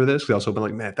decision for this. We also been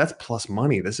like, man, that's plus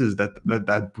money. This is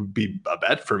that would be a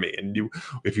bet for me. And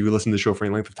if you listen to the show for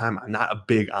any length of time, I'm not a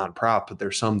big on prop, but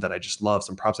there's some that I just love,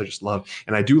 some props I just love,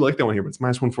 and I do like that one here. But it's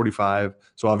minus 145,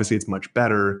 so obviously it's much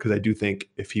better because I do think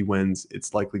if he wins,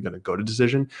 it's likely going to go to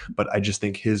decision. But I just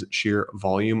think his sheer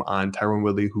volume on Tyrone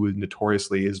Woodley, who is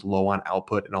notoriously is low on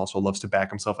output and also loves to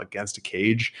back himself against a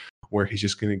cage, where he's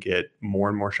just going to get more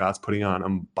and more shots putting on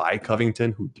him by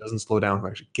Covington, who doesn't slow down, who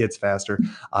actually gets faster.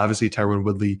 Obviously, Tyrone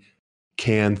Woodley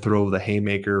can throw the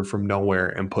haymaker from nowhere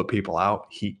and put people out.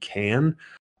 He can,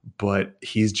 but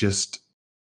he's just,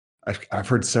 I've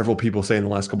heard several people say in the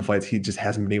last couple fights, he just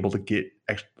hasn't been able to get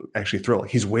actually throw.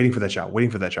 Like he's waiting for that shot.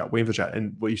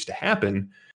 And what used to happen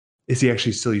is he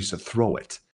actually still used to throw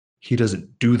it. He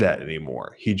doesn't do that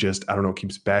anymore. He just, I don't know,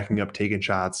 keeps backing up, taking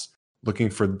shots,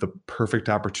 looking for the perfect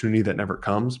opportunity that never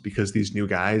comes because these new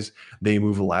guys, they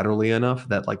move laterally enough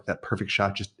that like that perfect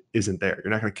shot just isn't there. You're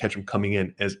not going to catch him coming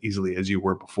in as easily as you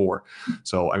were before.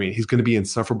 So, I mean, he's going to be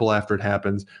insufferable after it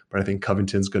happens, but I think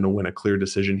Covington's going to win a clear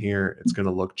decision here. It's going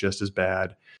to look just as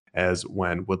bad as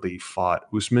when Woodley fought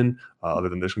Usman, other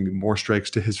than there's going to be more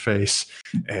strikes to his face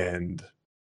and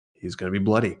he's going to be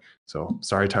bloody. So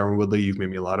sorry, Tyrone Woodley, you've made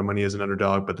me a lot of money as an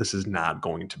underdog, but this is not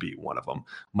going to be one of them.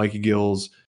 Mikey Gilz,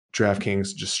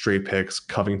 DraftKings, just straight picks.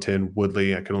 Covington,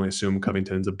 Woodley, I can only assume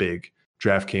Covington's a big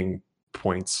DraftKings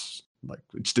points, like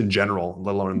just in general,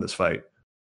 let alone in this fight.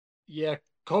 Yeah,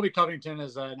 Colby Covington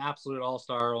is an absolute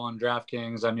all-star on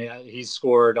DraftKings. I mean, he's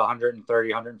scored 130,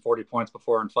 140 points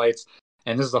before in fights,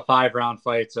 and this is a 5-round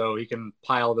fight, so he can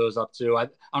pile those up too.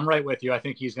 I'm right with you. I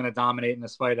think he's going to dominate in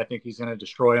this fight. I think he's going to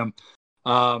destroy him.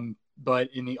 But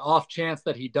in the off chance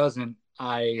that he doesn't,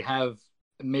 I have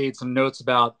made some notes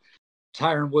about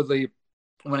Tyrone Woodley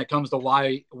when it comes to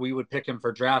why we would pick him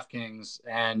for DraftKings.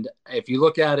 And if you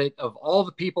look at it, of all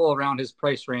the people around his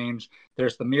price range,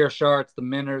 there's the Mearsharts, the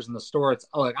Minners, and the Storts.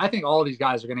 I think all of these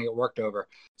guys are going to get worked over.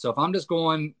 So if I'm just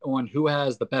going on who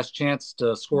has the best chance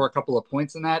to score a couple of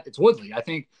points in that, it's Woodley. I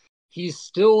think he's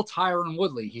still Tyrone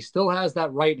Woodley. He still has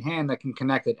that right hand that can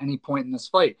connect at any point in this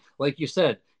fight. Like you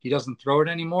said, he doesn't throw it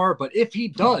anymore, but if he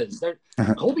does,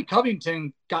 Colby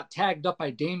Covington got tagged up by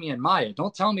Damian Maia.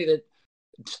 Don't tell me that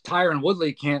Tyrone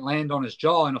Woodley can't land on his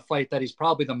jaw in a fight that he's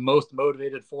probably the most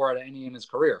motivated for at any in his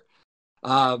career.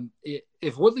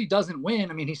 If Woodley doesn't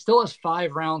win, I mean, he still has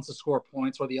 5 rounds to score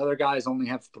points where the other guys only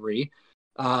have 3.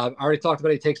 I already talked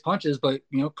about he takes punches, but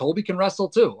Colby can wrestle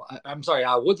too.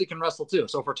 Woodley can wrestle too.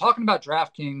 So if we're talking about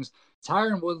DraftKings,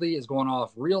 Tyrone Woodley is going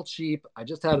off real cheap. I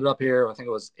just had it up here. I think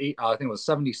it was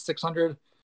 7,600.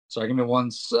 Sorry, give me 1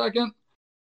 second.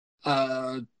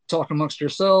 Talking amongst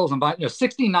yourselves, I'm buying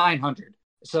 6,900.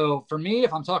 So for me,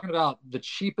 if I'm talking about the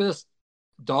cheapest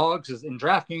dogs, is in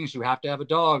DraftKings, you have to have a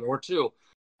dog or 2.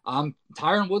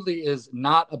 Tyrone Woodley is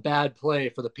not a bad play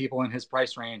for the people in his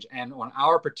price range. And on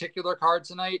our particular card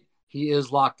tonight, he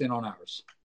is locked in on ours.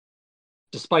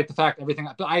 Despite the fact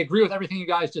I agree with everything you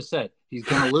guys just said. He's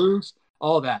going to lose,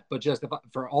 all that. But just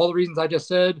for all the reasons I just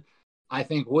said, I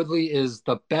think Woodley is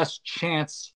the best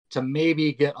chance to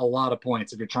maybe get a lot of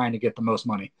points if you're trying to get the most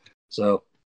money. So.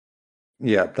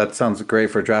 Yeah, that sounds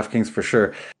great for DraftKings for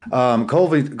sure.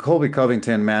 Colby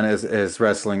Covington, man, his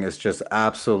wrestling is just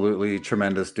absolutely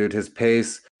tremendous, dude. His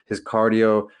pace, his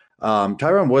cardio.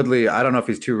 Tyron Woodley, I don't know if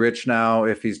he's too rich now,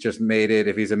 if he's just made it,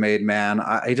 if he's a made man.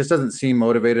 He just doesn't seem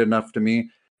motivated enough to me.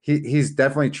 He's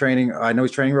definitely training. I know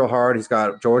he's training real hard. He's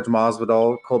got George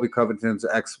Masvidal, Colby Covington's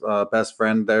ex best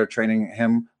friend there, training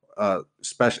him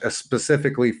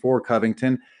specifically for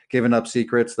Covington, giving up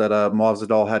secrets that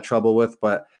Masvidal had trouble with.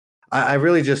 But I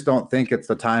really just don't think it's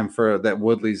the time for that.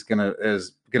 Woodley's gonna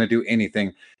do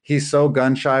anything. He's so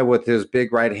gun shy with his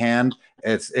big right hand.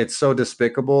 It's so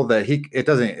despicable that it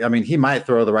doesn't. I mean, he might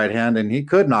throw the right hand and he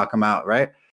could knock him out,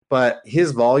 right? But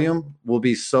his volume will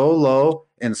be so low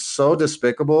and so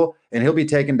despicable, and he'll be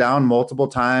taken down multiple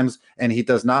times. And he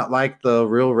does not like the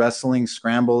real wrestling,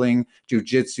 scrambling,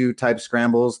 jiu-jitsu type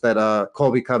scrambles that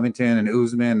Colby Covington and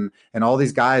Usman and all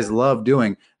these guys love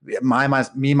doing.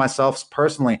 Myself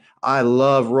personally, I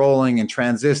love rolling and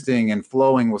transiting and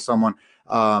flowing with someone.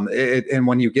 And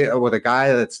when you get with a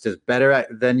guy that's just better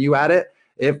than you at it,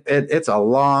 it's a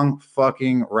long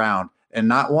fucking round. And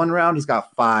not one round, he's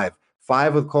got five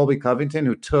with Colby Covington,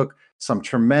 who took some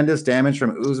tremendous damage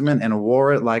from Usman and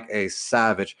wore it like a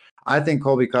savage. I think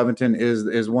Colby Covington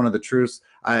is one of the truths.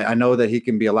 I know that he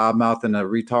can be a loudmouth and a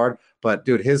retard, but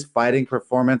dude, his fighting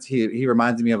performance, he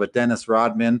reminds me of a Dennis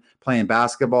Rodman playing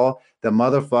basketball. The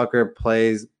motherfucker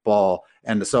plays ball.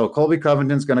 And so Colby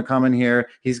Covington's going to come in here.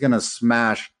 He's going to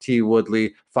smash T.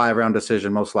 Woodley, 5-round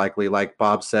decision, most likely. Like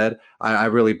Bob said, I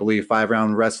really believe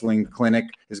 5-round wrestling clinic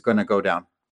is going to go down.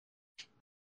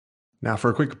 Now,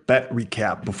 for a quick bet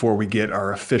recap before we get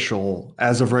our official,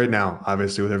 as of right now,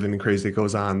 obviously with everything crazy that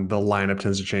goes on, the lineup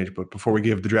tends to change. But before we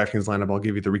give the DraftKings lineup, I'll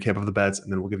give you the recap of the bets,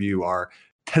 and then we'll give you our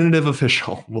tentative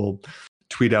official. We'll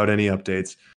tweet out any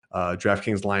updates.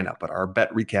 DraftKings lineup, but our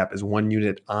bet recap is 1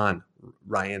 unit on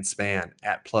Ryan Spann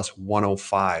at plus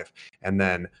 105, and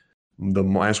then the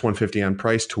minus 150 on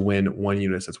Price to win 1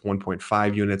 unit. So that's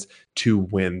 1.5 units to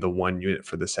win the 1 unit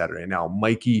for this Saturday. Now,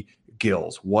 Mikey,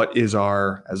 Gilz, what is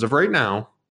our, as of right now,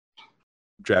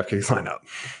 DraftKings lineup?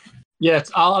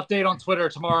 Yes, I'll update on Twitter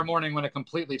tomorrow morning when it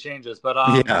completely changes. But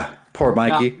yeah, poor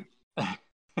Mikey.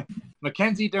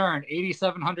 Mackenzie Dern,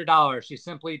 $8,700. She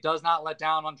simply does not let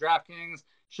down on DraftKings.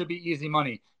 Should be easy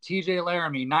money. TJ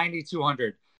Laramie,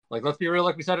 $9,200. Like, let's be real,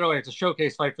 like we said earlier, it's a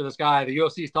showcase fight for this guy. The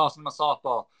UFC's tossing him a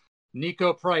softball.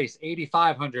 Nico Price,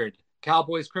 $8,500.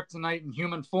 Cowboys Kryptonite in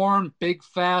human form. Big,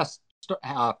 fast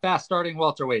starting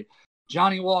welterweight.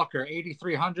 Johnny Walker,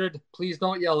 $8,300. Please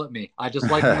don't yell at me. I just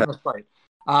like him in this fight.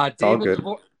 David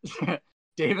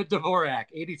Dvorak,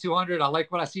 $8,200. I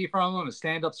like what I see from him. His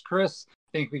stand-up's Chris.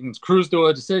 Think we can cruise to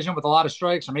a decision with a lot of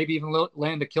strikes, or maybe even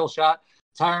land a kill shot.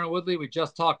 Tyron Woodley, we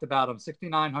just talked about him,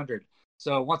 $6,900.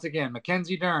 So once again,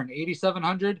 Mackenzie Dern,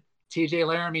 $8,700. TJ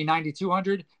Laramie,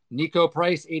 $9,200. Nico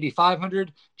Price, $8,500.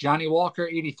 Johnny Walker,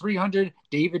 $8,300.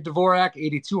 David Dvorak,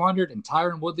 $8,200. And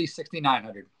Tyron Woodley,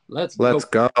 $6,900. Let's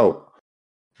go.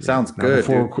 Sounds good.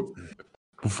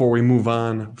 Before we move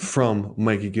on from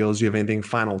Mikey Gilz, do you have anything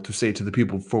final to say to the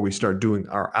people before we start doing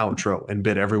our outro and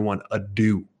bid everyone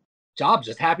adieu? Job,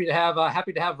 just happy to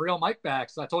have real Mike back.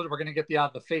 So I told you we're gonna get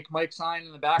the fake Mike sign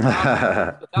in the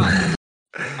background.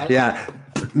 Yeah.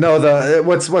 No,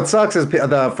 what sucks is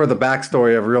for the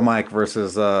backstory of real Mike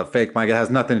versus fake Mike. It has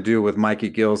nothing to do with Mikey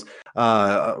Gilz.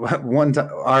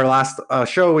 Our last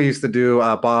show we used to do,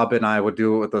 Bob and I would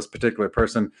do it with this particular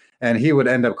person, and he would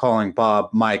end up calling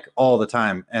Bob Mike all the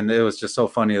time, and it was just so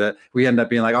funny that we end up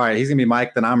being like, all right, he's gonna be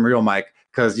Mike, then I'm real Mike,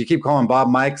 because you keep calling Bob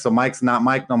Mike, so Mike's not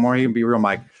Mike no more. He can be real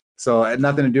Mike. So it had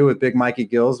nothing to do with Big Mikey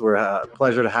Gilz. We're a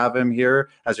pleasure to have him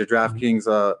here as your DraftKings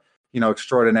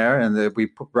extraordinaire, and we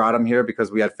brought him here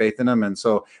because we had faith in him. And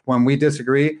so when we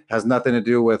disagree, has nothing to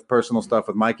do with personal stuff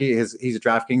with Mikey. He's a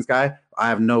DraftKings guy. I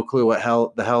have no clue what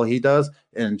the hell he does,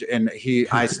 and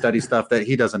I study stuff that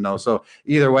he doesn't know. So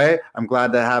either way, I'm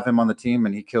glad to have him on the team,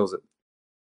 and he kills it.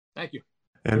 Thank you.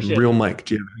 And appreciate real Mike,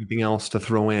 do you have anything else to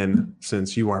throw in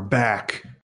since you are back?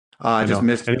 I just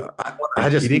missed it.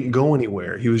 He didn't go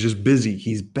anywhere. He was just busy.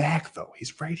 He's back though.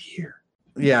 He's right here.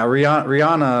 Yeah,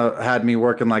 Rihanna had me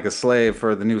working like a slave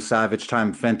for the new Savage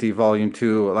Time Fenty Volume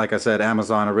 2. Like I said,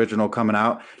 Amazon original coming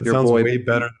out. It sounds way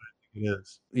better than it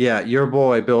is. Yeah, your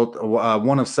boy built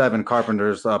one of 7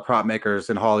 carpenters, prop makers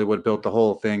in Hollywood, built the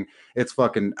whole thing. It's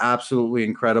fucking absolutely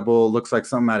incredible. Looks like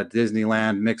something out of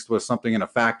Disneyland mixed with something in a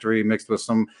factory, mixed with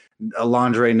some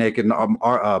lingerie naked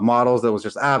models. That was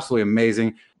just absolutely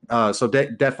amazing. So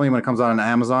definitely when it comes on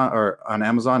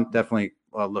Amazon, definitely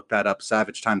look that up.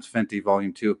 Savage Times Fenty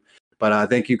Volume 2. But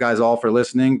thank you guys all for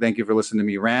listening. Thank you for listening to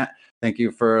me rant. Thank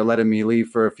you for letting me leave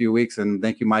for a few weeks. And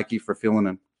thank you, Mikey, for filling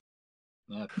in.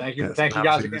 Thank you. Thank you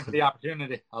guys again for the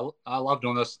opportunity. I love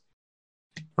doing this.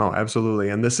 Oh, absolutely.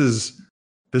 And this is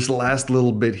this last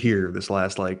little bit here, this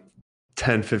last like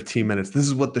 10, 15 minutes, this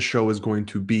is what the show is going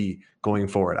to be going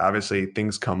forward. Obviously,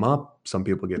 things come up. Some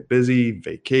people get busy,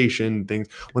 vacation, things.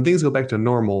 When things go back to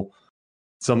normal,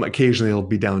 occasionally it'll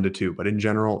be down to 2. But in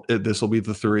general, this will be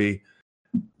the 3.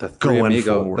 The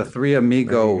three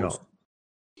amigos.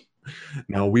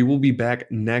 Now, we will be back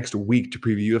next week to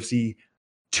preview UFC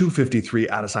 253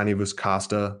 Adesanya vs.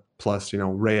 Costa, plus,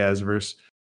 Reyes versus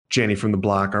Jenny from the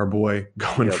block, our boy,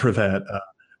 going for that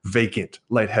vacant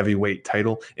light heavyweight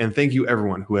title. And thank you,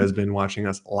 everyone who has been watching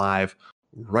us live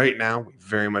right now. We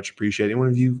very much appreciate it. Anyone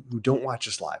of you who don't watch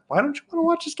us live, why don't you want to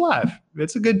watch us live?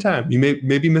 It's a good time. You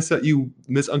maybe miss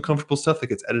uncomfortable stuff that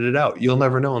gets edited out. You'll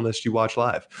never know unless you watch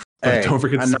live. But don't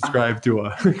forget to subscribe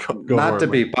to not to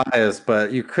be biased,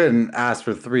 but you couldn't ask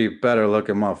for 3 better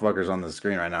looking motherfuckers on the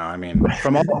screen right now. I mean,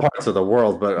 from all parts of the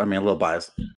world, but I mean, a little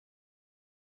biased.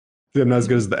 I'm not as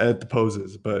good as the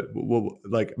poses, but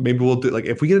maybe we'll do, like,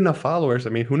 if we get enough followers,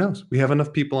 I mean, who knows? We have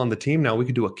enough people on the team now. We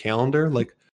could do a calendar,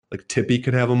 like Tippy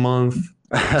could have a month,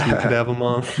 T could have a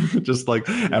month, just like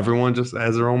everyone just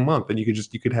has their own month, and you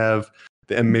could have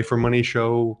the MMA for Money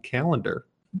show calendar.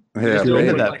 Yeah,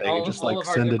 just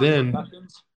send it in.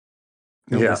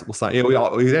 We'll sign. Yeah,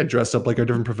 we dressed up like our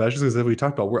different professions, because we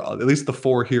talked about, we're at least the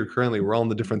 4 here currently. We're all in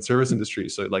the different service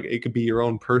industries, so like it could be your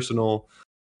own personal.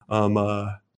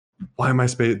 Why am I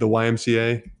the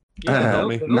YMCA?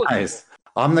 Yeah, nice.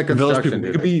 I'm the construction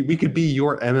people. We could be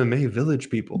your MMA village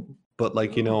people, but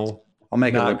like I'll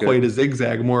make not it look quite good. A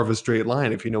zigzag, more of a straight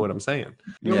line, if you know what I'm saying.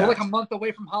 We're like a month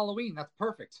away from Halloween. That's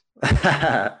perfect.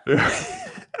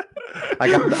 I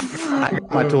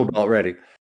got my tool belt ready.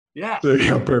 Yeah. There you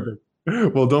go. Perfect.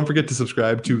 Well, don't forget to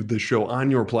subscribe to the show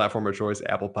on your platform of choice: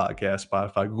 Apple Podcast,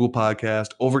 Spotify, Google Podcast,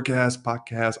 Overcast,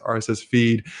 Podcast, RSS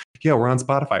feed. Yeah, we're on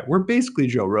Spotify. We're basically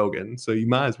Joe Rogan, so you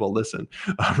might as well listen.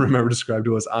 Remember to subscribe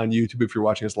to us on YouTube if you're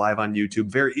watching us live on YouTube.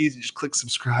 Very easy. Just click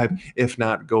subscribe. If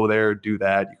not, go there, do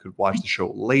that. You could watch the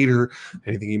show later.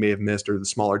 Anything you may have missed, or the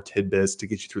smaller tidbits to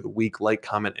get you through the week, like,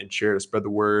 comment, and share to spread the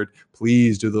word.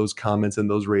 Please do those comments and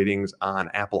those ratings on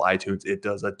Apple iTunes. It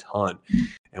does a ton.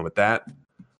 And with that,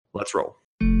 let's roll.